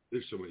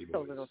 There's so many boys.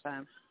 So little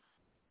time.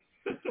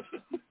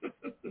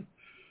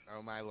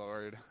 Oh, my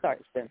Lord. Sorry,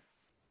 Spin.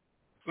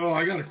 Oh,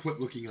 I got to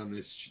quit looking on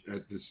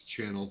at this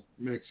channel.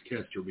 Max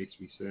Caster makes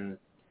me sad.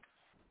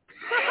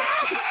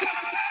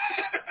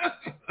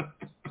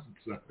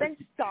 Then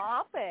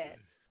stop it.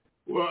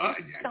 Well,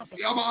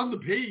 I'm on the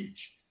page.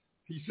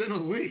 He sent a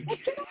link. Well,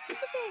 get off the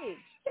page.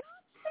 Get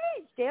off the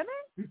page, damn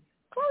it.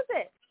 Close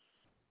it.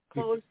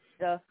 Close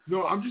the...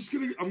 No, I'm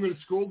gonna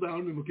scroll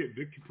down and look at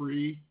Vic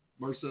Capri,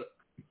 Marche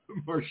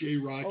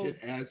Rocket,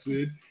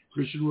 Acid,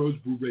 Christian Rose,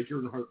 Brubaker,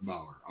 and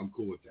Hartenbauer. I'm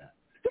cool with that.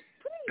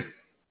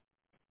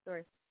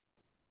 Sorry.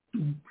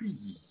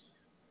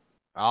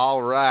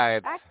 All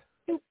right.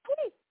 Stupid.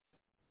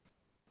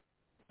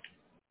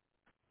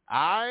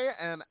 I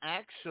am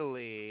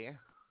actually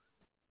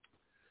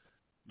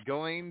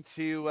going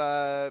to,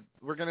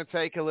 we're going to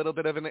take a little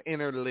bit of an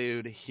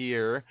interlude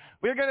here.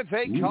 We're going to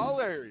take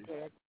callers.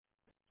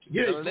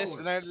 Yeah, the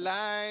listener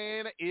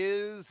line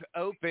is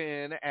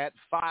open at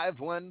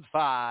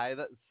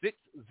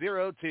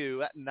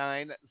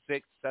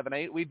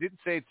 515-602-9678. We did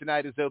say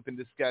tonight is open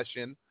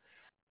discussion.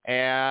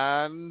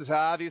 And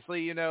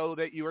obviously, you know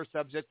that you are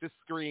subject to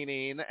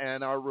screening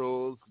and our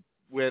rules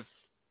with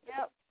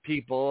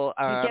people.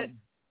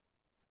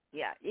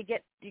 You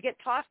get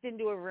tossed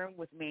into a room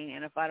with me,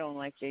 and if I don't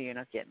like you, you're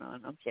not getting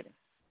on. I'm kidding.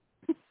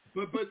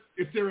 But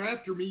if they're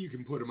after me, you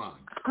can put them on.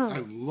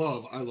 I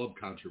love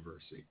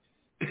controversy.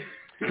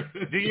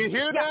 Do you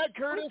hear that,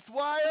 Curtis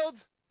Wild?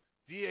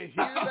 Do you hear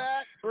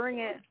that? Bring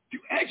it.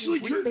 Actually,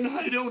 Kurt and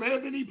I don't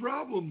have any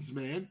problems,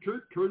 man.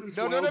 Curtis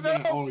Wild and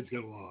I always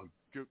get along.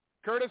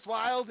 Curtis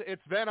Wild,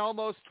 it's been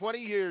almost 20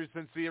 years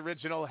since the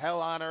original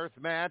Hell on Earth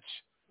match.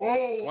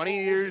 20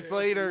 years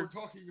later.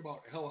 We're talking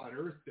about Hell on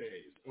Earth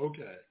days.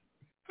 Okay.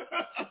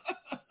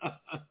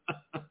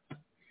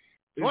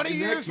 20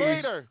 years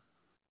later.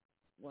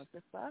 What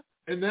the fuck?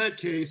 In that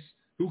case,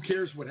 who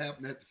cares what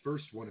happened at the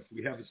first one? If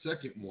we have a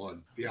second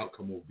one, the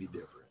outcome will be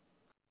different.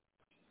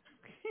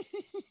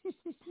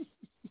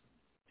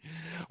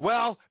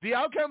 Well, the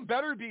outcome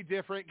better be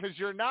different because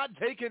you're not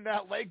taking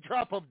that leg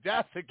drop of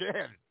death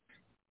again.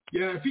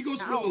 Yeah, if he goes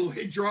for a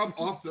leg drop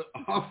off the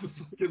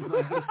fucking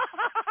leg,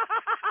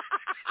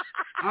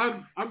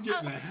 I'm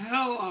getting the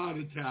hell out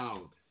of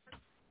town.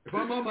 If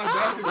I'm on my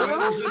back and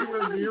Tyler's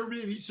anywhere near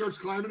me and he starts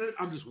climbing it,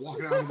 I'm just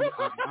walking out of the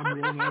I'm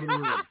rolling out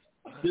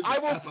of the ring. I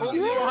will pull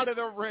you out of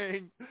the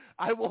ring.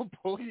 I will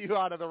pull you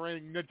out of the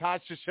ring.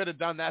 Natasha should have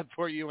done that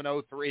for you in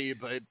 2003,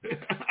 but...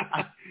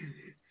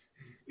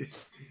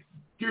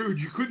 Dude,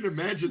 you couldn't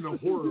imagine the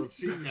horror of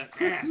seeing that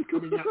ass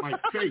coming at my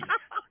face.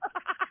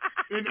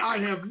 And I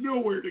have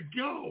nowhere to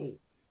go.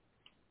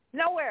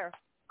 Nowhere.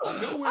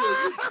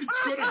 It's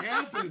going to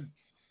happen.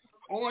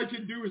 All I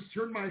can do is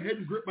turn my head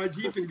and grip my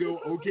teeth and go,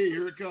 okay,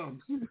 here it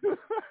comes.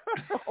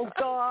 Oh,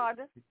 God.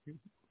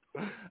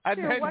 And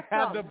then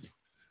have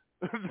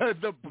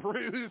the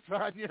bruise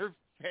on your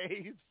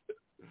face.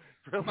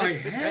 My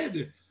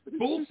head.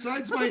 Both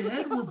sides of my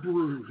head were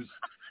bruised.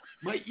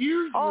 My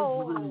ears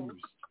were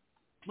bruised.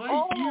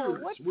 My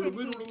ears were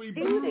literally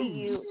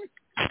bruised.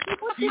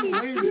 He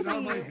landed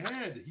on my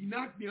head. He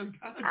knocked me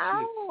unconscious.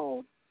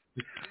 Ow.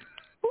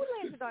 Who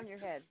landed on your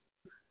head?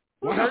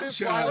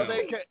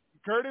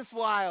 Curtis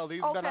Wilde.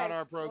 He's been on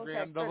our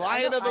program. The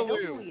Lion of the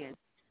Lou.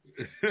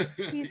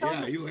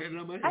 Yeah, he landed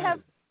on my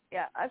head.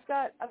 I've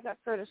got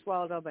Curtis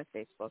Wilde on my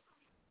Facebook.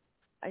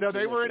 So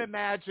they were in a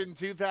match in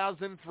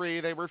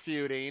 2003. They were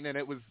feuding, and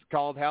it was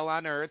called Hell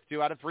on Earth.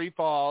 2 out of 3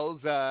 falls.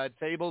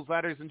 Tables,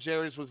 ladders, and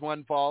chairs was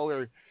 1 fall.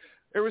 Or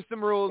there was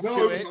some rules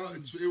to it.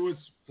 It was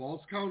falls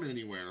count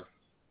anywhere.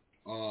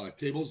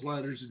 Tables,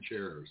 ladders, and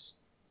chairs.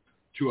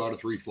 2 out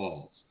of 3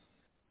 falls.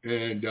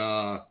 And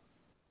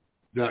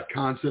that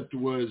concept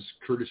was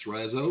Curtis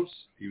Razos.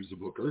 He was the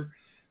booker.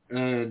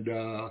 And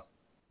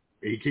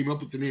he came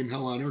up with the name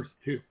Hell on Earth,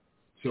 too.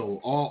 So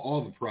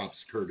all the props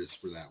to Curtis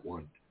for that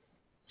one.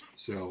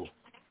 So,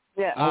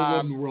 all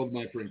love in the world,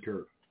 my friend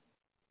Kurt.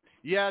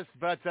 Yes,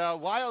 but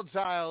Wild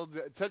Child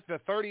took the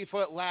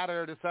 30-foot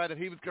ladder, decided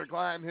he was going to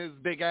climb his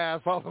big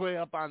ass all the way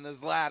up on this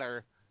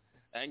ladder,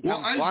 and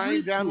come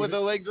flying down with a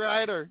leg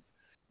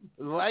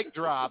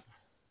drop.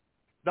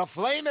 The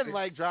flaming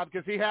leg drop,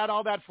 because he had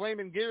all that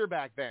flaming gear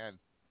back then.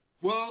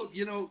 Well,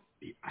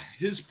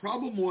 his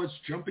problem was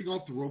jumping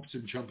off the ropes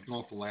and jumping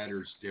off the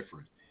ladder is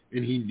different.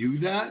 And he knew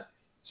that,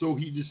 so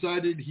he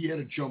decided he had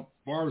to jump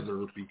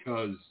farther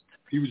because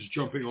he was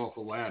jumping off a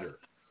ladder.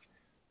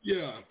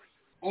 Yeah.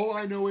 All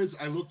I know is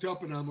I looked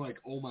up and I'm like,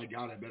 oh, my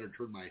God, I better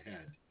turn my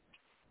head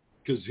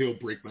because he'll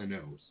break my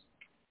nose.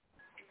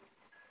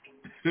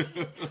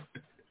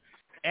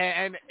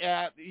 And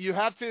you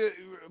have to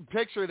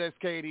picture this,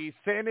 Katie.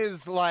 Finn is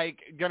like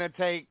going to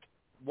take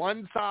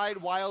one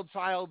side, Wild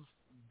Child's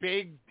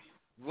big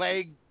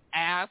leg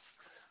ass,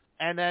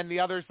 and then the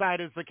other side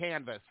is the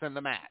canvas and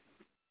the mat.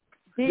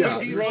 Big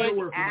leg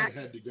ass.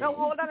 No,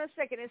 hold on a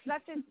second. It's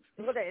not just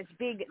it's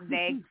big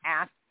leg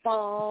ass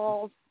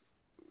balls.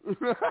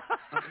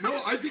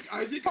 No, I think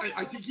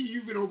he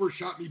even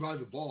overshot me by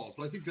the balls.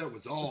 I think that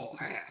was all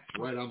ass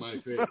right on my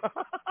face.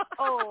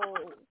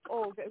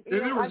 Okay.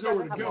 And there was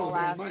nowhere to go,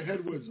 man. My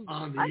head was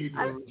on the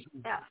apron.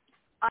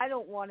 I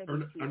don't want to be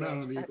or not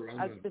on the apron,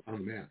 on the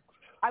mat.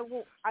 I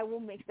will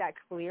make that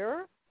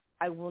clear.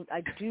 I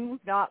do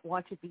not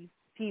want to be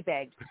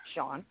teabagged,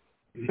 Sean.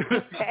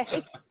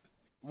 Okay.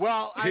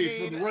 Well, I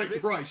mean, for the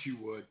right price, you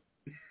would.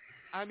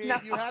 I mean,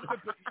 you have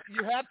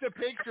to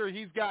picture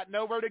he's got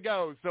nowhere to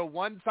go. So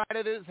one side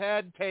of his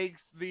head takes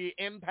the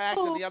impact,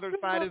 and the other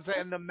side is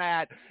in the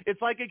mat.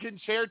 It's like a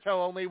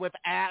concerto, only with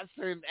ass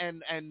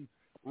and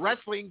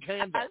wrestling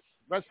canvas,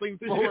 wrestling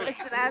floor.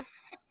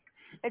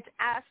 It's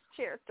ass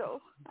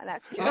certo.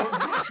 I'd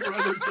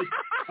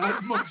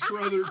much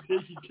rather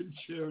take a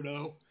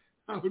concerto.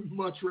 I would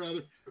much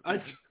rather. I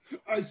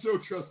so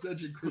trust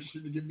Edge and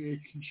Christian to give me a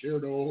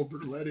concerto over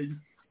letting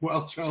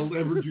Wild Child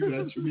ever do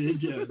that to me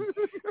again.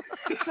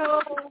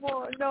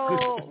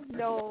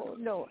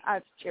 No,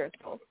 ass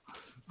certo.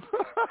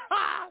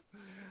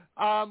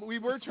 We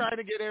were trying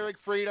to get Eric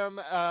Freedom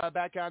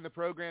back on the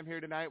program here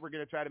tonight. We're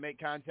going to try to make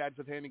contact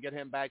with him and get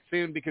him back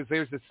soon because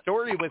there's a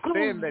story with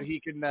Finn that he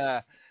can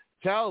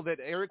tell that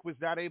Eric was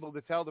not able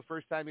to tell the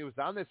first time he was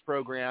on this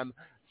program.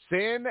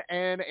 Finn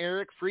and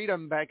Eric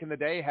Freedom back in the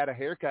day had a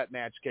haircut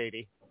match,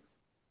 Katie.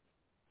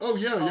 Oh,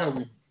 yeah.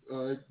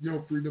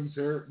 Freedom's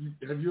hair.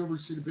 Have you ever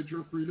seen a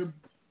picture of Freedom?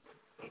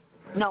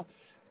 No.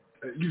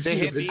 You've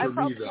seen a picture of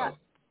me, though. It's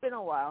been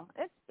a while.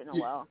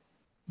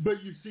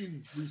 But you've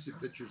seen recent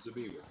pictures of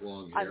me with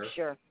long hair.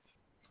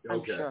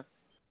 I'm sure.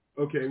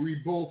 Okay, we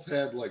both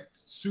had, like,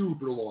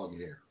 super long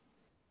hair.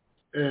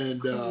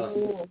 And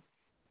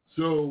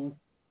so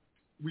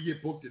we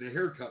get booked in a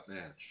haircut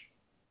match.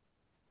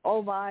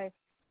 Oh, my.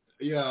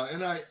 Yeah,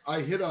 and I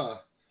hit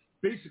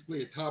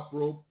basically a top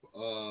rope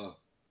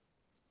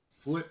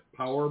flip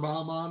power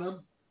bomb on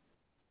him.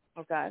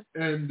 Okay.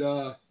 And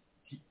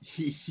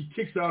he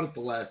kicks out at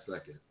the last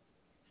second.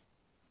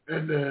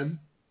 And then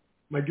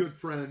my good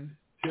friend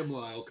Tim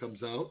Lyle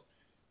comes out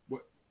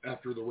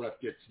after the ref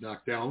gets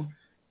knocked down.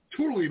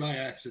 Totally by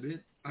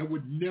accident. I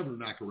would never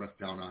knock a ref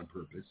down on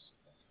purpose.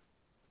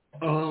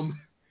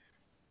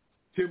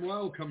 Tim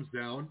Lyle comes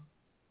down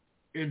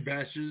and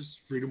bashes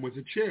Freedom with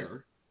a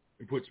chair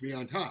and puts me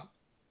on top.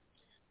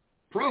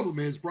 Problem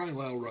is, Brian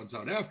Lyle runs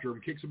out after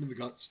him, kicks him in the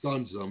gut,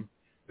 stuns him,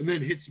 and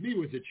then hits me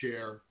with a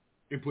chair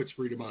and puts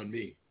Freedom on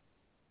me.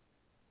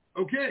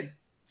 Okay,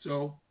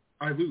 so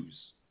I lose.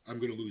 I'm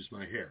going to lose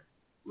my hair,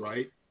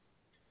 right?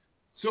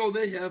 So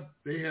they have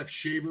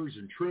shavers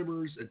and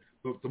trimmers, and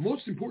the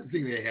most important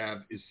thing they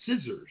have is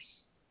scissors,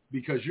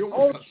 because you don't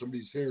want to cut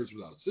somebody's hairs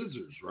without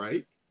scissors,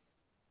 right?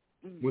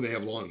 When they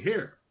have long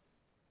hair.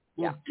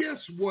 Well, guess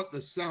what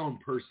the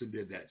sound person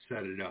did that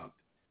set it up?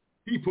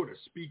 He put a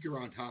speaker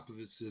on top of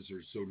the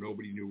scissors so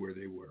nobody knew where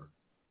they were.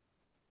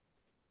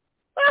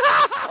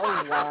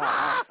 Oh,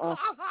 wow. Oh.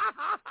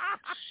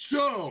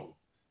 So,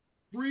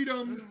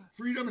 Freedom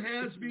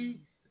has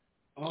me.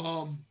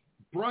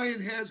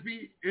 Brian has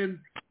me. And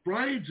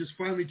Brian just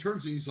finally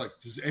turns and he's like,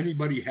 does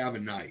anybody have a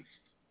knife?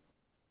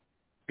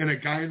 And a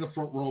guy in the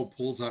front row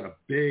pulls out a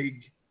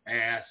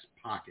big-ass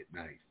pocket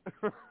knife.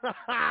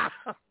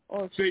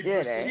 Oh, so shit,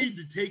 they need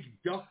to take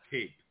duct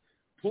tape,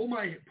 put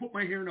my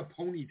hair in a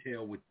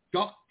ponytail with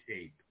duct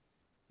tape,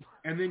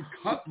 and then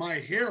cut my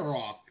hair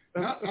off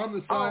Not on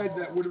the side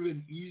that would have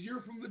been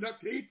easier from the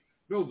duct tape.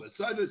 No, the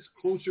side that's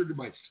closer to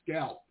my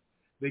scalp,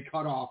 they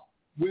cut off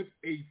with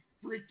a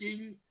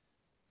freaking,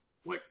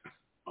 like,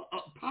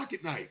 a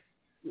pocket knife.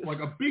 Like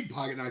a big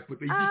pocket knife, but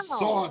they just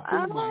saw it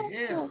through my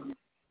hair.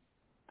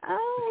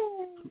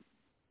 Oh.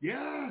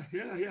 Yeah.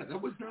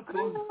 That was not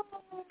fun.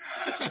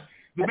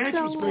 The match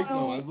was great,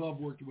 though. I love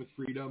working with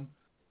Freedom.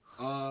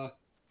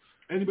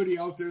 Anybody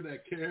out there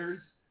that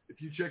cares,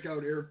 if you check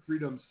out Eric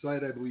Freedom's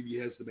site, I believe he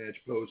has the match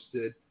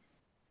posted.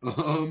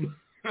 It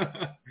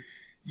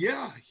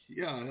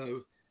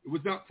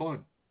was not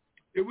fun.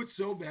 It was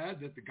so bad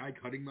that the guy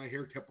cutting my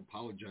hair kept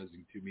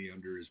apologizing to me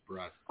under his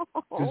breath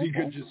because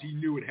he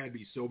knew it had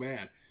me so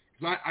bad.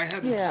 Because I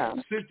had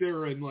to sit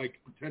there and like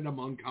pretend I'm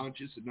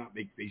unconscious and not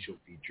make facial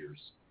features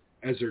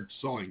as they're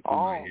sawing through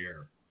my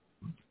hair.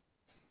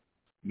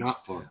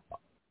 Not fun.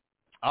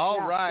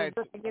 All right.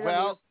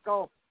 Well,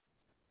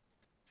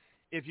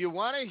 if you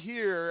want to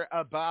hear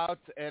about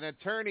an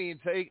attorney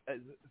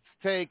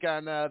take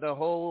on the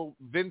whole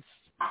Vince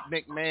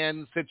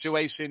McMahon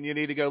situation, you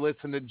need to go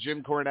listen to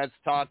Jim Cornette's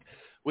talk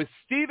with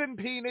Stephen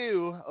P.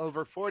 New,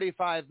 over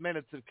 45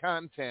 minutes of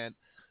content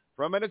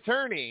from an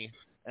attorney,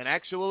 an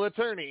actual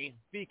attorney,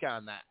 speak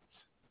on that.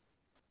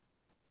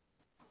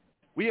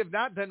 We have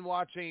not been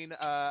watching,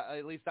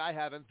 at least I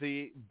haven't,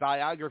 the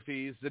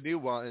biographies, the new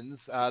ones.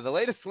 The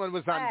latest one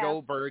was on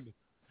Goldberg,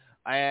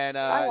 and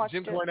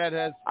Jim Cornette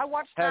has... I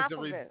watched half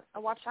of it.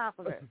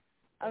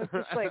 I was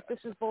just like, this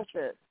is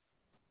bullshit.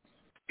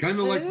 Kind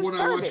of like when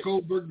I watch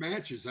Goldberg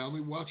matches. I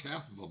only watch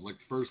half of them, like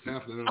the first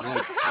half, and then I'm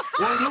like,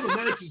 well, I know the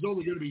match is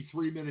only going to be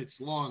 3 minutes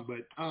long,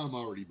 but I'm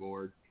already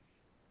bored.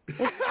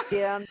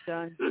 Yeah, I'm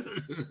done.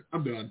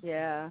 I'm done.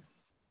 Yeah.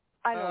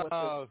 I know what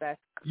to expect.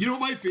 You know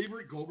my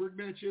favorite Goldberg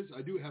match is?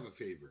 I do have a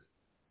favorite.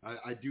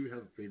 I do have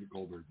a favorite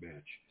Goldberg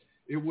match.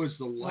 It was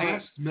the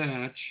last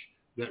match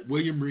that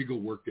William Regal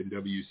worked in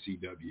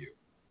WCW.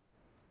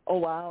 Oh,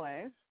 wow,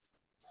 eh?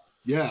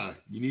 Yeah,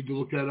 you need to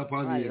look that up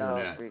on the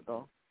internet. Love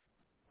Regal.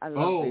 I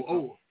love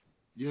Regal.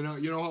 You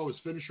know how his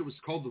finisher was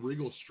called the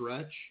Regal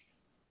Stretch?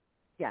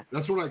 Yeah.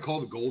 That's what I call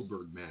the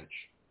Goldberg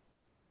match.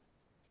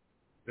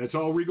 That's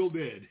all Regal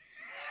did.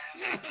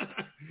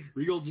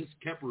 Regal just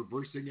kept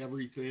reversing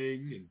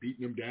everything and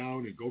beating him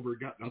down, and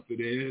Goldberg got nothing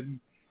in.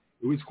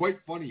 It was quite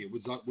funny. It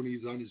was when he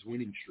was on his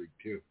winning streak,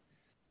 too.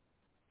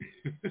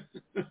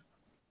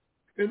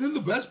 And then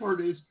the best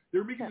part is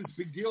they're making this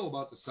big deal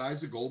about the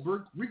size of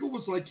Goldberg. Regal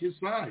was like his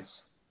size.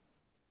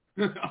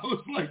 I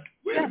was like,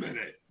 wait a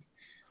minute.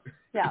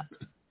 Yeah.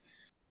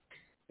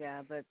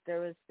 Yeah, but there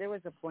was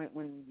a point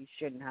when you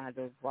shouldn't have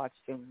to watch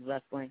him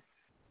wrestling.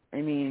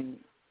 I mean,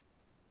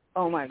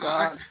 oh my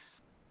God.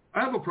 I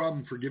have a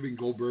problem forgiving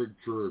Goldberg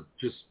for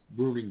just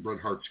ruining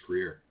Bret Hart's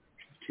career,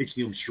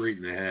 kicking him straight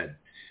in the head.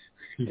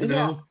 You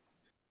know?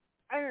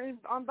 And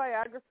on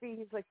biography,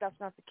 he's like, that's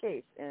not the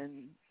case,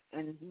 and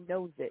he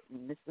knows it,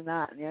 and this and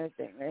that, and the other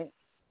thing, right?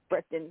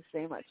 Bret didn't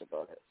say much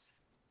about it.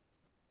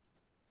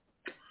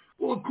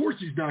 Well, of course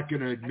he's not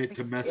going to admit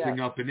to messing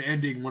up and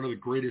ending one of the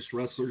greatest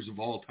wrestlers of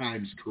all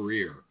time's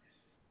career.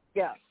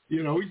 Yeah.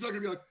 You know, he's not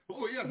going to be like,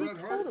 oh, yeah, Bret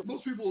Hart.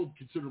 Most people would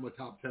consider him a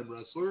top 10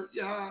 wrestler.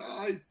 Yeah,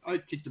 I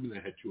kicked him in the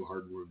head too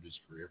hard and ruined his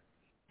career.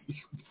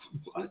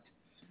 What?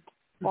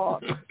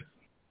 Well,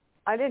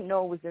 I didn't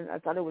know it was I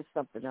thought it was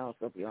something else,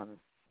 I'll be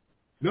honest.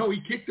 No, he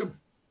kicked him.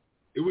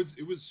 It was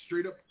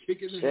straight up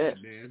kick in the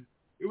head, man.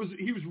 He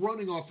was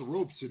running off the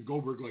ropes, and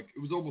Goldberg, like, it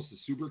was almost a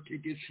super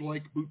kickish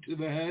like boot to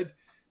the head.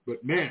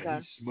 But, man, he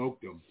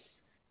smoked him.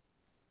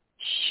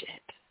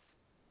 Shit.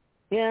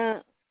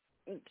 Yeah.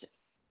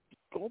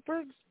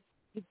 Goldberg's,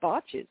 he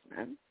botches,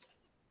 man.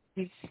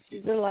 He's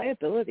a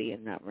liability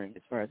in that ring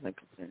as far as I'm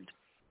concerned.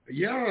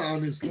 Yeah,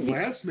 on his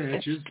last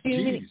matches,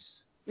 jeez.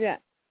 Yeah.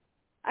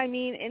 I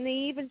mean, and they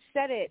even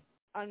said it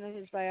on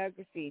his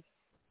biography.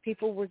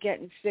 People were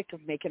getting sick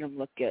of making him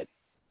look good.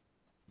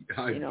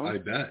 I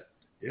bet.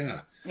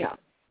 Yeah. Yeah.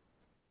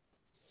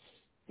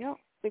 Yeah.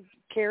 They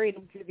carried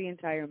him through the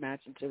entire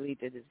match until he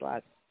did his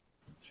last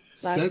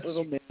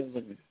little move,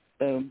 and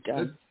boom,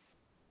 done.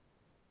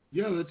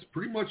 That's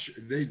pretty much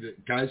the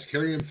guys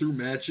carry him through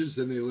matches,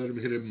 then they let him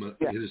hit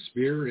a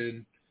spear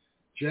and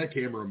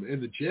jackhammer him. And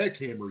the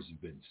jackhammers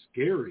have been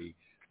scary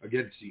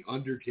against the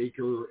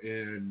Undertaker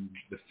and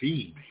the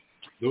Fiend.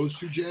 Those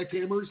two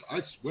jackhammers,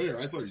 I swear,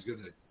 I thought he was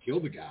going to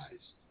kill the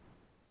guys.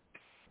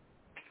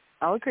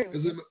 I'll agree.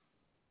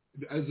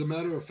 As a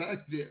matter of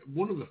fact,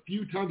 one of the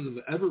few times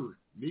I've ever,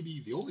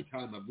 maybe the only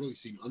time I've really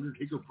seen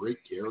Undertaker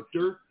break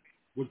character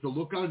was the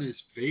look on his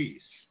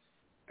face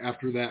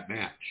after that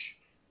match.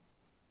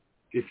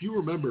 If you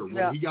remember,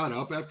 when he got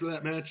up after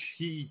that match,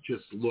 he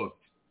just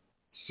looked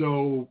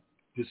so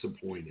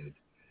disappointed.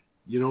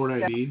 You know what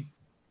I mean?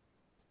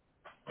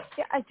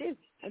 Yeah, I do.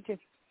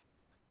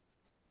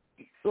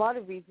 A lot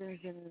of reasons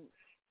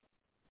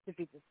to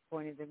be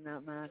disappointed in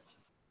that match.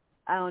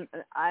 I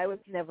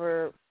wasn't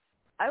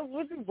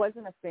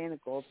a fan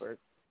of Goldberg.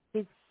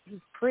 He's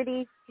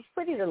pretty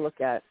to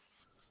look at,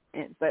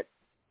 but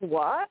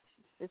what?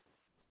 Just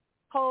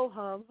ho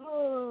hum,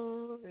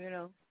 you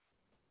know.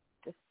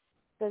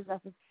 says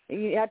nothing.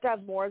 You have to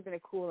have more than a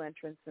cool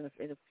entrance and a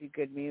few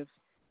good moves.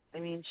 I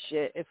mean,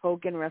 shit, if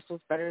Hogan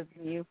wrestles better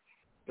than you,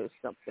 there's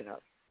something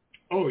up.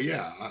 Oh,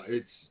 yeah.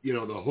 It's, the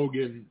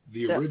Hogan,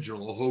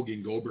 original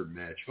Hogan-Goldberg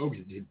match.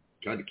 Hogan did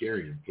kind of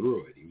carry him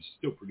through it. He was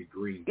still pretty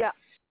green. Yeah.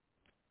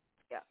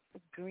 Yeah,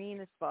 green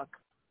as fuck.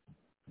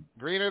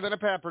 Greener than a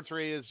pepper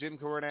tree, as Jim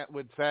Cornette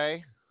would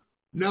say.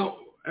 Now,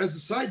 as a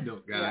side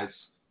note, guys,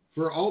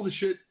 for all the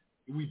shit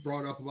we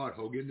brought up about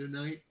Hogan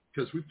tonight,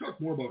 because we've talked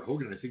more about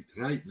Hogan, I think,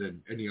 tonight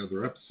than any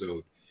other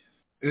episode,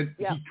 and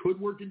he could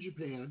work in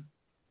Japan.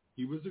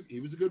 He was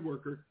a good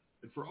worker.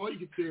 And for all you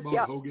could say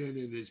about Hogan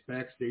and his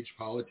backstage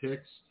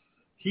politics,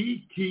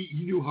 he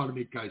knew how to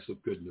make guys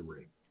look good in the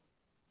ring.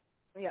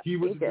 Yeah, he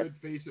was a good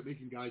face at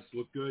making guys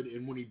look good,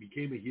 and when he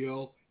became a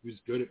heel, he was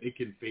good at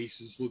making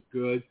faces look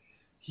good.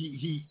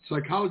 He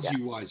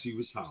psychology-wise, he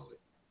was solid.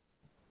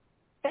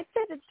 That's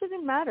it. It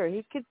didn't matter.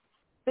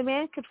 The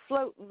man could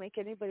float and make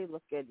anybody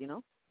look good,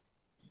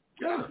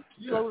 Yeah.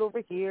 Float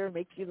over here,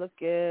 make you look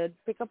good.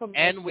 Pick up a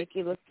man, make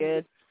you look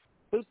good.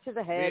 Boot to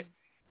the head.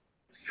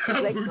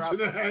 Boot to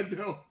the head,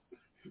 no.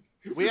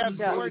 We have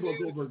more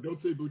news.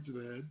 Don't say boot to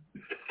the head.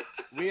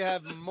 We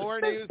have more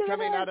news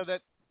coming out of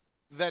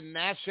the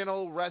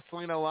National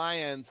Wrestling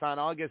Alliance on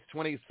August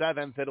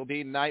 27th. It'll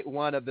be night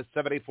one of the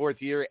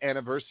 74th year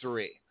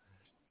anniversary.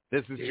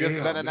 This has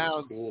just been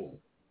announced. Cool.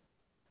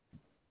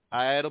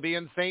 It'll be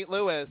in St.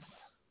 Louis.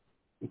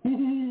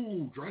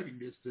 Ooh, driving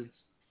distance.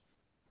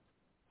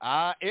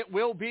 It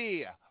will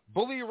be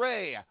Bully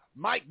Ray,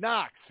 Mike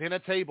Knox in a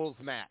tables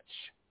match.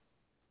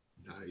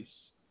 Nice.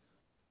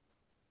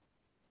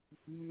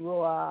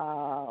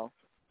 Wow.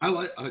 I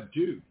like,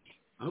 dude,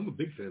 I'm a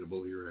big fan of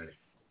Bully Ray.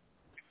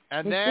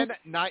 And then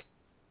night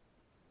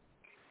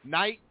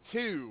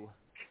two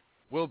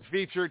will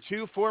feature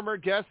two former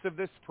guests of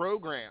this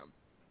program.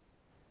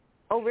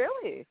 Oh,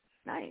 really?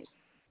 Nice.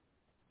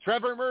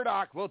 Trevor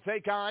Murdoch will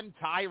take on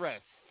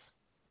Tyrus.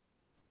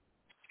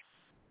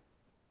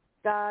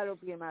 That'll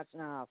be a match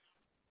and a half.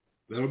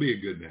 That'll be a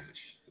good match.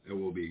 That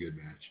will be a good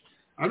match.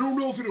 I don't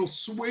know if it'll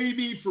sway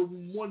me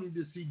from wanting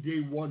to see day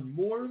one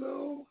more,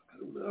 though. I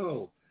don't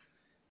know.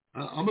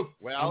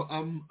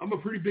 I'm a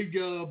pretty big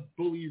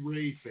Bully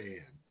Ray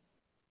fan.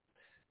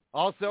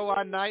 Also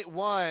on night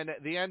one,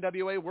 the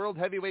NWA World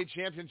Heavyweight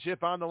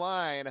Championship on the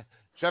line.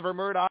 Trevor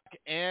Murdoch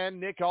and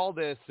Nick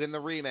Aldis in the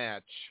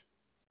rematch.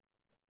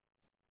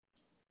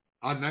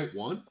 On night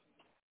one?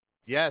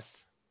 Yes.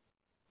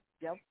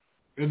 Yep.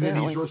 And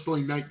then he's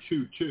wrestling night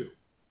two, too.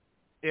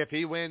 If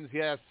he wins,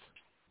 yes.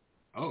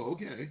 Oh,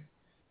 okay.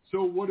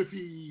 So what if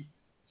he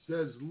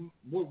says,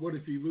 what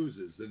if he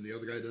loses? Then the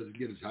other guy doesn't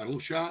get a title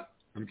shot?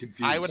 I'm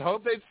confused. I would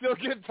hope they'd still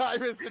give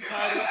Tyrus the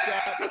title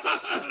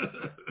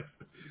shot.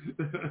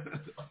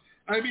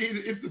 I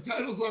mean, if the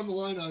title's on the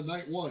line on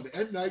night one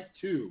and night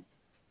two,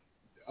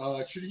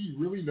 should he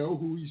really know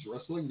who he's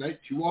wrestling night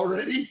two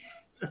already?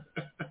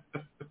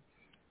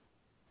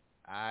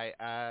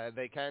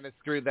 They kind of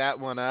screwed that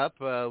one up.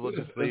 We'll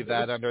just leave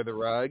that under the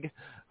rug.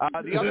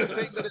 The other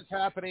thing that is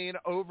happening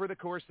over the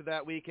course of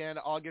that weekend,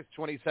 August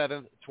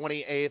 27th,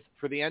 28th,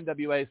 for the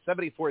NWA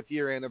 74th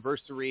year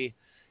anniversary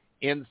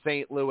in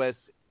St. Louis,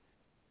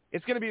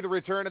 it's going to be the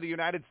return of the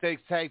United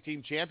States Tag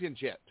Team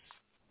Championships.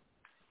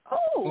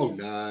 Oh,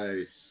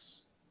 nice.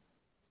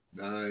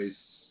 Nice.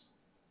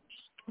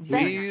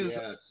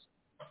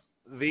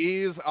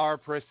 These are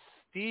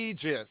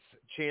prestigious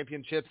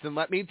championships, and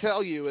let me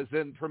tell you, as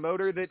a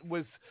promoter that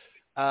was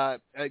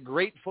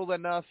grateful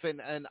enough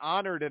and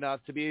honored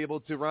enough to be able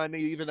to run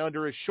even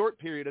under a short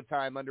period of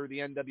time under the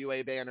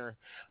NWA banner,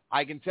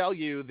 I can tell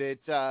you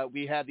that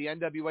we had the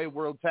NWA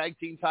World Tag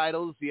Team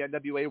titles, the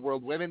NWA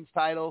World Women's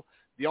title.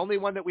 The only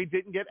one that we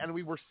didn't get, and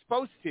we were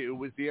supposed to,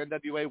 was the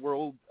NWA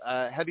World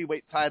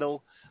Heavyweight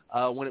title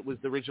when it was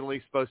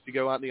originally supposed to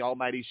go on the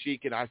Almighty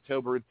Sheik in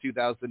October of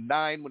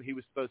 2009 when he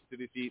was supposed to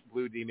defeat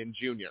Blue Demon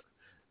Jr.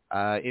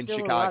 In Still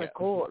Chicago. A lot of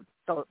gold.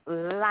 A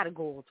lot of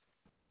gold.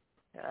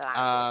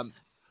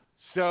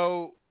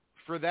 So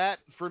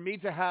for me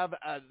to have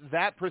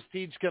that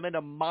prestige come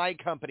into my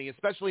company,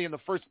 especially in the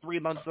first 3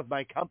 months of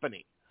my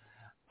company,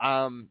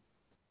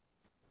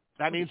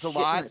 that means a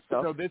lot.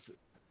 So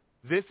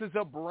this is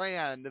a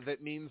brand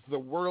that means the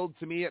world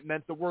to me. It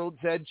meant the world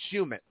to Ed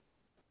Schumann.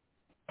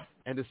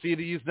 And to see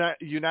the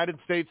United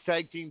States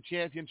Tag Team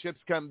Championships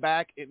come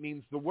back, it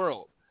means the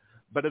world.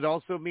 But it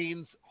also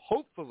means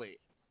hopefully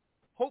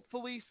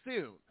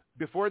soon,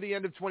 before the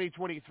end of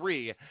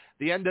 2023,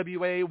 the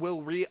NWA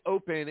will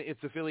reopen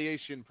its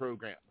affiliation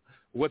program.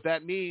 What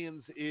that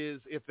means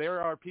is if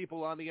there are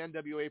people on the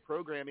NWA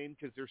programming,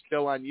 because they're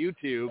still on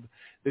YouTube,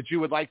 that you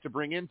would like to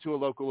bring into a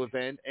local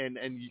event and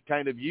you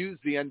kind of use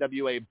the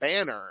NWA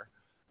banner,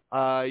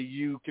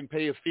 you can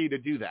pay a fee to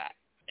do that.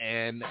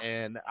 And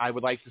I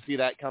would like to see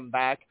that come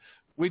back.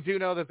 We do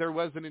know that there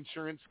was an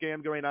insurance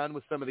scam going on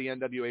with some of the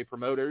NWA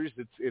promoters.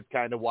 It's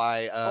kind of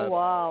why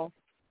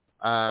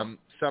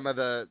some of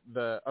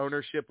the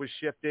ownership was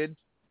shifted.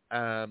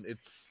 It's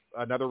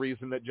another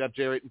reason that Jeff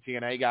Jarrett and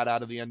TNA got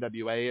out of the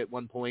NWA at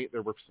one point.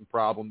 There were some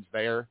problems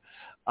there.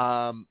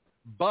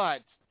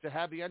 But to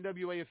have the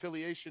NWA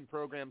affiliation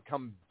program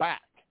come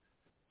back.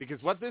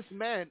 Because what this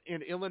meant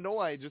in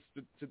Illinois, just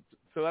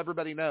so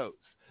everybody knows,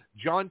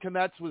 John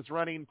Kometz was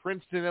running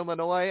Princeton,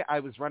 Illinois. I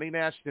was running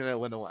Ashton,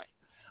 Illinois.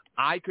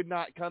 I could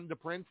not come to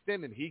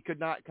Princeton, and he could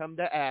not come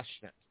to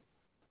Ashton.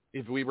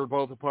 If we were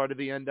both a part of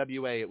the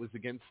NWA, it was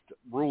against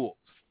rules.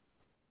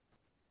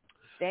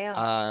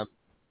 Damn.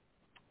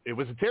 It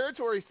was a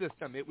territory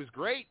system. It was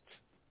great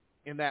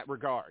in that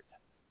regard.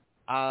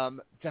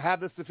 To have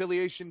this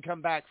affiliation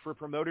come back for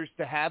promoters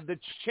to have the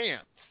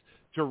chance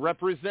to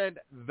represent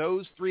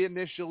those three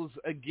initials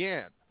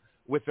again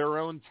with their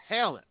own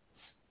talents.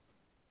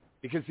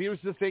 Because here's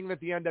the thing that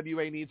the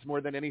NWA needs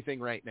more than anything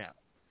right now.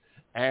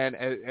 And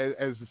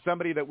as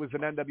somebody that was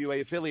an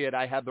NWA affiliate,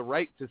 I have the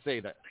right to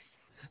say this.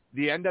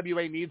 The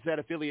NWA needs that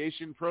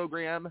affiliation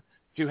program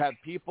to have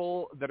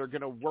people that are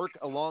going to work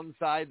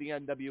alongside the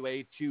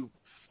NWA to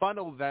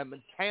funnel them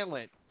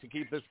talent to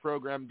keep this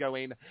program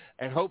going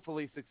and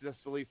hopefully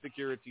successfully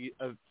secure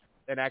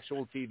an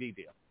actual TV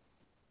deal.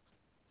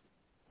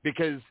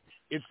 Because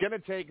it's going to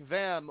take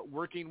them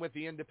working with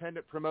the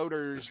independent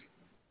promoters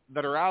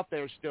that are out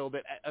there still,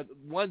 that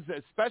ones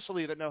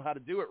especially that know how to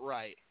do it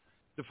right,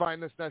 to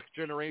find this next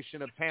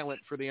generation of talent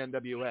for the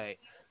NWA.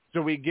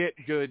 So we get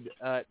good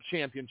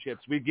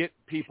championships. We get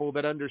people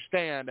that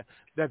understand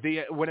that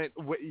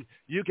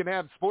you can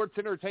have sports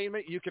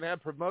entertainment, you can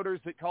have promoters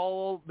that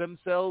call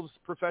themselves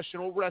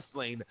professional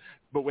wrestling,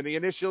 but when the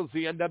initials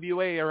the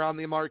NWA are on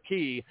the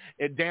marquee,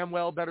 it damn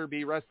well better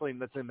be wrestling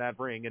that's in that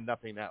ring and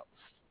nothing else.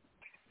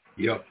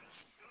 Yep.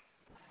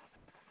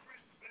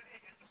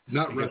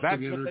 Not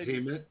wrestling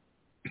entertainment.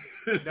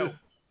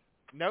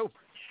 Nope.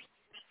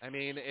 I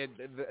mean,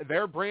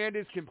 their brand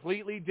is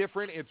completely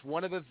different. It's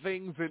one of the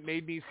things that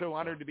made me so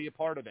honored to be a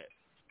part of it.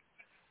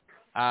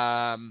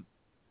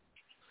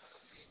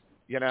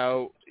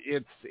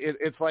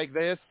 It's like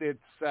this. It's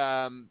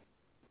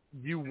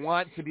you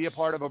want to be a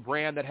part of a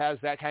brand that has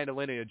that kind of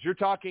lineage. You're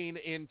talking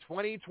in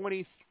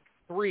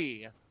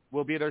 2023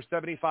 will be their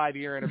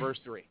 75-year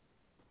anniversary.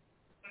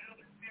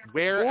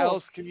 Where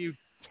else can you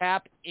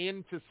tap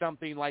into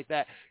something like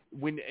that?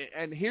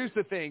 And here's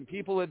the thing,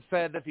 people have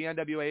said that the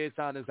NWA is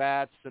on his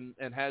ass and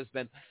has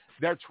been.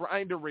 They're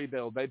trying to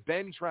rebuild. They've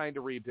been trying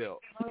to rebuild.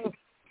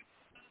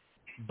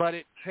 But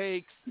it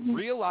takes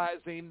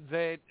realizing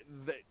that,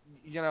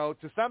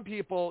 to some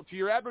people, to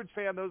your average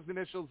fan, those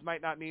initials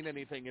might not mean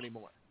anything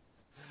anymore.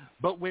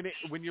 But when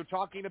you're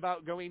talking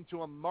about going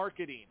to a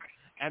marketing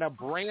and a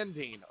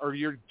branding, or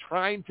you're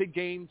trying to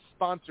gain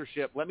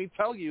sponsorship, let me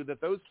tell you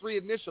that those three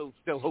initials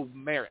still hold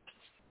merit.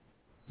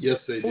 Yes,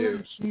 they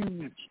do.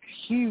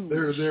 Huge.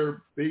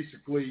 They're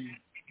basically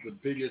the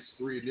biggest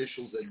three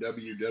initials that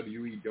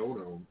WWE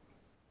don't own.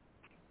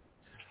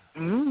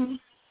 Mm-hmm.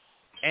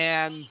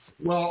 And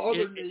well,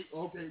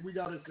 we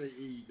got to say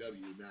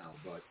AEW now,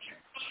 but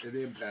an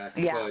Impact.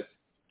 Yeah.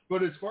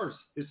 But as far as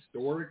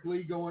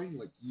historically going,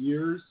 like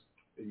years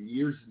and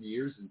years and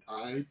years in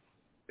time,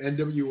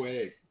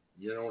 NWA,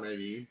 you know what I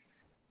mean,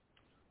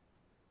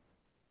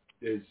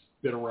 has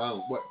been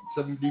around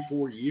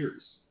 74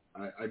 years.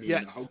 I mean,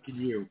 yes. How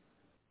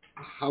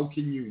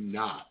can you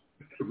not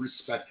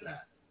respect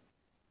that?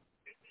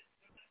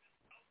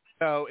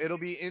 So it'll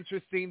be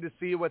interesting to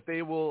see what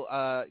they will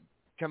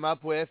come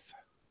up with.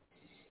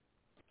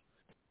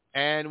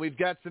 And we've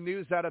got some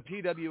news out of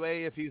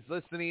PWA. If he's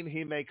listening,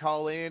 he may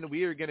call in.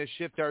 We are going to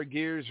shift our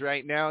gears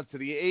right now to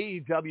the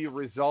AEW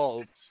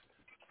results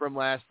from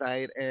last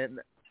night. And,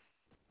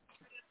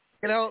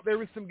 there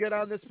was some good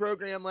on this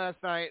program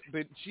last night,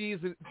 but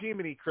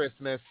Jiminy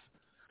Christmas.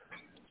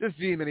 Just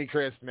Jiminy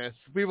Christmas.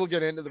 We will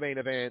get into the main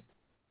event.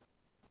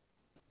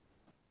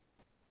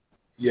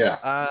 Yeah.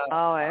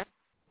 Yeah.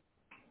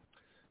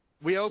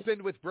 We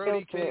opened with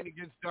Brody King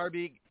against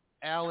Darby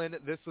Allin.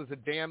 This was a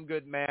damn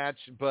good match,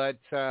 but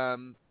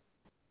man,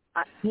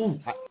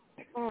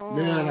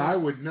 I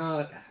would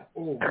not.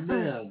 Oh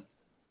man,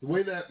 the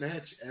way that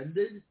match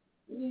ended.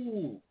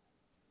 Ooh,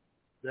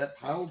 that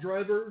pile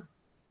driver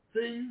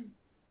thing.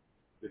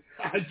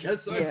 I guess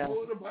I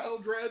call it a pile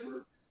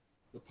driver.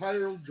 The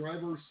pile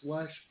driver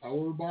 /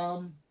 power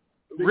bomb.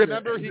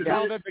 Remember, he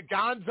called it the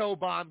Gonzo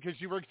bomb because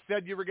you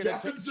said you were going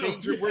to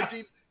change your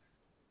wording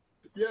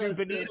to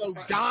Benito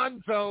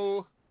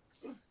Gonzo.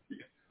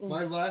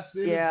 My last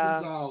name is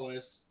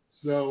Gonzalez,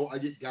 so I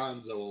get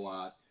Gonzo a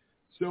lot.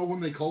 So when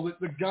they called it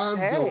the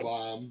Gonzo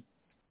bomb,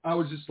 I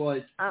was just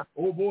like,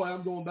 oh boy,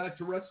 I'm going back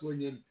to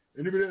wrestling, and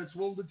anybody that's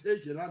willing to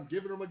take it, I'm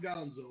giving them a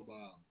Gonzo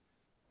bomb.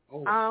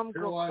 Oh,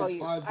 paralyzed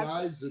five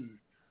guys and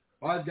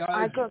 5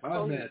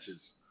 matches.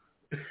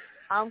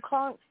 I'm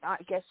calling.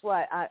 Guess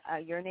what?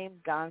 Your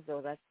name's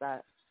Gonzo. That's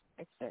that.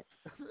 That's it.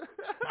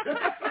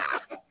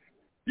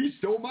 He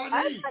stole my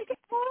name.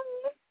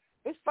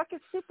 It's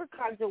fucking super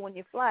Gonzo when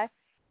you fly.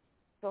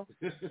 So.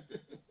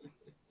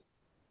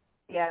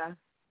 Yeah.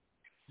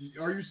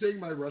 Are you saying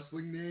my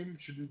wrestling name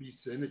shouldn't be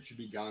Sin? It should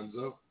be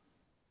Gonzo.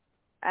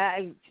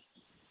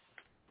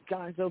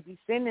 Gonzo be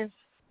sinning.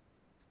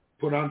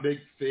 Put on big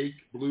fake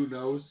blue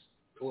nose.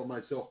 Call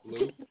myself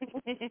blue.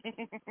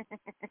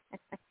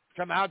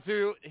 Come out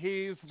to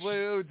He's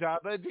Blue,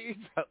 Dabba Dee.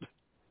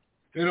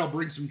 And I'll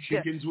bring some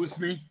chickens with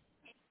me.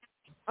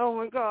 Oh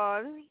my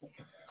God.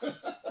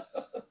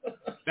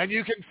 Then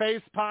you can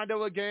face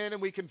Pondo again,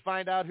 and we can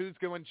find out who's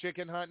going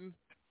chicken hunting.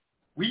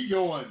 We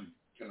going,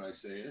 can I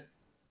say it?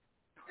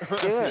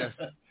 Good.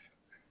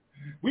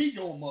 We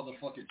go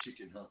motherfucking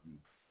chicken hunting.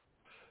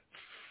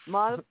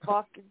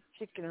 Motherfucking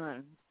chicken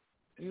hunting.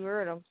 You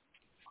heard him.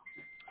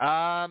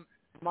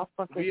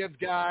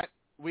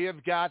 We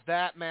have got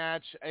that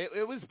match.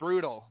 It was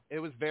brutal. It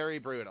was very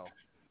brutal.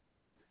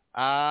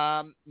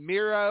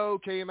 Miro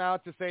came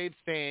out to save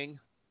Sting.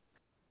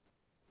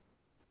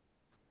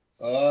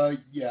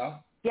 Yeah.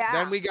 Yeah.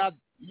 Then we got.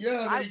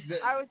 Yeah.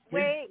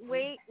 Wait.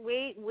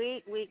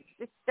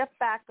 Just step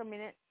back a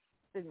minute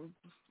and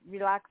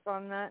relax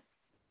on that.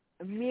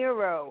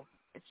 Miro.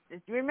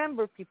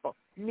 Remember, people.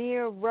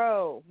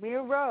 Miro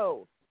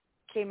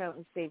came out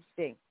and saved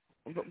Sting.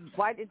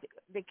 Why did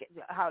they?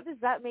 How does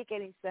that make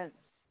any sense?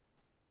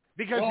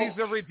 Because he's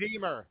the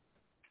Redeemer.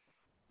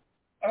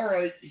 All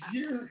right,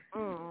 here.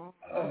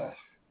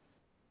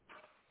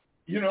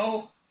 You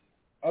know,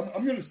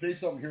 I'm going to say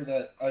something here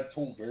that I've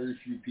told very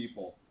few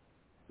people.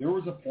 There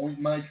was a point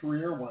in my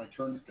career when I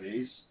turned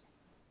face,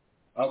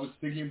 I was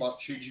thinking about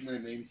changing my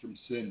name from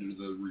Sin to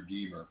the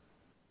Redeemer.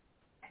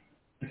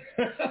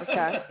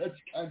 Okay. That's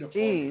kind of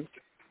Jeez.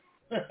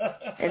 funny.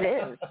 It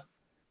is.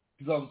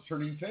 Because I was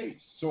turning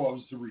face, so I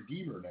was the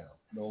Redeemer now,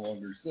 no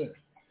longer Sin.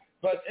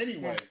 But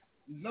anyway,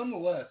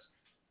 nonetheless,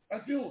 I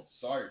feel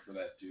sorry for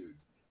that dude.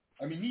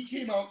 I mean, he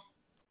came out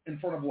in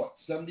front of,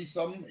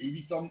 70-some,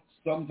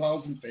 80-some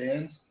thousand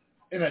fans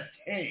in a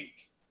tank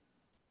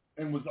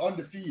and was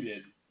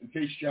undefeated and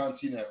faced John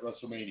Cena at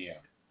WrestleMania.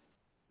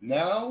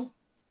 Now,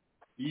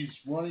 he's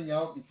running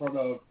out in front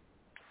of,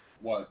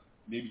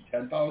 maybe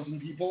 10,000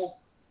 people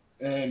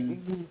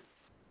and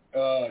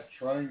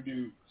trying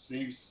to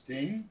save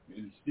Sting.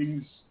 And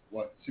Sting's,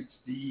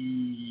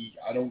 60,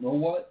 I don't know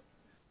what.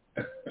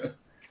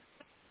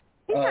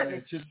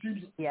 It just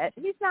seems yet.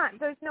 He's not.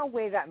 There's no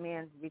way that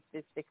man's reached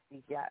his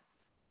 60s yet.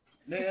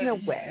 Man, no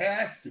he way.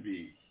 has to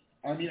be.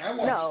 I mean, I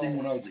watched Sting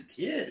when I was a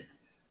kid.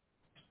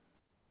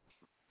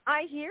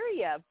 I hear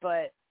you,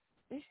 but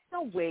there's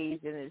no way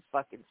he's in his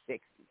fucking 60s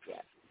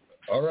yet.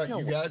 All right, no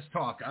you way. guys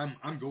talk. I'm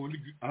going to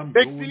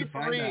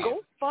find out. Go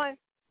find.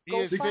 He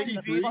is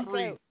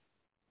 63.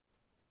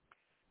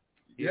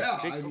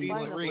 Yeah,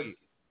 63.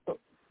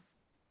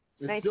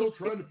 It's still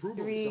trying to prove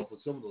himself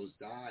with some of those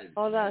dives.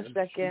 Hold on a man.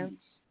 second. Jeez.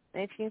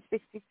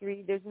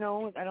 1963. There's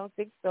no. I don't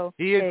think so.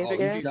 He is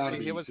Okay,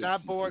 63. He was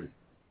not born.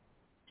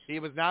 He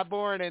was not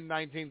born in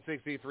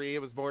 1963. He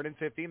was born in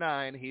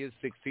 59. He is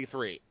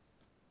 63.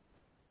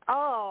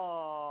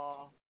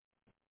 Oh,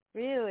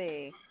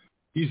 really?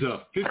 He's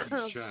a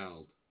 50s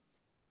child.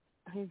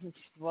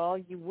 Well,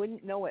 you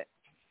wouldn't know it.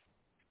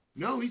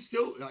 No, he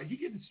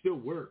can still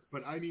work.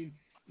 But I mean,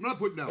 I'm not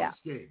putting down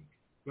Sting.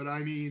 But I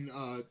mean,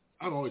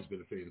 I've always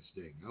been a fan of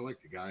Sting. I like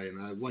the guy,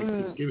 and I like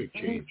his gimmick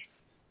change.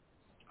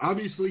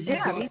 Obviously, he's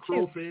a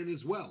Crow fan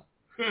as well.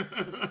 I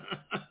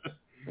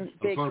was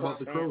talking about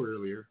the Crow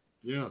earlier.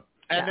 Yeah.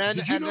 And then,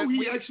 did you know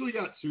he actually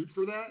got sued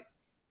for that?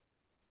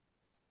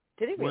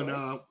 Did he really?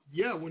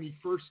 When he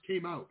first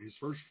came out, his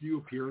first few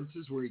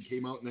appearances where he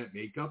came out in that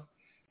makeup,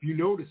 if you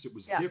notice, it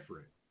was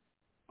different.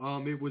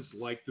 It was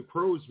like the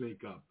Crow's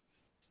makeup.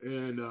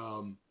 And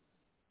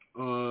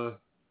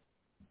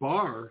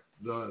Barr,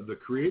 the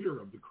creator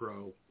of the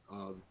Crow,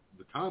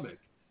 the comic,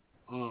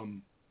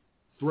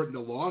 threatened a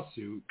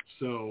lawsuit.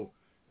 So,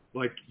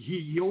 like,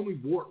 he only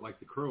wore it like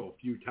the Crow a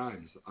few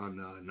times on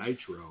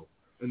Nitro,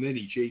 and then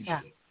he changed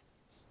it.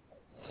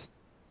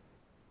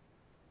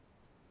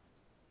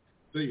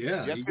 But he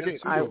got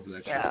sued over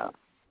that shit.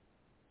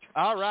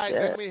 All right,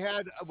 then we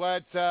had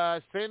what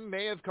Sin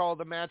may have called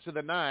the match of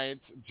the night: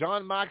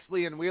 John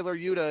Moxley and Wheeler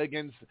Yuta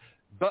against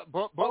Best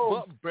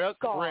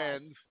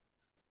Friends.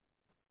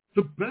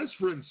 The Best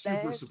Friends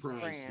super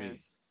surprised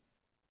me.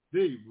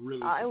 They really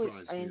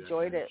surprised me. I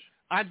enjoyed it.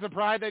 I'm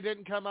surprised they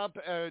didn't come up,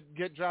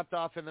 get dropped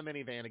off in the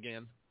minivan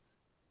again.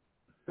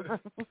 That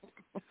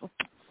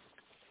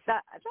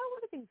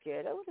would have been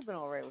good. I would have been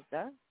all right with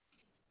that.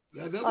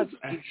 That was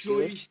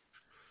actually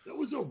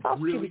a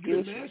really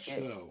good match,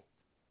 though.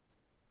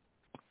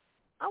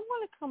 I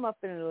want to come up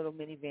in a little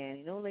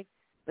minivan,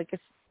 like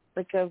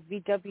a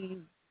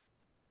VW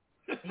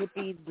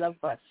hippie love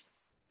bus.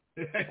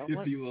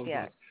 Hippie love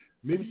bus.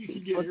 Maybe you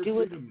can get Air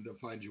Freedom to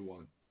find you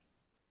one.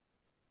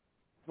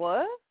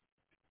 What?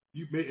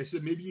 I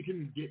said maybe you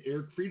can get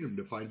Air Freedom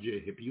to find you a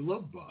hippie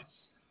love bus.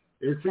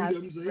 Air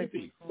Freedom's a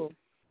hippie. Cool.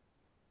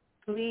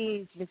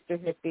 Please, Mr.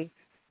 Hippie,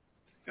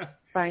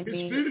 find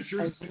me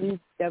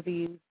a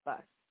VW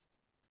bus.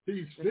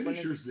 His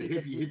finisher's the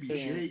hippie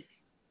shake.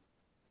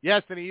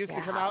 Yes, and he used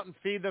to come out and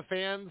feed the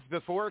fans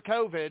before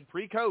COVID,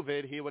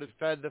 pre-COVID. He would have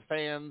fed the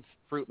fans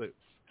Fruit Loops.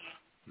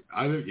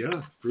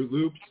 Fruit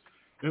Loops.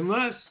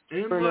 Unless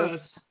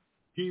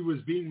he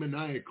was being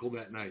maniacal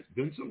that night.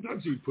 Then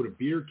sometimes he would put a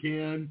beer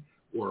can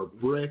or a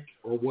brick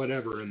or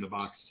whatever in the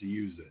box to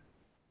use it.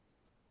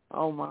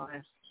 Oh,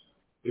 my.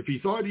 if he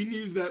thought he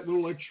needed that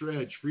little extra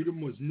edge,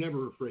 Freedom was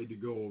never afraid to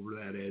go over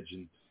that edge,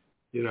 and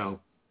you know,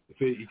 if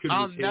he could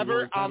have do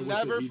it.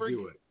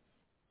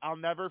 I'll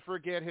never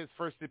forget his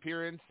first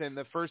appearance in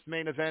the first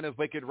main event of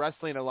Wicked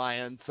Wrestling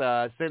Alliance.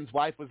 Sin's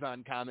wife was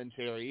on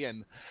commentary,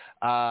 and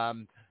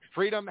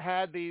Freedom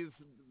had these.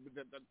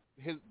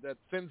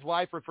 Sin's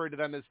wife referred to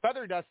them as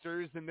feather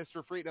dusters, and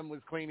Mr. Freedom was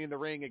cleaning the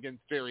ring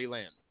against Jerry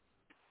Lynn.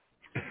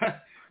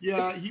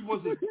 Yeah, he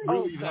wasn't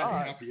really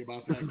that happy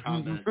about that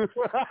comment.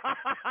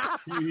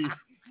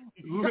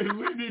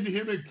 Lynn and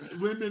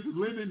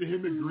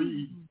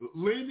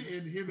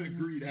him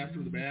agreed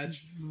after the match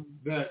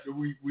that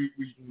we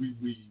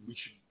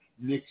should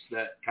nix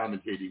that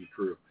commentating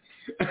crew.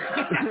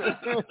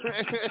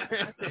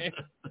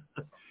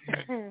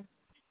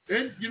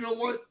 And you know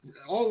what?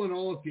 All in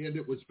all, at the end,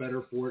 it was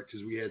better for it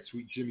because we had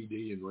Sweet Jimmy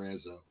D and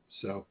Razzo.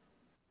 So.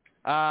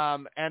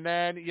 And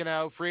then, you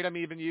know, Freedom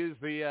even used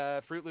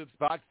the Fruit Loops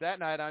box that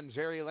night on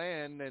Jerry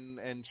Lynn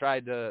and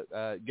tried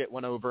to get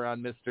one over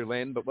on Mr.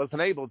 Lynn, but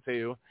wasn't able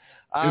to.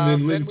 And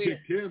then Lynn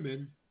kicked him,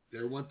 and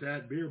there went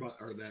that beer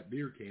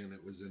can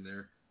that was in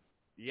there.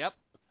 Yep.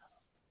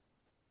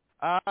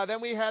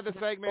 Then we had the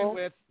segment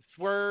with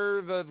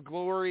Swerve of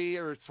Glory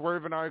or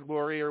Swerve in Our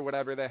Glory or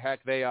whatever the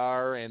heck they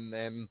are, and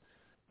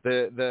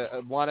the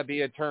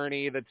wannabe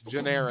attorney that's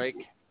generic.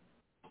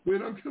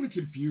 Wait, I'm kind of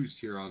confused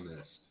here on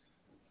this.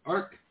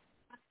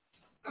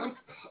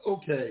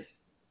 Okay.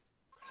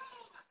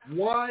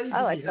 Why do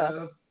we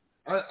have...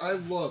 I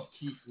love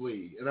Keith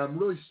Lee, and I'm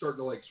really starting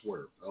to like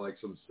Swerve. I like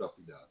some of the stuff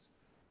he does.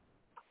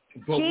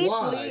 But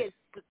why...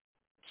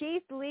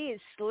 Keith Lee is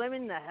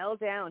slimming the hell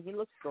down. He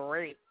looks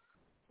great.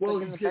 Well,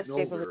 he's getting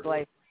older.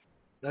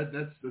 That's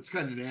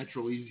kind of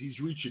natural. He's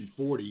reaching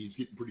 40. He's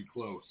getting pretty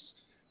close.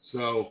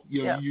 So,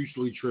 you know, you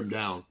usually trim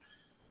down.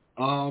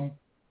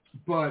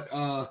 But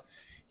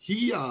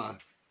he...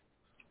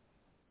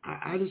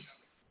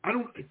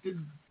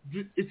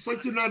 it's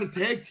like they're not a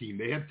tag team.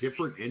 They have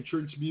different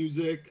entrance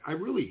music. I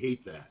really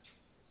hate that.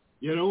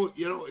 You know,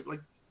 like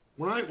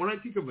when I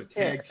think of a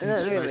tag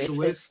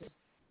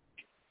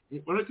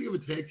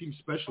team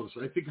specialist,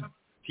 I think of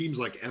teams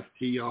like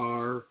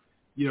FTR,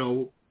 you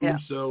know,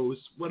 Usos,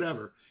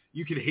 whatever.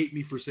 You can hate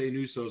me for saying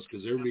Usos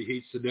because everybody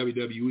hates the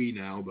WWE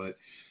now, but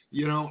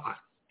you know,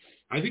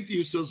 I think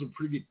the Usos are a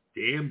pretty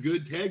damn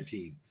good tag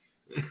team.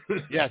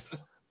 Yes.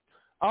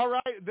 All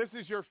right, this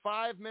is your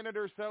 5-minute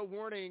or so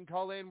warning.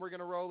 Call in. We're going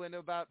to roll into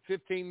about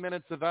 15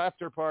 minutes of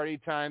after party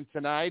time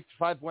tonight.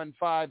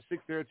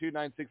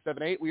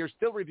 515-602-9678. We are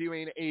still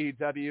reviewing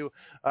AEW.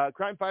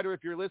 Crime Fighter,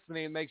 if you're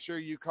listening, make sure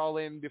you call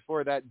in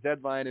before that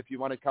deadline if you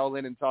want to call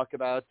in and talk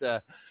about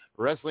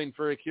Wrestling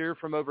for a Cure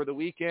from over the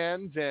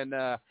weekend and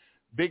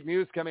big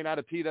news coming out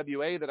of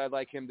PWA that I'd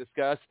like him to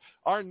discuss.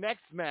 Our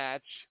next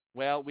match,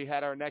 well, we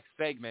had our next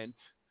segment.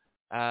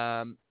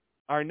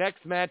 Our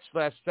next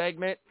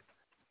match/segment,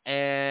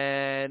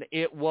 and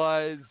it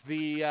was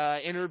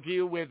the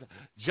interview with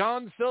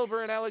John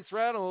Silver and Alex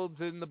Reynolds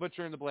in The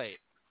Butcher and the Blade.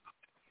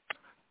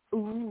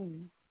 Ooh.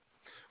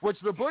 Which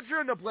The Butcher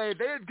and the Blade,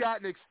 they had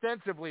gotten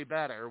extensively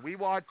better. We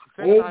watched...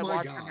 Oh,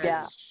 my God.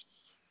 Yeah.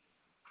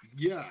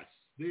 Yes,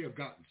 they have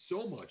gotten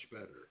so much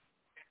better.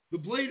 The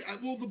Blade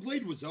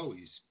was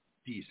always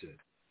decent.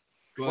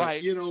 But,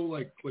 right. You know,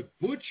 like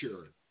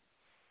Butcher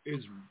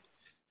is...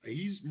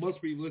 He must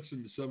be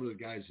listening to some of the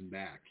guys in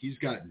back. He's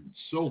gotten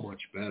so much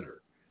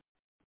better.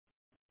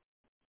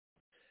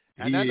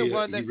 And then the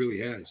one that, he really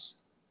has.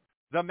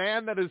 The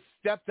man that has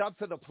stepped up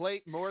to the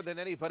plate more than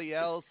anybody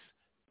else,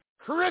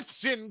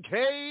 Christian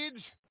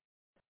Cage.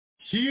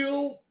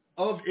 Heel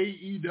of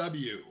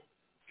AEW.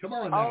 Come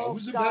on now.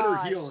 Who's a better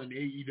heel in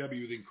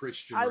AEW than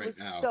Christian now? I was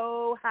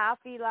so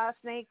happy last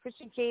night.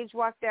 Christian Cage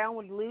walked down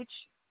with Luch.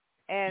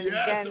 And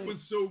then, it was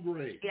so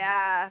great.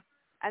 Yeah.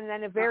 And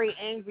then a very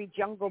angry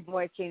Jungle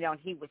Boy came down.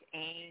 He was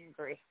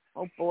angry.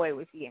 Oh, boy,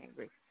 was he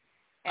angry.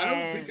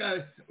 And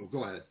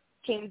go ahead.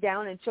 Came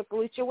down and took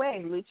Luch away.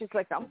 And Luch is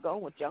like, I'm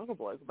going with Jungle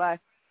Boy. Goodbye.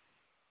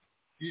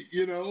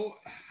 You know,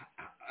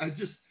 I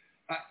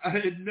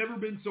had never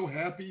been so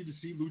happy to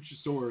see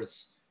Luchasaurus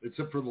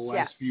except for the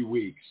last few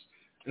weeks.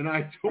 And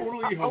I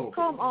totally hope. Oh,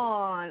 come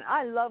on.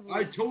 I love Luch.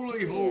 I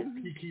totally hope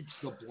he keeps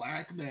the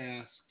black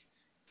mask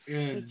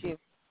and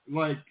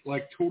like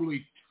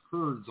totally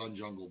turns on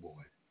Jungle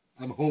Boy.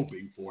 I'm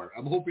hoping for it.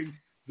 I'm hoping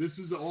this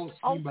is all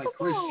seen by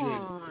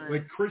Christian.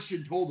 Like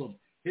Christian told him,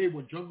 hey,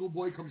 when Jungle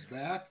Boy comes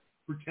back,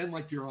 pretend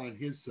like you're on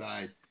his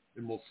side,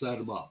 and we'll set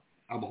him up.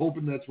 I'm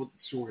hoping that's what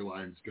the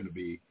storyline is going to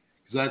be,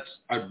 because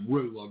I'd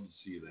really love to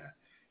see that.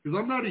 Because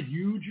I'm not a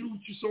huge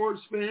Luchasaurus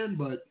fan,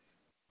 but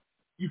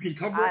you can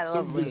cover up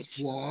some of his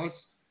flaws.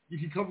 You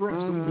can cover up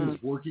some of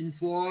his working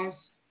flaws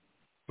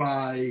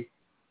by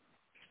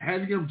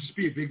having him just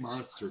be a big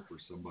monster for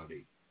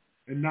somebody,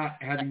 and not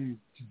having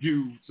to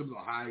do some of the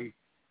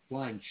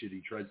high-flying shit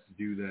he tries to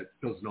do that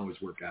doesn't always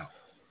work out.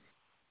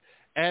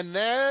 And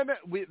then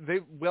we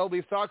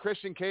saw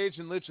Christian Cage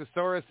and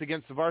Luchasaurus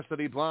against the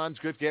Varsity Blondes,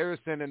 Griff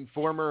Garrison, and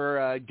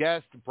former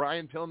guest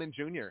Brian Pillman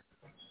Jr.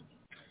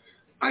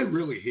 I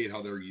really hate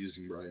how they're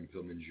using Brian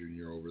Pillman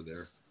Jr. over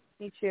there.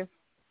 Me too.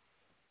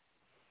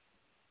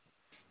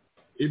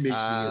 It makes me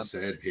a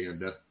sad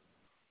panda.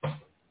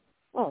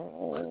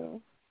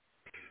 Oh.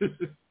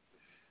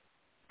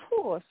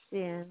 Poor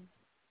Sin.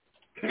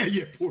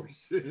 Yeah, poor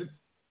Sin.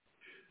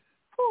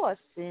 Poor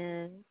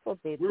Sin. Poor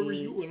baby. Where were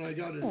you when I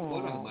got his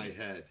blood on my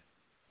head?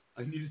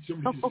 I needed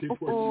somebody to say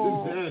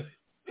poor Sin's head.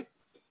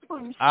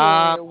 I'm sorry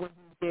I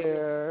wasn't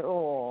there.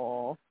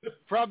 Oh.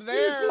 From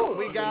there,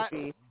 we got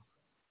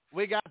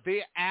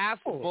the Ass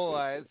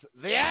Boys.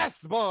 The Ass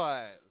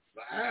Boys.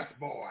 The Ass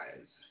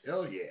Boys.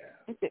 Hell yeah.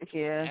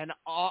 Yeah. And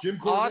Jim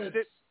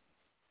Cornette's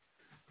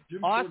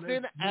young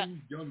band.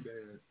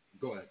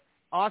 Go ahead.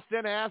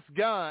 Austin Ass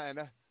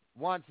Gun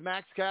wants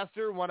Max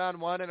Caster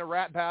one-on-one in a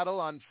rap battle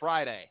on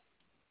Friday.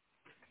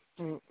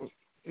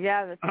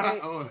 Yeah, that's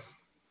right.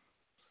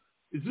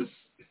 Is this?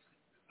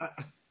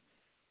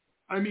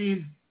 I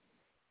mean,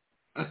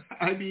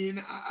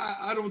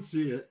 I don't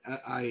see it.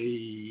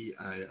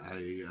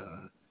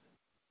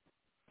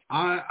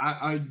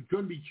 I'm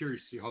going to be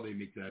curious to see how they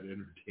make that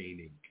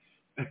entertaining.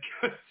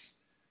 Because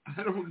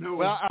I don't know.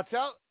 Well,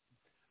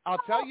 I'll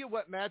tell you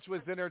what match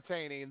was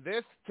entertaining.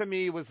 This, to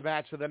me, was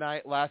match of the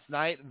night last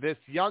night. This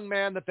young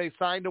man that they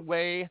signed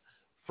away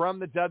from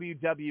the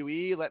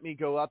WWE. Let me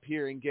go up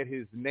here and get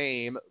his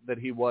name that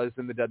he was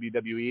in the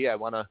WWE. I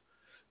want to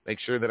make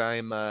sure that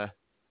I'm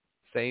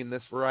saying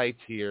this right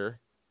here.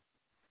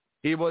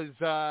 He was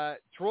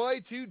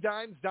Troy 2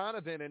 Dimes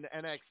Donovan in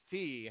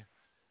NXT.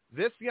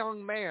 This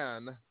young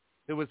man,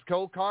 who was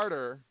Cole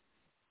Carter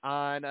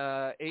on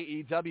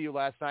AEW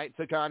last night,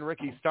 took on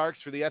Ricky Starks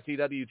for the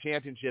FTW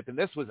Championship, and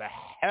this was a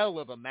hell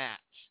of a match.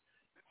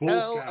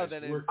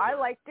 I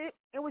liked it.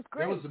 It was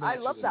great. I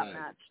loved that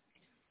match.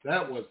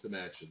 That was the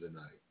match of the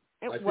night.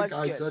 I think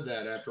I said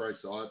that after I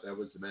saw it. That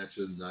was the match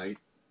of the night.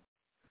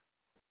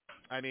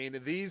 I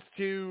mean, these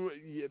two,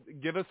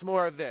 give us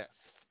more of this,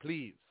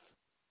 please.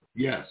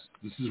 Yes,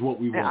 this is what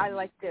we want. I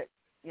liked it.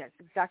 Yeah, it's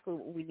exactly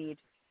what we need.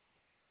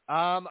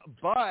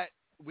 But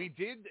we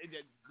did,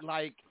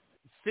 like,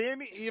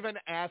 Finn even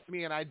asked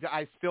me, and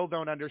I still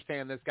don't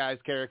understand this guy's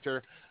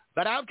character,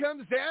 but out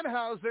comes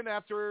Danhausen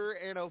after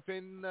an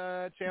open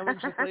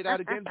challenge was laid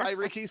out again by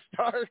Ricky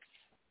Starks.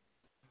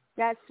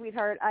 Yeah,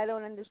 sweetheart, I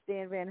don't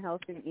understand Van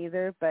Helsing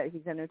either, but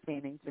he's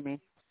entertaining to me.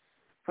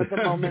 For the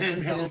moment,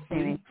 he's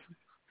entertaining.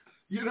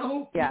 You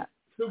know, yeah.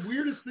 The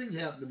weirdest thing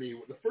happened to me.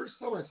 The first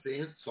time I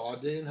saw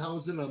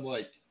Danhausen, I'm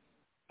like,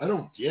 I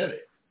don't get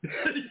it.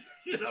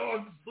 You know,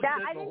 I'm just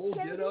looking at the whole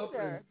get-up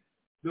and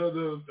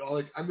the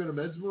like, I'm going to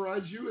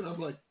mesmerize you, and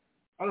I'm like,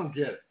 I don't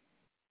get it.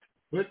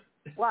 But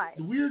why?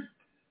 The weird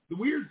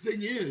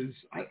thing is,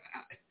 I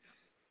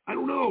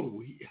don't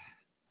know.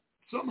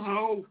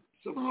 Somehow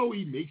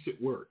he makes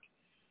it work,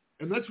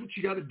 and that's what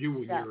you got to do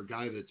when you're a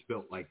guy that's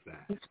built like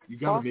that. You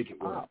got to make it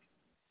work.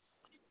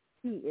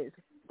 He is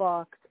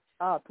fucked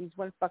up. He's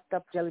one fucked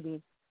up jelly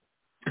bean.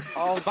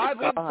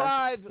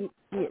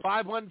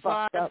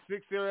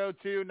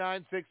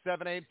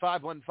 515-602-9678,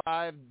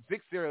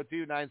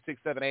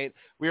 515-602-9678.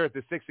 We are at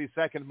the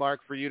 60-second mark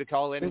for you to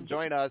call in and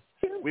join us.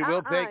 We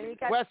will take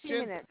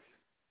questions.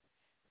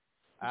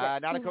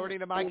 Not according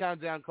to my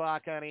countdown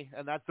clock, honey,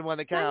 and that's the one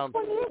that counts.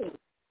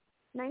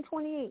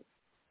 9:28.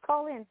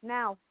 Call in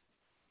now.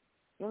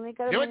 You only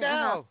got to do it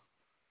now.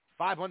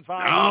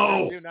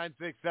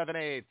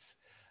 515-602-9678.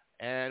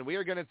 And we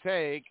are going to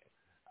take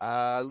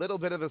a little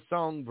bit of a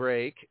song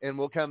break, and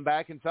we'll come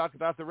back and talk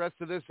about the rest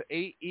of this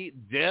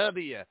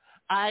AEW.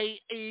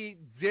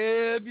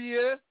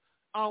 AEW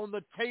on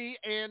the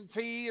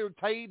TNT or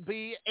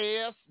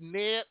TBS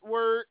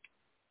network.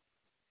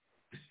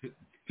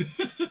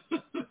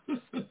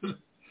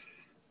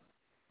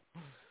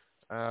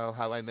 Oh,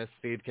 how I miss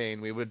Steve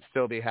Cain. We would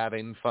still be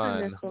having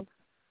fun.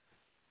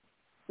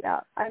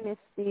 I miss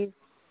Steve.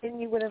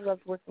 And you would have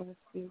loved working with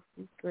Steve.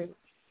 He's great.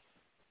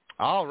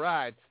 All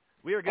right.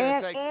 We are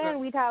going to take... And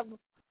we'd have,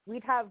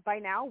 by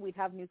now, we'd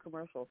have new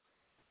commercials.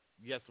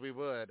 Yes, we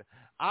would.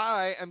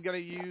 I am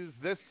going to use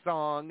this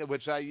song,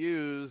 which I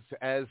use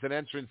as an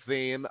entrance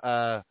theme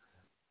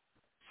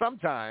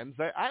sometimes.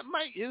 I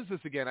might use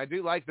this again. I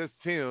do like this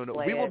tune.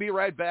 We will be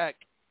right back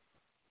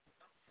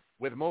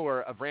with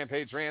more of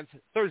Rampage Rants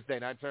Thursday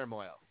Night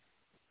Turmoil.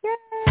 Yay!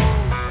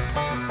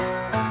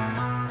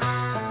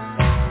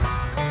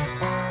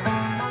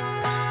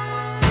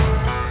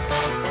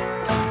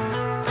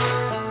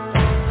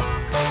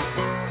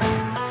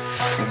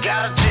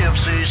 Got a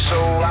gypsy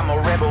soul, I'm a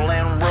rebel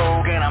and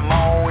rogue, and I'm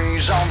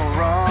always on the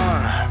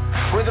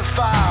run. With a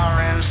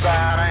fire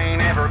inside, I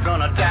ain't ever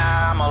gonna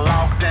die, I'm a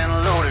locked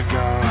and loaded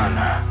gun.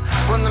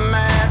 When the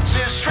match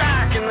is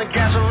striking the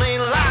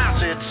gasoline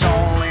lights, it's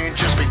only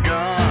just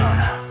begun.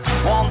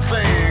 One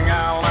thing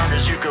I learned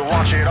is you could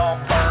watch it all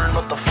burn,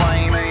 but the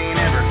flame ain't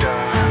ever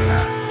done.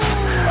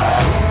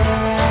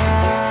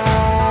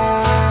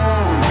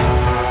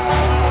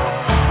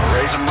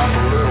 Raise 'em up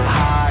a little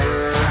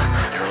higher,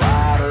 your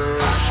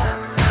lighters,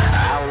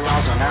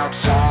 outlaws and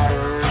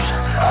outsiders.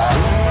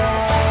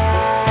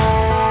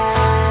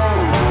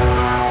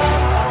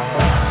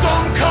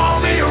 Some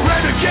call me a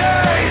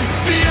renegade,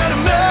 the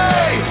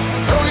enemy.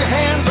 Throw your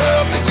hands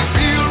up if you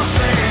feel the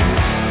same.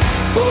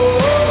 Oh.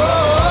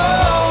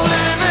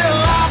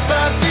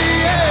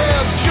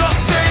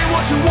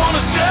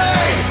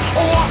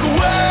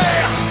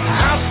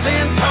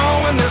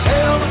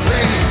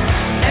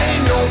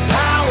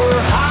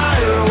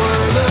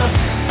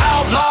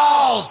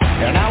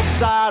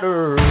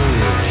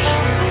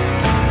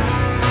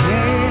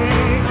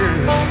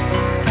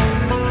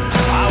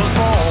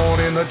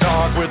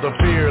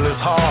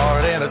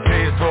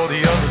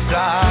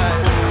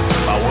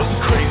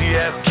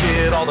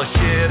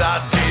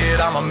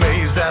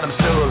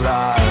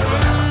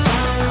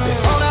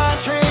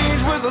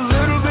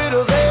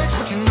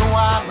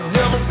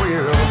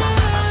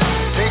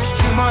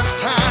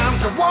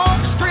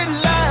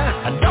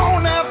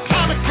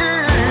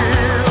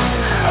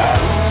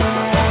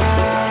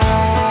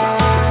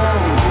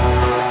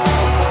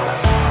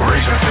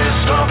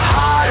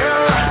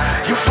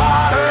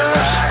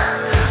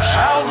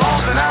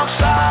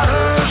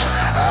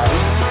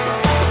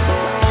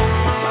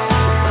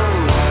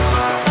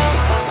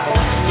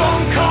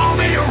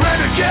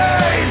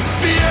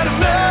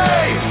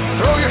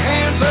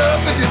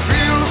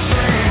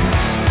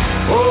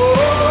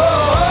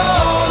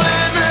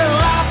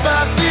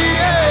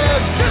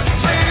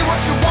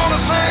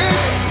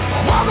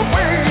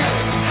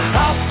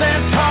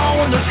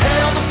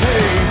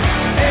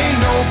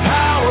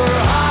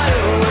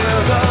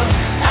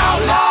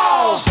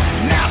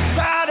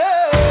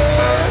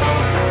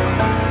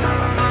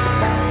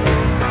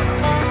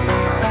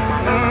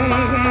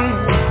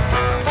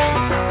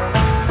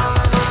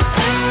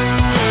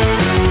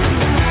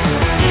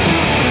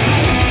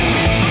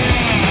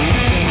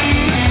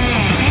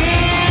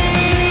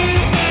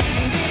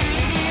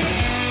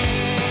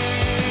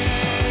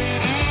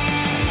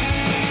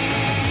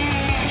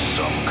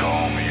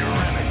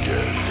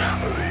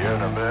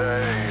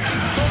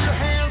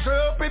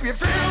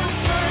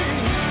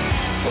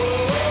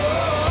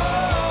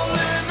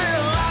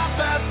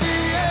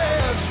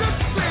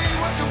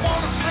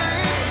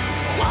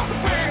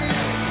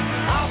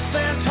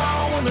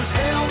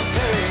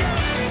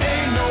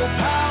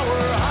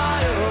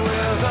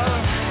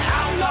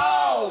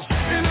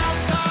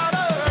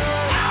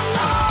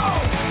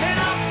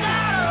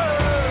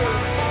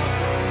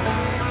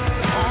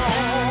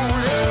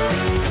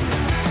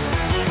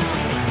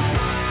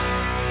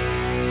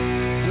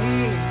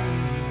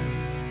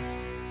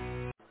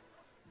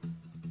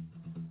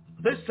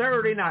 this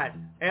Saturday night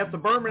at the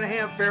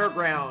Birmingham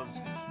Fairgrounds,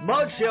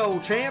 Mud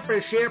Show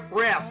Championship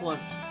Wrestling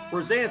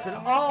presents an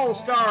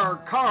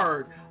all-star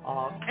card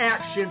of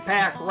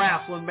action-packed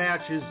wrestling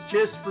matches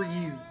just for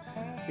you.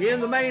 In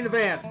the main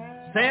event,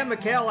 Sam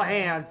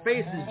McCallahan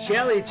faces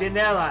Jelly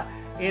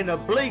Janela in a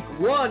bleak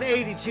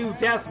 182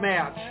 death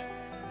match.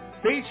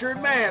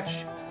 Featured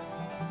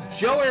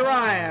match, Joey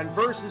Ryan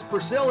versus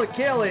Priscilla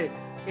Kelly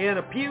in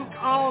a puke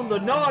on the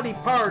naughty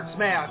parts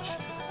match.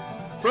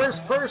 First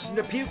person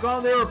to puke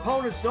on their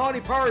opponent's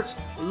naughty parts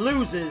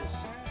loses.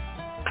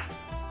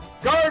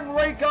 Garden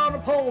rake on a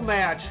pole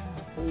match,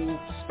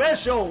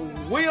 special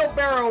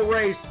wheelbarrow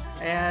race,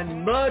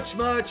 and much,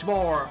 much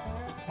more.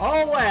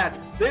 All that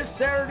this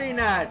Saturday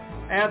night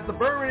at the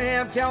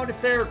Birmingham County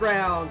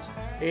Fairgrounds.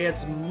 It's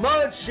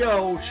Mud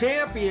Show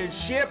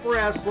Championship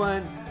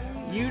Wrestling.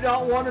 You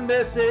don't want to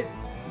miss it.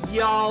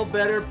 Y'all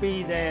better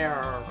be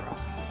there.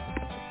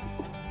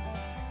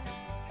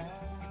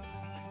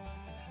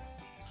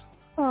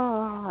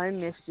 Oh, I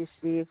missed you,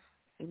 Steve.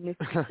 I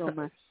missed you so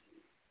much.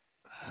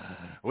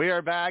 We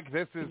are back.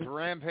 This is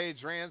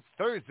Rampage Rants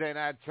Thursday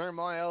Night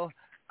Turmoil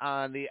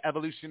on the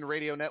Evolution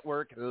Radio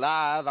Network,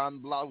 live on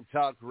Blog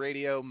Talk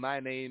Radio. My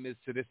name is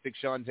Sadistic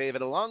Sean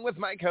David, along with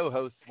my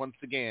co-host once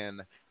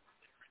again.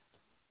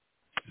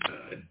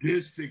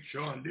 Sadistic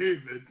Sean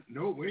David.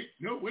 No, wait.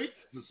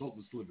 The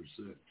Sultan Slither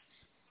said.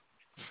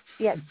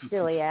 Yeah,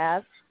 silly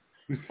ass.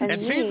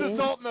 And she's the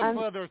Sultan of I'm-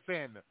 Slither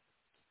Sin.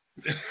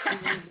 Yeah.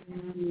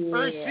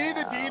 Or is she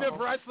the Dean of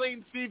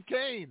Wrestling, Steve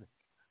Cain?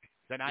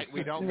 Tonight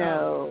we don't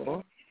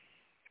know.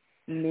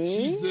 No.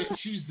 Me?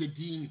 She's the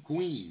Dean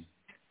Queen.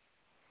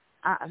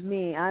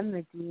 Me. I'm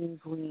the Dean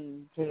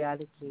Queen,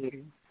 Chaotic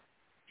Katie.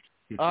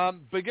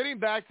 But getting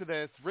back to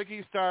this,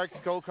 Ricky Starks,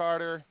 Cole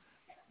Carter,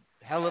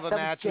 hell of a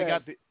match. We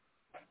got the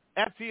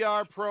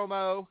FTR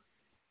promo,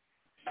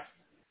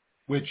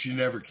 Which you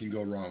never can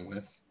go wrong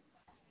with.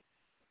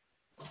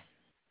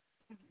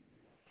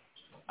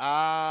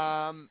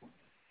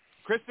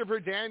 Christopher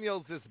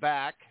Daniels is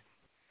back,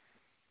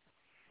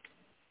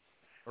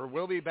 or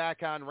will be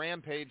back on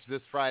Rampage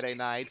this Friday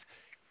night.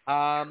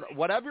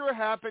 Whatever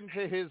happened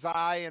to his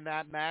eye in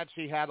that match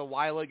he had a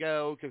while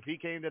ago, because he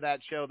came to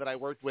that show that I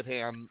worked with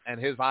him, and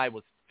his eye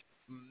was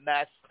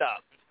messed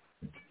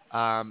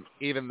up.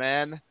 Even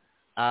then,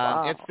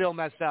 Wow. it's still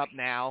messed up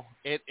now.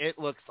 It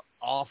looks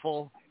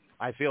awful.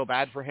 I feel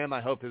bad for him.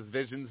 I hope his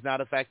vision's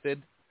not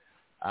affected.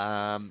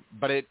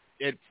 But it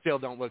still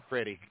don't look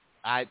pretty.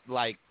 I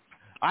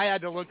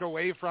had to look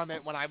away from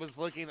it when I was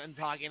looking and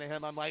talking to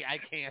him. I'm like, I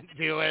can't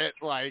do it.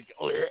 Like,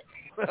 Oh,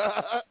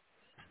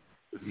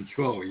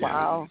 yeah.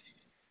 Wow.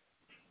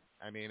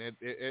 I mean,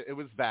 it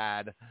was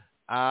bad.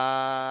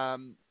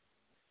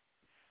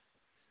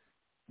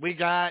 We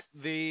got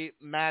the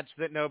match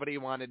that nobody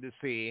wanted to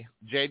see.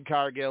 Jade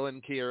Cargill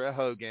and Kiera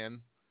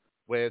Hogan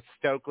with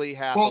Stokely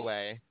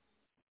Hathaway.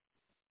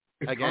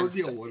 If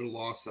Cargill would have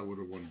lost, I would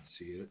have wanted to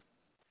see it.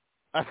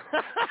 If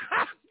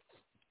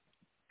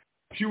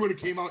she would have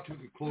came out to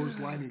the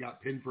clothesline and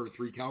got pinned for a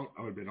 3 count,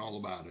 I would have been all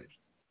about it.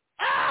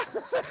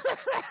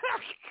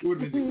 It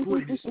would have been the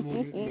greatest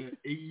moment in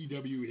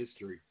AEW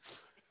history.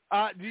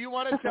 Do you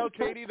want to tell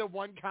Katie the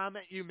one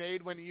comment you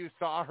made when you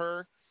saw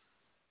her?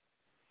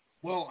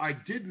 Well, I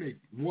did make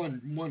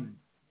one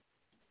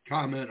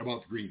comment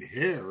about the green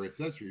hair, if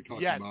that's what you're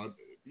talking about.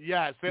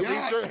 Yes, at least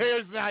her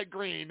hair's not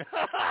green.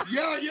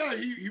 Yeah,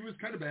 he was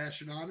kind of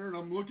bashing on her, and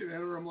I'm looking at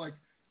her, I'm like,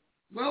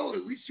 well,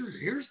 at least her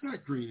hair's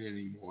not green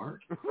anymore.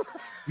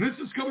 And this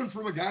is coming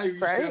from a guy who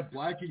used to have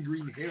black and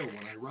green hair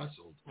when I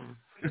wrestled.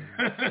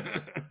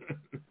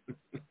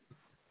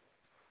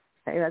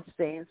 Hey, that's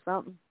saying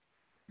something.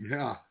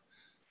 Yeah.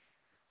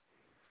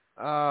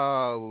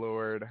 Oh,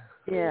 Lord.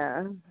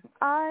 Yeah.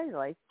 I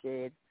like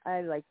Jade.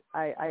 I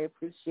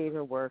appreciate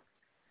her work.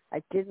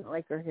 I didn't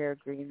like her hair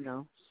green,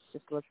 though. She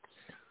just looked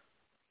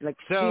like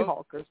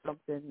She-Hulk or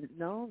something.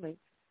 No, like,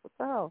 what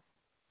the hell?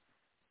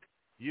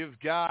 You've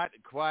got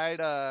quite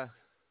a...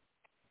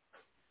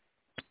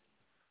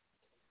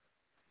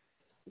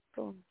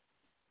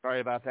 Sorry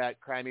about that.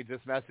 Crimey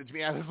just messaged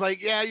me. I was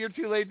like, yeah, you're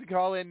too late to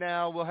call in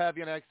now. We'll have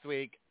you next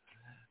week.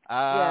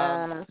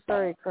 Yeah,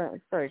 sorry,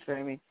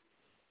 Crimey.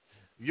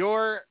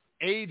 Your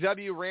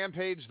AEW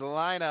Rampage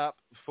lineup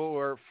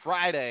for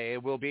Friday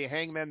will be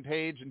Hangman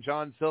Page and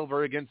John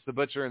Silver against the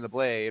Butcher and the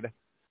Blade.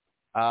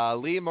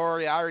 Lee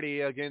Moriarty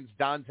against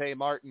Dante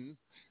Martin.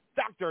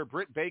 Dr.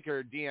 Britt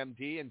Baker,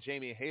 DMD, and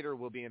Jamie Hayter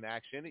will be in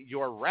action.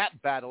 Your rap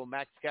battle,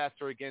 Max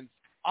Caster against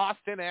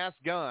Austin Ass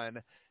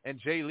Gunn, and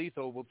Jay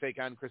Lethal will take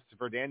on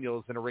Christopher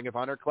Daniels in a Ring of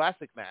Honor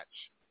Classic match.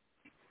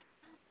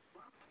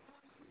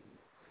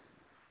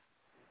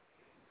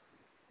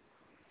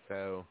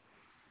 So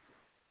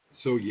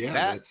yeah,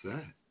 that's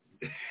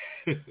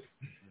that.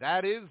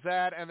 That is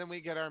that, and then we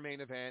get our main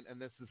event, and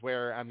this is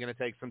where I'm going to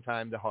take some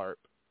time to harp.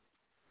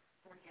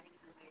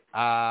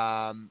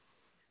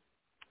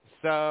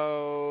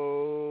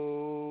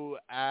 So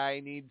I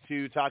need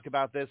to talk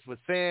about this with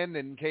Finn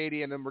and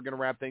Katie, and then we're going to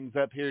wrap things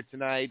up here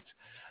tonight.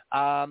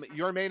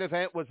 Your main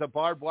event was a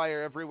barbed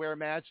wire everywhere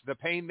match. The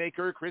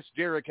Painmaker, Chris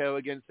Jericho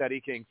against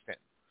Eddie Kingston.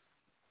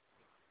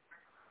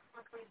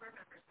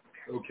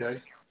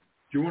 Okay.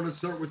 Do you want to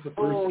start with the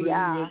first thing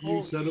that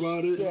you said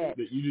about it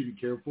that you didn't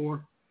care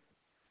for?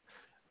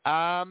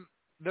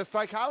 The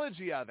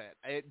psychology of it.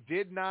 It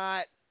did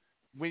not.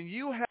 When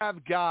you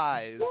have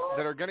guys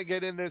that are going to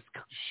get in this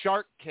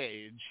shark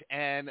cage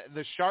and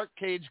the shark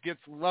cage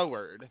gets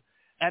lowered,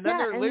 and then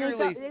they're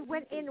literally. They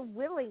went in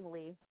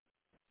willingly.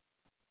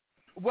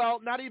 Well,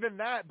 not even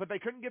that, but they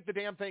couldn't get the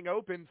damn thing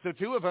open, so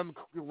two of them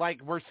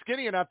were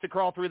skinny enough to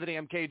crawl through the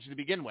damn cage to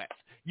begin with.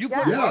 You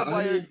put barbed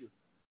wire.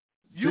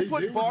 You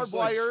put barbed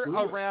wire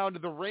around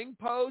the ring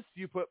post.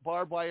 You put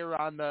barbed wire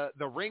on the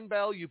ring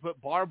bell. You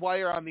put barbed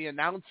wire on the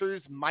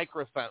announcer's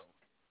microphone.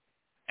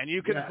 And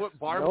you can put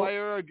barbed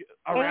wire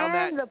around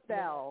and the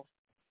bell.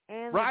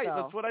 And right, the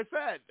bell. that's what I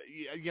said.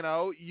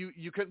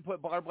 You couldn't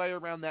put barbed wire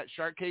around that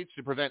shark cage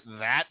to prevent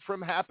that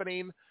from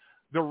happening.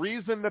 The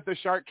reason that the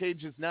shark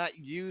cage is not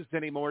used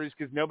anymore is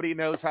because nobody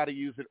knows how to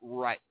use it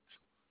right.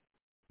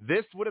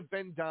 This would have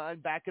been done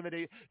back in the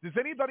day. Does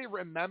anybody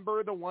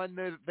remember the one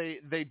that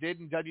they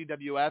did in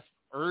WWF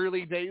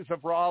early days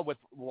of Raw with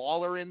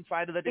Lawler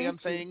inside of the damn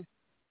thing?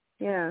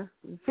 Yeah.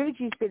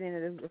 Fuji's been in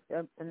it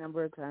a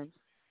number of times.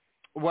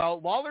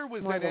 Well, Lawler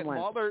was in it.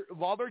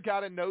 Lawler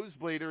got a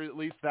nosebleed, or at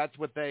least that's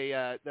what they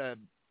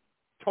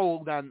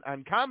told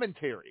on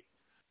commentary.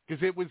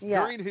 Because it was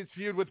during his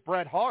feud with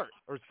Bret Hart,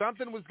 or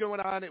something was going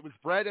on. It was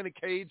Bret in a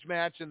cage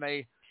match, and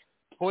they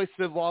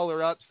hoisted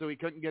Lawler up so he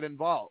couldn't get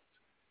involved.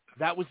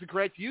 That was the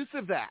correct use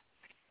of that.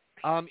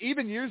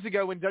 Even years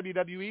ago when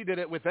WWE did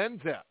it with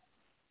Enzo,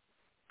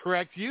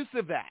 correct use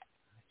of that.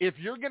 If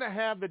you're going to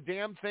have the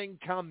damn thing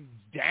come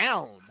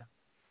down,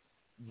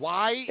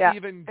 why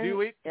even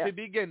do it to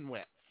begin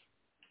with?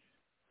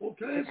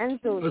 Okay.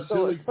 Enzo is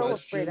so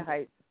afraid of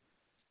heights.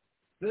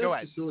 That's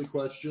a silly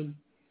question.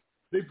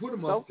 They put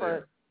him up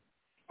there.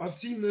 I've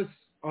seen this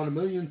on a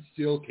million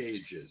steel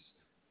cages.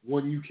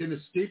 When you can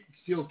escape the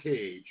steel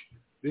cage,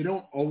 they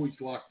don't always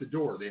lock the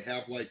door. They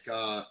have like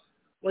a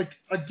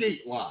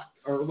gate lock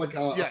or like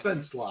a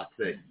fence lock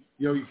thing.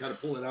 You kind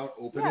of pull it out,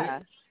 open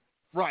it.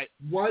 Right.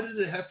 Why did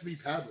it have to be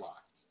padlocked?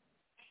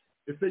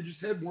 If they just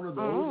had one of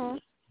those,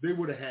 they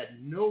would have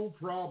had no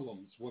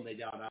problems when they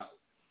got out.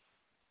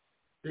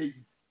 You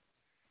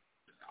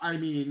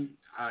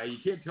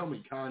can't tell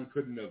me Khan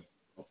couldn't have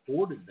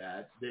afforded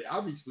that. They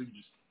obviously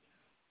just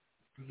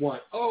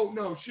want,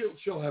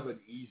 she'll have an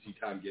easy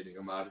time getting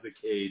him out of the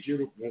cage.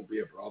 It won't be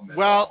a problem at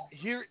all.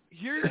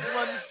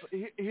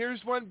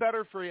 Here's one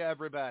better for you,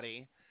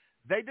 everybody.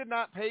 They did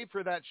not pay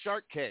for that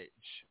shark cage.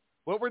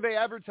 What were they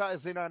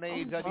advertising on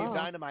AEW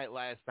Dynamite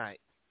last night?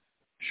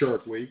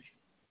 Shark Week.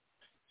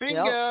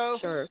 Bingo.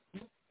 Yep, sure.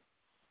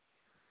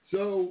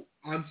 So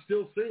I'm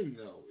still saying,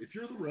 though, if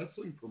you're the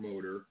wrestling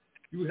promoter,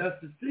 you have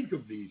to think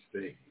of these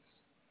things.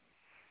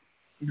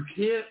 You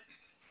can't,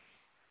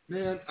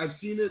 man, I've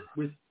seen it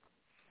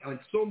on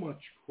so much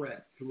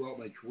crap throughout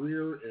my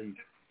career and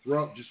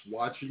throughout just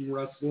watching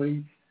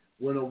wrestling.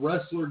 When a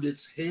wrestler gets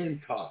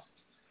handcuffed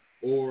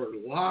or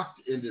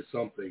locked into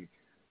something,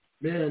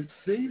 man,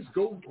 things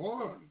go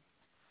wrong.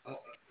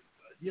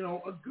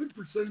 A good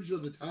percentage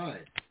of the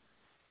time.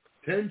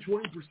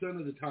 10-20%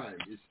 of the time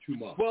is too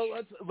much. Well,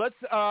 let's.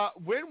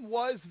 When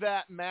was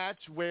that match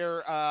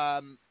where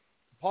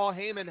Paul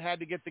Heyman had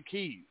to get the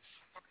keys?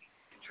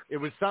 It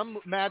was some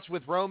match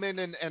with Roman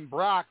and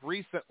Brock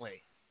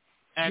recently,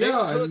 and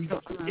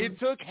it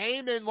took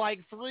Heyman like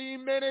 3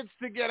 minutes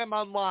to get him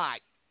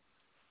unlocked.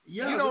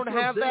 Yeah, you don't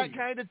have that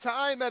kind of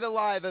time at a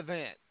live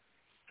event.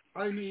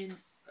 I mean,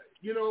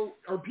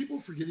 are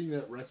people forgetting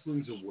that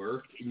wrestling's a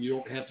work and you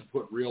don't have to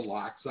put real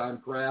locks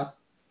on crap?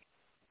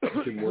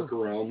 You can work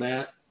around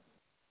that.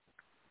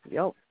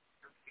 Yep.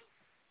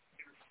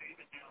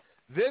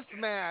 This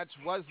match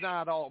was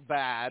not all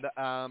bad.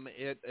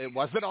 It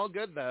wasn't all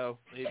good, though.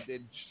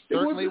 It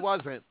certainly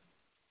wasn't.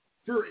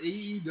 For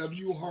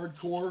AEW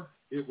hardcore,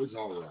 it was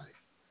all right.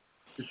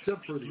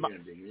 Except for the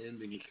ending. The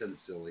ending is kind of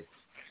silly.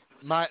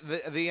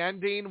 The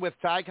ending with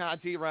Ty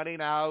Conti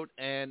running out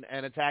and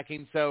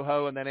attacking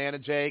Soho, and then Anna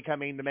Jay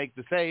coming to make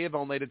the save,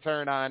 only to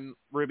turn on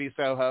Ruby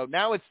Soho.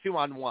 Now it's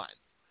 2-on-1.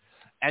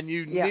 And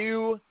you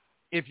knew,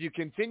 if you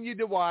continued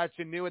to watch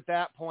and knew at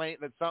that point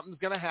that something's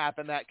going to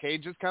happen, that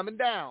cage is coming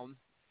down,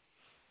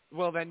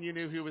 well, then you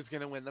knew who was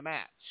going to win the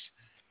match.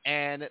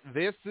 And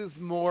this is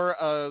more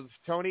of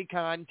Tony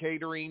Khan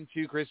catering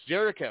to Chris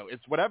Jericho.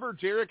 It's whatever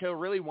Jericho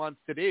really wants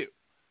to do.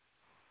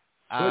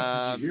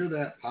 But did you hear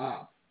that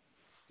pop?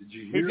 Did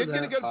you hear that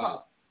get a good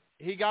pop?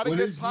 He got a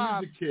good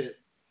pop. When he used the kit,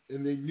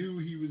 and they knew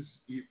he was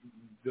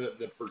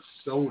the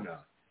persona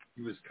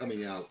he was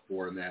coming out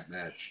for in that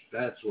match.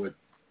 That's what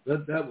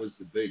that was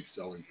the big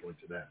selling point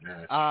to that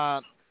match.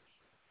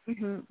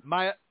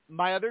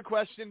 My other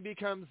question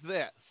becomes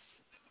this: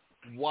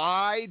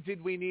 why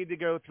did we need to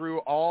go through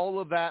all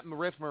of that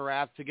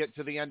riff-raff to get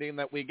to the ending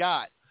that we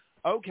got?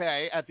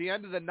 Okay, at the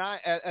end of the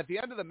night, at the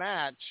end of the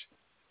match,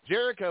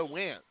 Jericho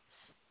wins.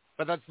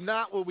 But that's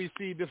not what we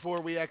see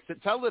before we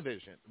exit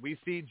television. We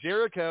see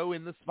Jericho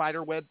in the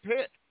spiderweb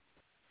pit.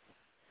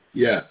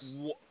 Yes.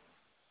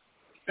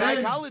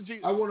 Psychology.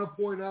 And I want to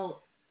point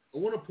out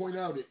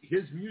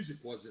his music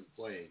wasn't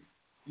playing,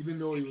 even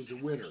though he was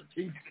a winner.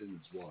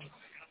 Kingston's was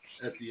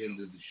at the end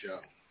of the show.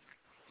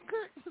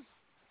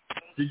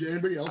 Did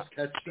anybody else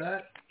catch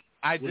that?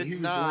 I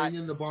did not.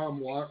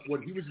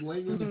 When he was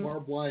laying in the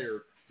barbed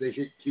wire, they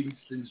hit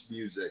Kingston's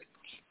music.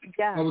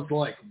 Yeah. I was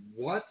like,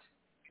 what?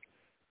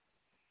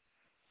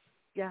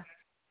 Yeah.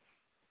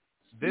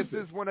 This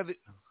is one of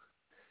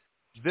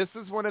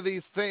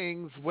these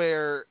things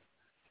where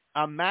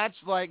a match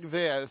like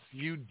this,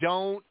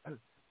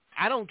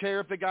 I don't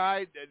care if the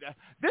guy,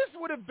 this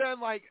would have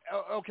been like,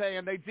 okay,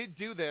 and they did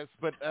do this,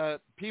 but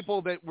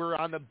people that were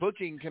on the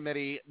booking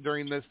committee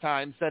during this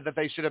time said that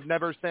they should have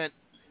never sent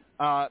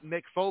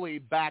Mick Foley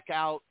back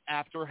out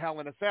after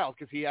Hell in a Cell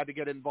because he had to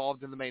get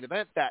involved in the main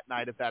event that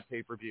night at that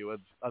pay-per-view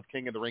of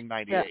King of the Ring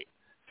 98.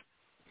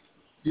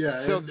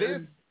 Yeah. So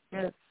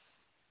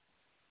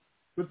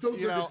but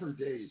those are different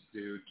days,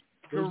 dude.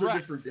 Those correct. are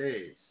different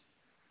days.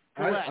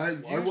 Correct. I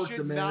worked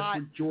a match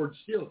with George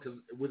Steele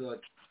with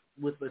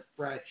a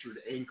fractured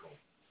ankle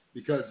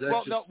because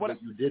that's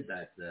what you did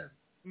back then.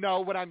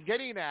 No, what I'm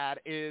getting at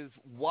is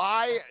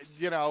why,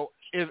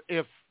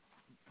 if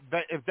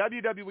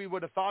WWE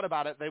would have thought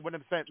about it, they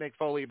wouldn't have sent Mick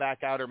Foley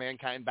back out or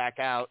Mankind back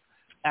out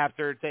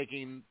after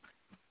taking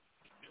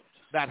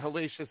that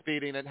hellacious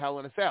beating at Hell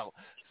in a Cell.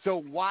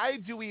 So why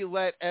do we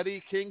let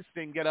Eddie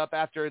Kingston get up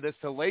after this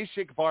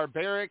hellacious,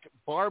 barbaric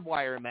barbed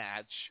wire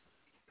match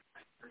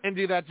and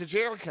do that to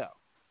Jericho?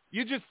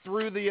 You just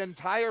threw the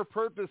entire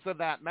purpose of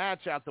that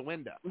match out the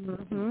window.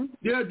 Mm-hmm.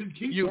 Yeah, did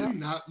Kingston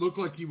not look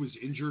like he was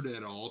injured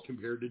at all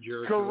compared to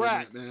Jericho in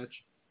that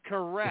match?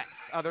 Correct,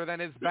 other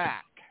than his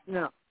back.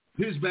 No.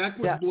 His back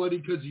was bloody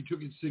because he took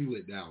his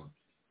singlet down.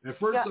 At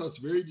first, I was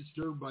very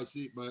disturbed by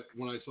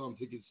when I saw him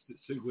take his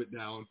singlet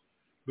down,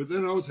 but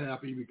then I was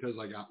happy because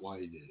I got why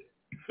he did it.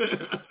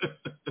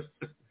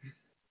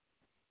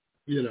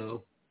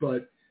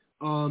 But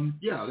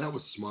that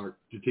was smart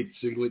to take the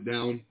singlet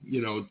down,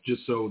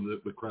 just so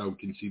that the crowd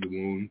can see the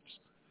wounds.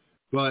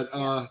 But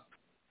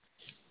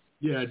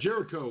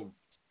Jericho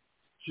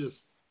just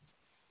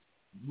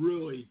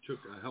really took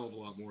a hell of a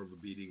lot more of a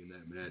beating in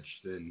that match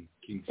than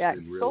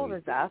Kingston really. Sold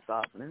his ass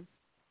off, man.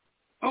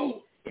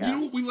 Oh, you know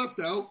what we left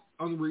out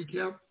on the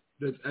recap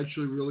that's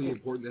actually really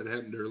important that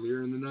happened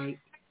earlier in the night?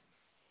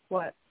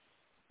 What?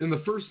 In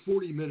the first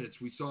 40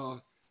 minutes, we saw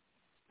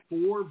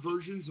 4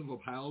 versions of a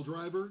pile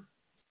driver.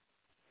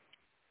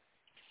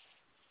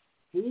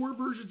 4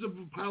 versions of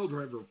a pile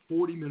driver,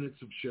 40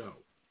 minutes of show.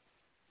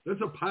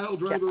 That's a pile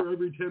driver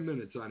every 10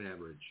 minutes on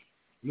average.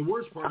 And the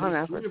worst part is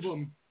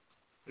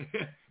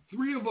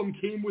 3 of them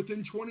came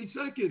within 20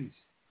 seconds.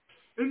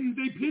 And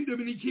they pinned him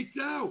and he kicked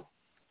out.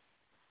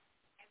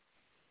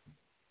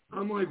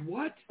 I'm like,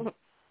 what?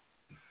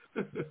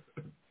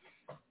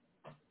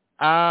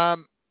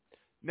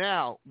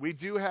 Now, we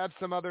do have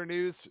some other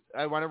news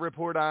I want to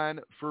report on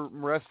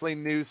from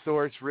Wrestling News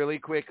Source really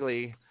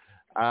quickly.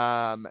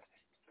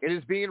 It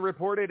is being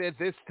reported at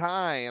this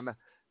time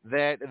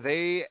that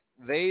they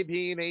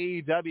being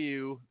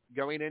AEW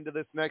going into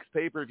this next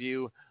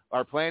pay-per-view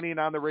are planning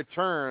on the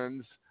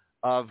returns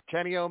of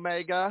Kenny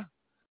Omega,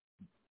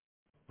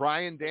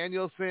 Bryan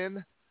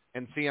Danielson,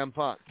 and CM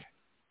Punk.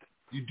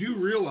 You do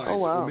realize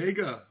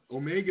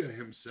Omega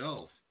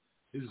himself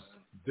has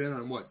been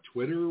on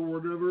Twitter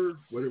or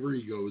whatever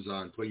he goes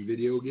on, playing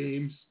video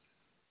games.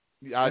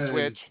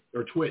 Twitch.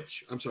 Or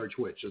Twitch. I'm sorry,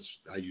 Twitch.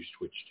 I use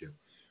Twitch too.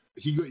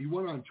 He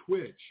went on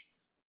Twitch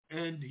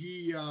and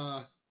he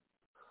was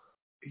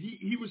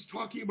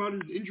talking about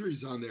his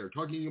injuries on there,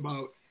 talking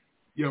about,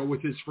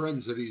 with his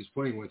friends that he's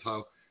playing with,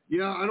 how,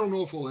 I don't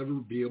know if I'll ever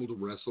be able to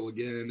wrestle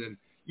again. And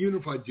even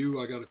if I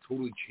do, I got to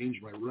totally change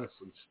my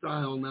wrestling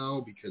style now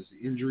because the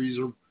injuries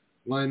are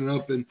lining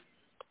up. And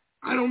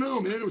I don't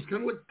know, man. It was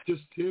kind of like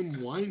just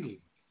him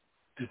whining.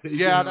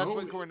 Yeah, that's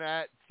what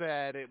Cornette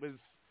said. It was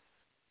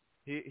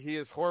he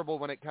is horrible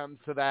when it comes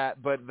to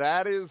that, but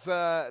that is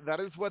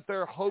what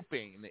they're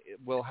hoping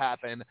will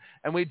happen.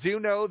 And we do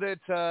know that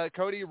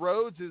Cody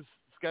Rhodes is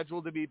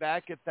scheduled to be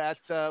back at that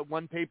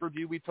one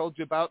pay-per-view we told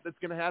you about that's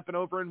going to happen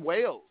over in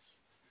Wales.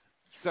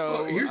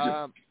 So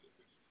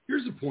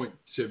here's a point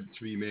to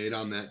be made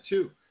on that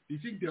too. Do you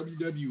think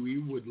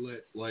WWE would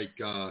let like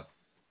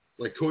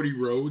Cody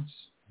Rhodes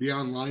be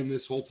online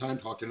this whole time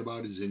talking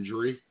about his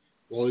injury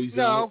while he's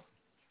out?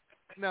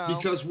 No.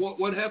 Because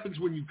what happens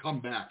when you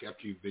come back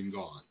after you've been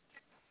gone?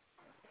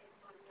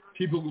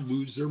 People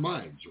lose their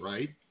minds,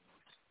 right?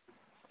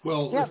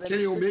 Well, if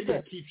Kenny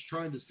Omega keeps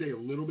trying to stay a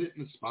little bit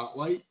in the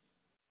spotlight,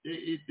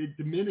 it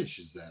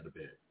diminishes that a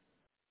bit.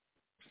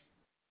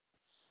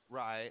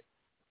 Right.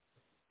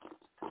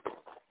 It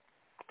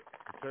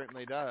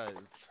certainly does.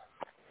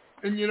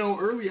 And,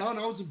 early on,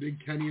 I was a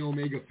big Kenny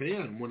Omega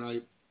fan when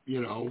I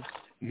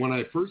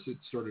first had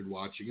started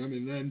watching him.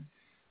 And then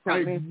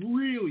I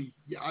really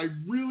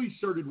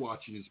started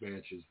watching his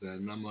matches then.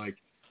 And I'm like,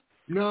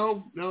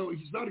 no,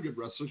 he's not a good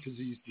wrestler because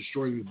he's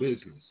destroying the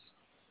business.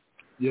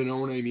 You know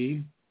what I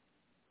mean?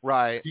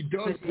 Right. He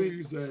does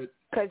things that...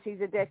 Because he's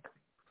a dick.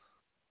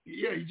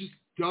 Yeah, he just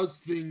does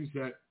things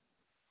that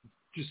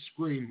just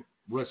scream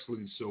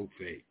wrestling so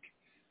fake.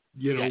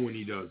 You know, when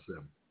he does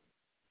them.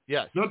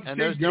 Yes, Not and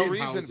there's no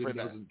reason Danhausen for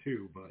that. doesn't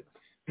too, but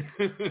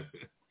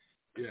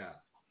yeah.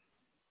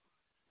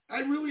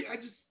 I've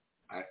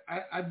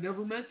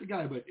never met the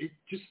guy, but it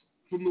just,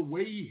 from the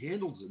way he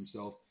handles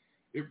himself,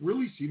 it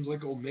really seems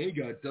like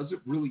Omega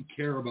doesn't really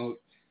care about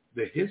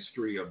the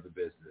history of the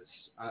business.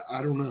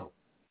 I don't know.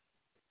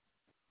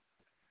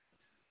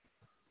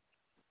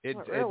 It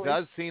really.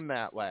 does seem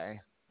that way.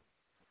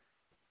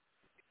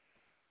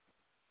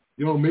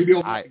 You know, maybe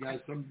I'll meet the guy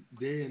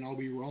someday and I'll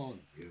be wrong.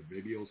 Yeah,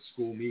 maybe he'll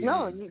school me.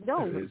 No, in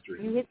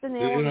history. you hit the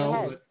nail on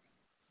the head.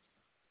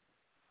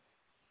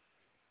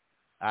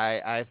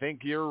 I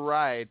think you're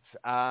right.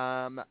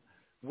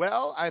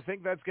 Well, I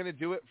think that's going to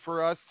do it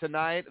for us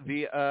tonight.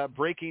 The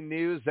breaking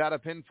news out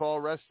of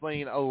Pinfall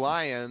Wrestling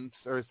Alliance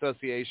or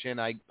Association.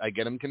 I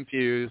get them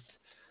confused.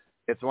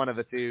 It's one of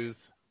the twos.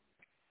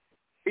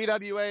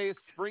 PWA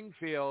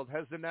Springfield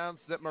has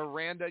announced that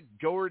Miranda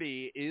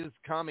Gordy is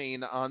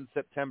coming on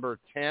September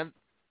 10th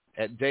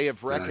at Day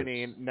of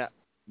Reckoning. Nice.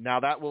 Now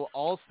that will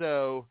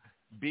also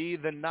be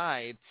the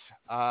night,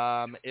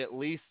 at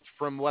least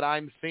from what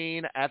I'm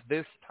seeing at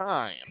this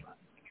time,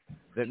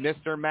 that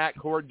Mr. Matt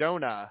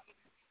Cardona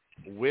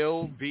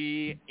will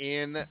be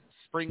in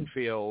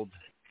Springfield.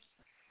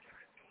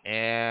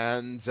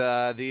 And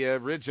the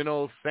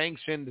original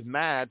sanctioned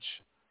match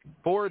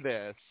for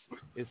this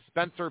is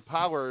Spencer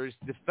Powers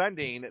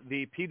defending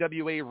the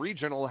PWA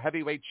Regional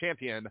Heavyweight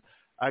Champion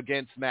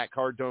against Matt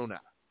Cardona.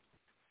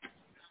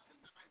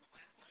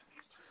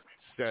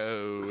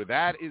 So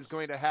that is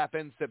going to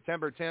happen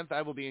September 10th.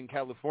 I will be in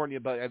California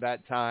by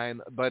that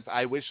time, but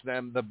I wish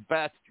them the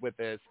best with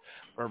this.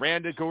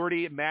 Miranda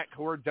Gordy, Matt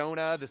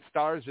Cardona, the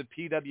stars of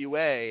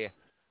PWA.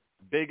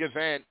 Big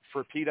event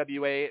for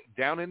PWA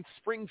down in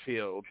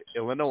Springfield,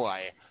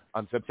 Illinois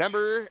on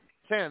September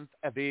 10th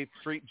at the 8th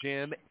Street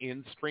Gym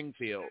in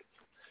Springfield.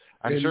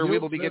 I'm sure we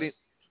will be getting...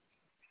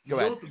 Go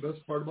ahead. You know what the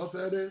best part about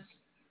that is?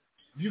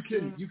 You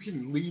can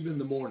leave in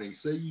the morning.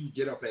 Say you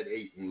get up at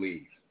 8 and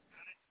leave.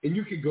 And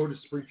you can go to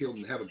Springfield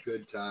and have a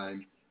good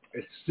time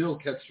and still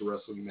catch the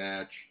wrestling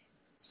match,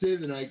 stay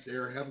the night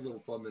there, have a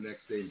little fun the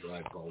next day, and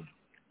drive home.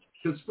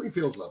 Because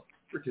Springfield's a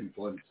freaking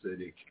fun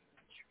city.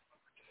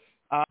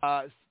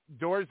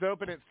 Doors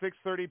open at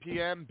 6:30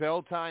 p.m.,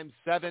 bell time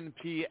 7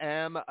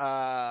 p.m.,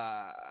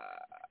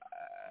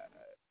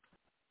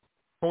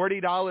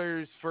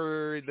 $40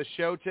 for the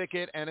show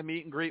ticket and a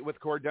meet and greet with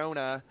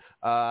Cardona.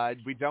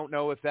 We don't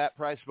know if that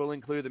price will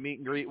include the meet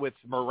and greet with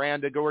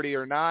Miranda Gordy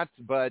or not,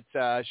 but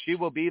she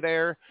will be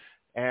there.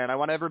 And I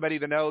want everybody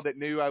to know that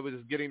knew I was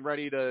getting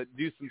ready to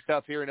do some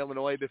stuff here in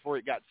Illinois before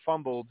it got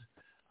fumbled.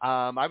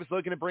 I was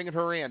looking at bringing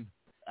her in.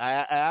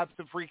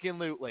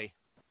 Abso-freaking-lutely.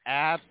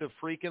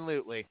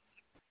 Abso-freaking-lutely.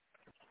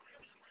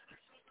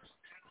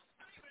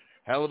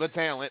 Hell of a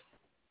talent.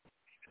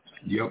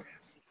 Yep.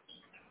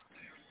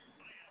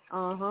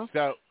 Uh-huh.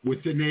 So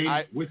with the name,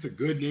 with a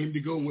good name to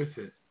go with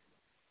it,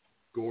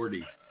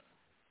 Gordy.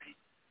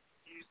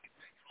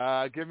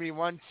 Give me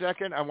 1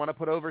 second. I want to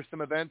put over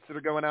some events that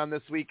are going on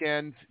this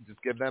weekend.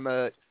 Just give them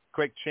a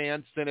quick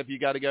chance. And if you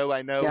got to go,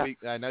 I know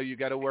you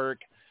got to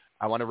work.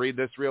 I want to read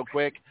this real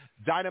quick.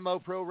 Dynamo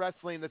Pro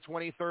Wrestling, the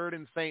 23rd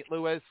in St.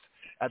 Louis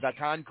at the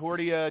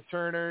Concordia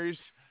Turners.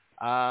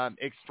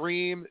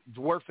 Extreme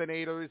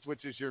Dwarfinators,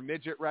 which is your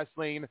midget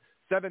wrestling,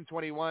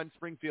 721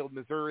 Springfield,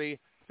 Missouri.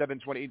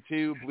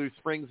 722 Blue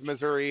Springs,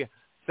 Missouri,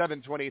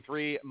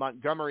 723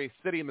 Montgomery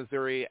City,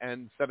 Missouri,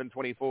 and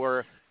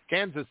 724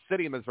 Kansas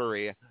City,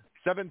 Missouri.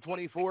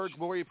 724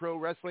 Glory Pro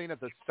Wrestling at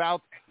the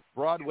South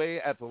Broadway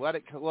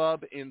Athletic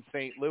Club in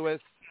St. Louis.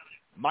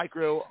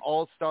 Micro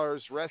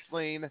All-Stars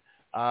Wrestling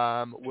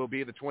will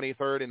be the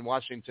 23rd in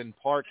Washington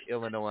Park,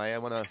 Illinois.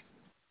 I'm gonna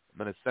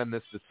send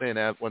this to Sin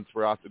once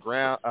we're off the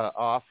ground.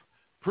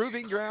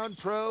 Proving Ground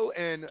Pro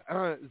and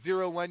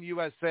 01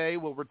 USA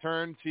will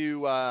return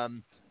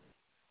to.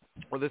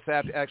 This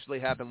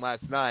actually happened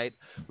last night.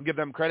 We'll give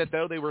them credit,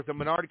 though. They were at the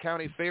Menard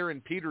County Fair in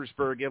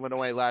Petersburg,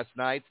 Illinois last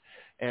night.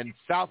 And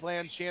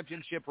Southland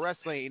Championship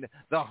Wrestling,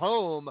 the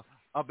home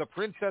of the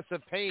Princess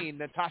of Pain,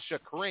 Natasha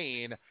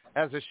Crane,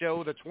 has a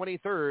show the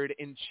 23rd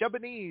in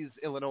Chebanese,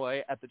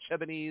 Illinois at the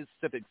Chebanese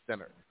Civic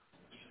Center.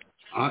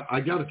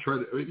 I got to try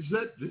to. Is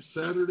that this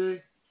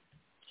Saturday?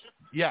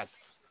 Yes.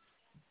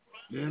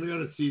 Man, I got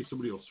to see if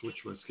somebody will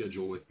switch my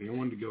schedule with me. I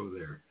wanted to go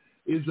there.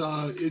 Do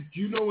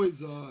you know, is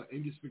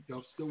Angus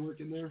McDuff still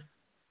working there?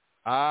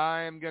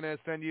 I'm going to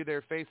send you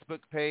their Facebook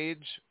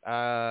page,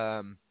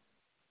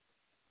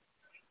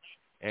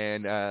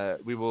 and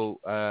we will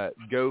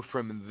go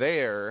from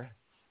there.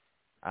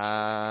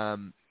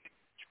 And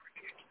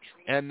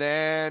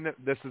then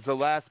this is the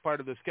last part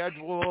of the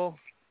schedule.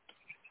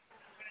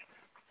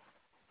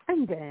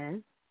 And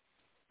then.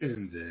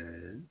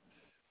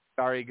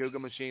 Sorry, Google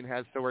machine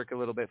has to work a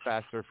little bit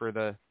faster for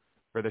the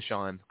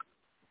Sean.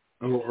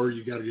 Oh, or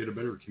you got to get a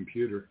better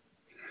computer.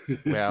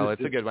 Well,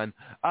 it's a good one.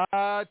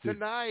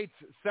 Tonight,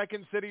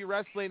 Second City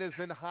Wrestling is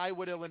in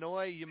Highwood,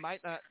 Illinois. You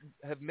might not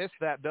have missed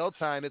that bell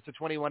time. It's a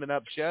 21 and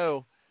up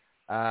show.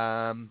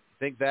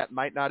 Think that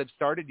might not have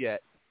started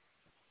yet.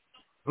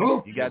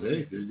 Oh, you got there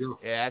you go.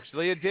 Yeah,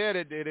 actually, it did.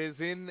 It is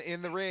in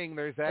the ring.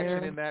 There's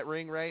action in that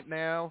ring right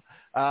now.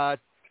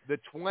 The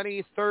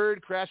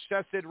 23rd Crash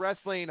Tested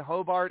Wrestling,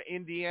 Hobart,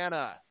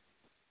 Indiana.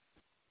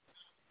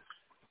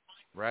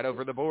 Right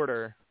over the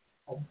border.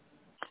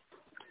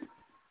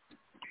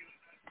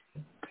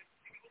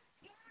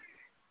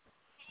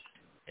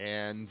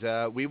 And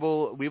we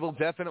will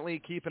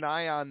definitely keep an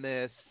eye on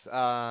this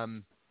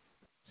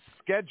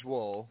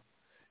schedule.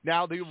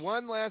 Now, the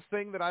one last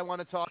thing that I want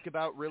to talk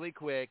about really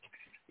quick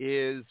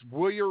is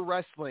Warrior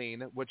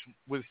Wrestling, which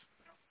was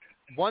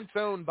once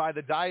owned by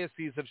the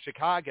Diocese of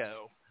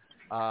Chicago,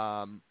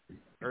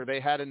 or they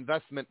had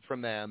investment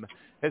from them,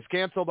 has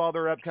canceled all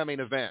their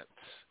upcoming events.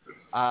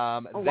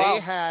 They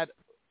had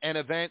an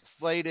event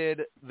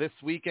slated this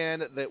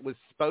weekend that was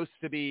supposed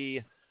to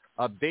be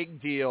a big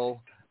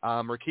deal.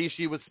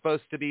 Rikishi was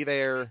supposed to be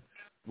there.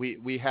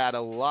 We had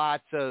a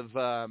lot of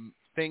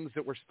things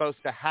that were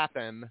supposed to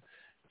happen,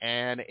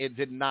 and it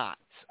did not.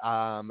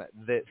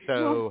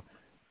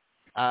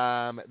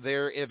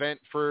 Their event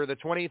for the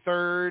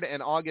 23rd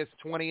and August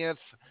 20th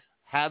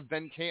have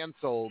been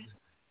canceled,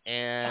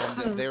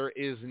 and there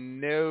is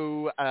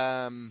no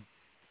update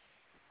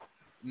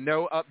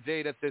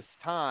at this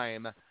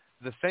time.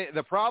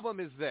 The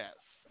problem is this.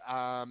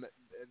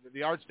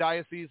 The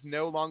Archdiocese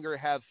no longer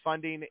have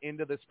funding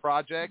into this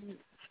project,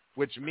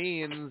 which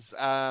means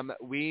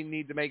we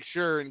need to make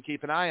sure and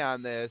keep an eye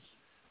on this,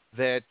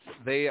 that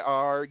they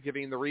are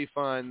giving the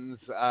refunds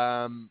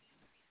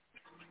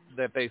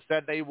that they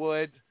said they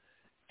would,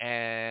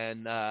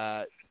 and,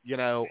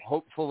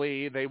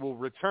 hopefully they will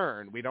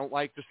return. We don't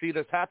like to see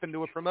this happen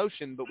to a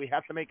promotion, but we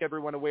have to make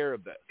everyone aware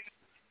of this.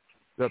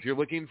 So if you're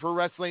looking for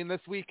wrestling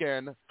this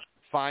weekend,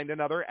 find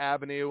another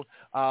avenue.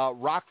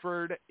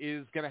 Rockford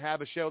is going to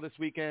have a show this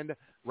weekend.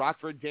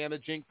 Rockford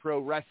Damage Inc. Pro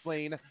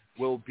Wrestling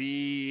will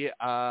be,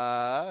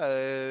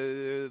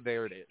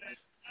 there it is.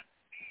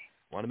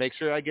 Want to make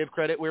sure I give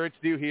credit where it's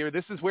due here.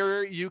 This is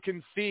where you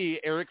can see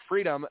Eric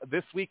Freedom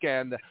this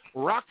weekend.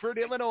 Rockford,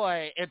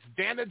 Illinois. It's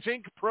Damage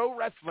Inc. Pro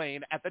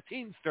Wrestling at the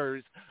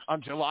Teamsters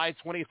on July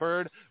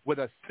 23rd with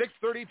a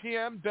 6:30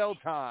 p.m. bell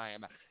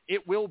time.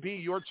 It will be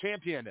your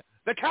champion,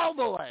 the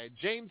Cowboy,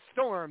 James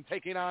Storm,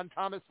 taking on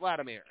Thomas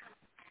Latimer.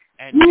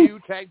 And new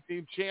tag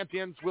team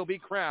champions will be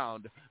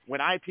crowned when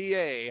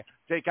IPA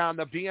take on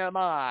the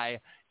BMI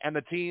and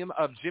the team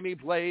of Jimmy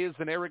Blaze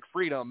and Eric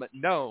Freedom,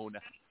 known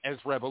as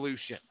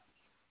Revolution.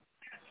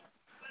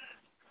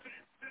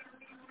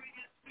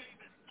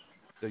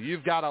 So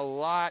you've got a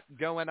lot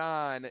going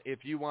on.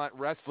 If you want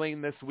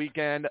wrestling this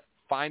weekend,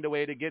 find a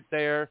way to get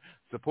there.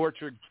 Support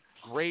your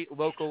great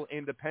local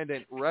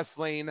independent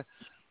wrestling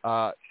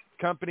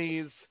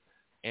companies.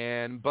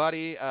 And,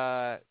 buddy,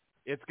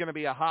 it's going to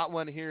be a hot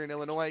one here in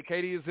Illinois.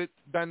 Katie, has it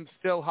been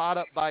still hot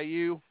up by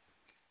you?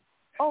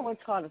 Oh,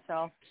 it's hot as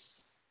hell.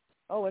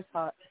 Oh, it's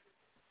hot.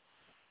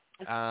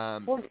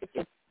 Our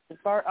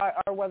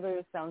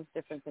weather sounds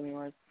different than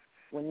yours.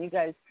 When you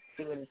guys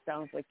do it, it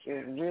sounds like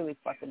you're really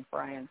fucking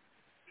frying.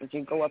 But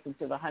you go up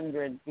into the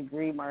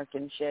 100-degree mark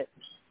and shit.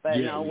 But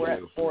no, we're at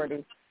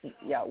 40.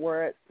 Yeah,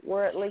 we're at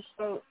least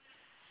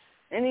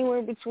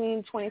anywhere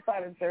between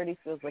 25 and 30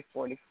 feels like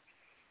 40.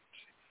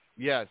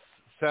 Yes.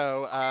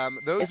 So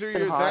those are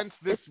your events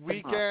this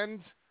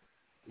weekend.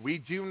 We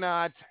do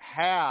not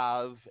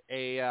have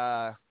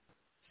a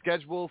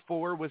schedule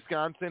for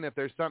Wisconsin. If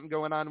there's something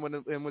going on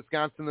in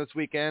Wisconsin this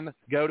weekend,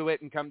 go to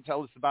it and come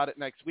tell us about it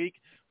next week.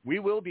 We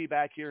will be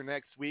back here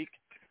next week.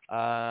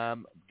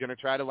 Going to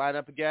try to line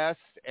up a guest,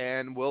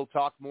 and we'll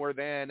talk more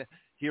then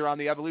here on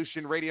the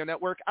Evolution Radio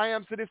Network. I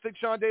am Sadistic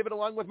Sean David,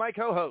 along with my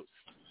co-host,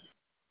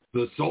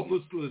 the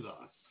Sultan Slither,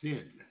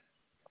 Sin.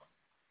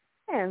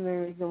 And the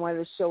reason why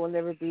the show will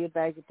never be a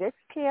bag of dicks,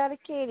 Khaotic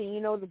Katie.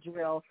 You know the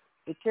drill.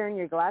 You turn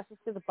your glasses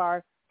to the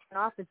bar, turn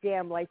off the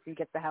damn lights, and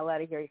get the hell out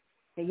of here.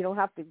 And you don't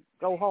have to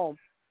go home,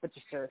 but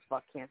you sure as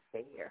fuck can't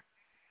stay here.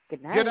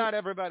 Good night. Good night,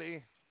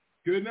 everybody.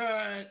 Good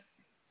night.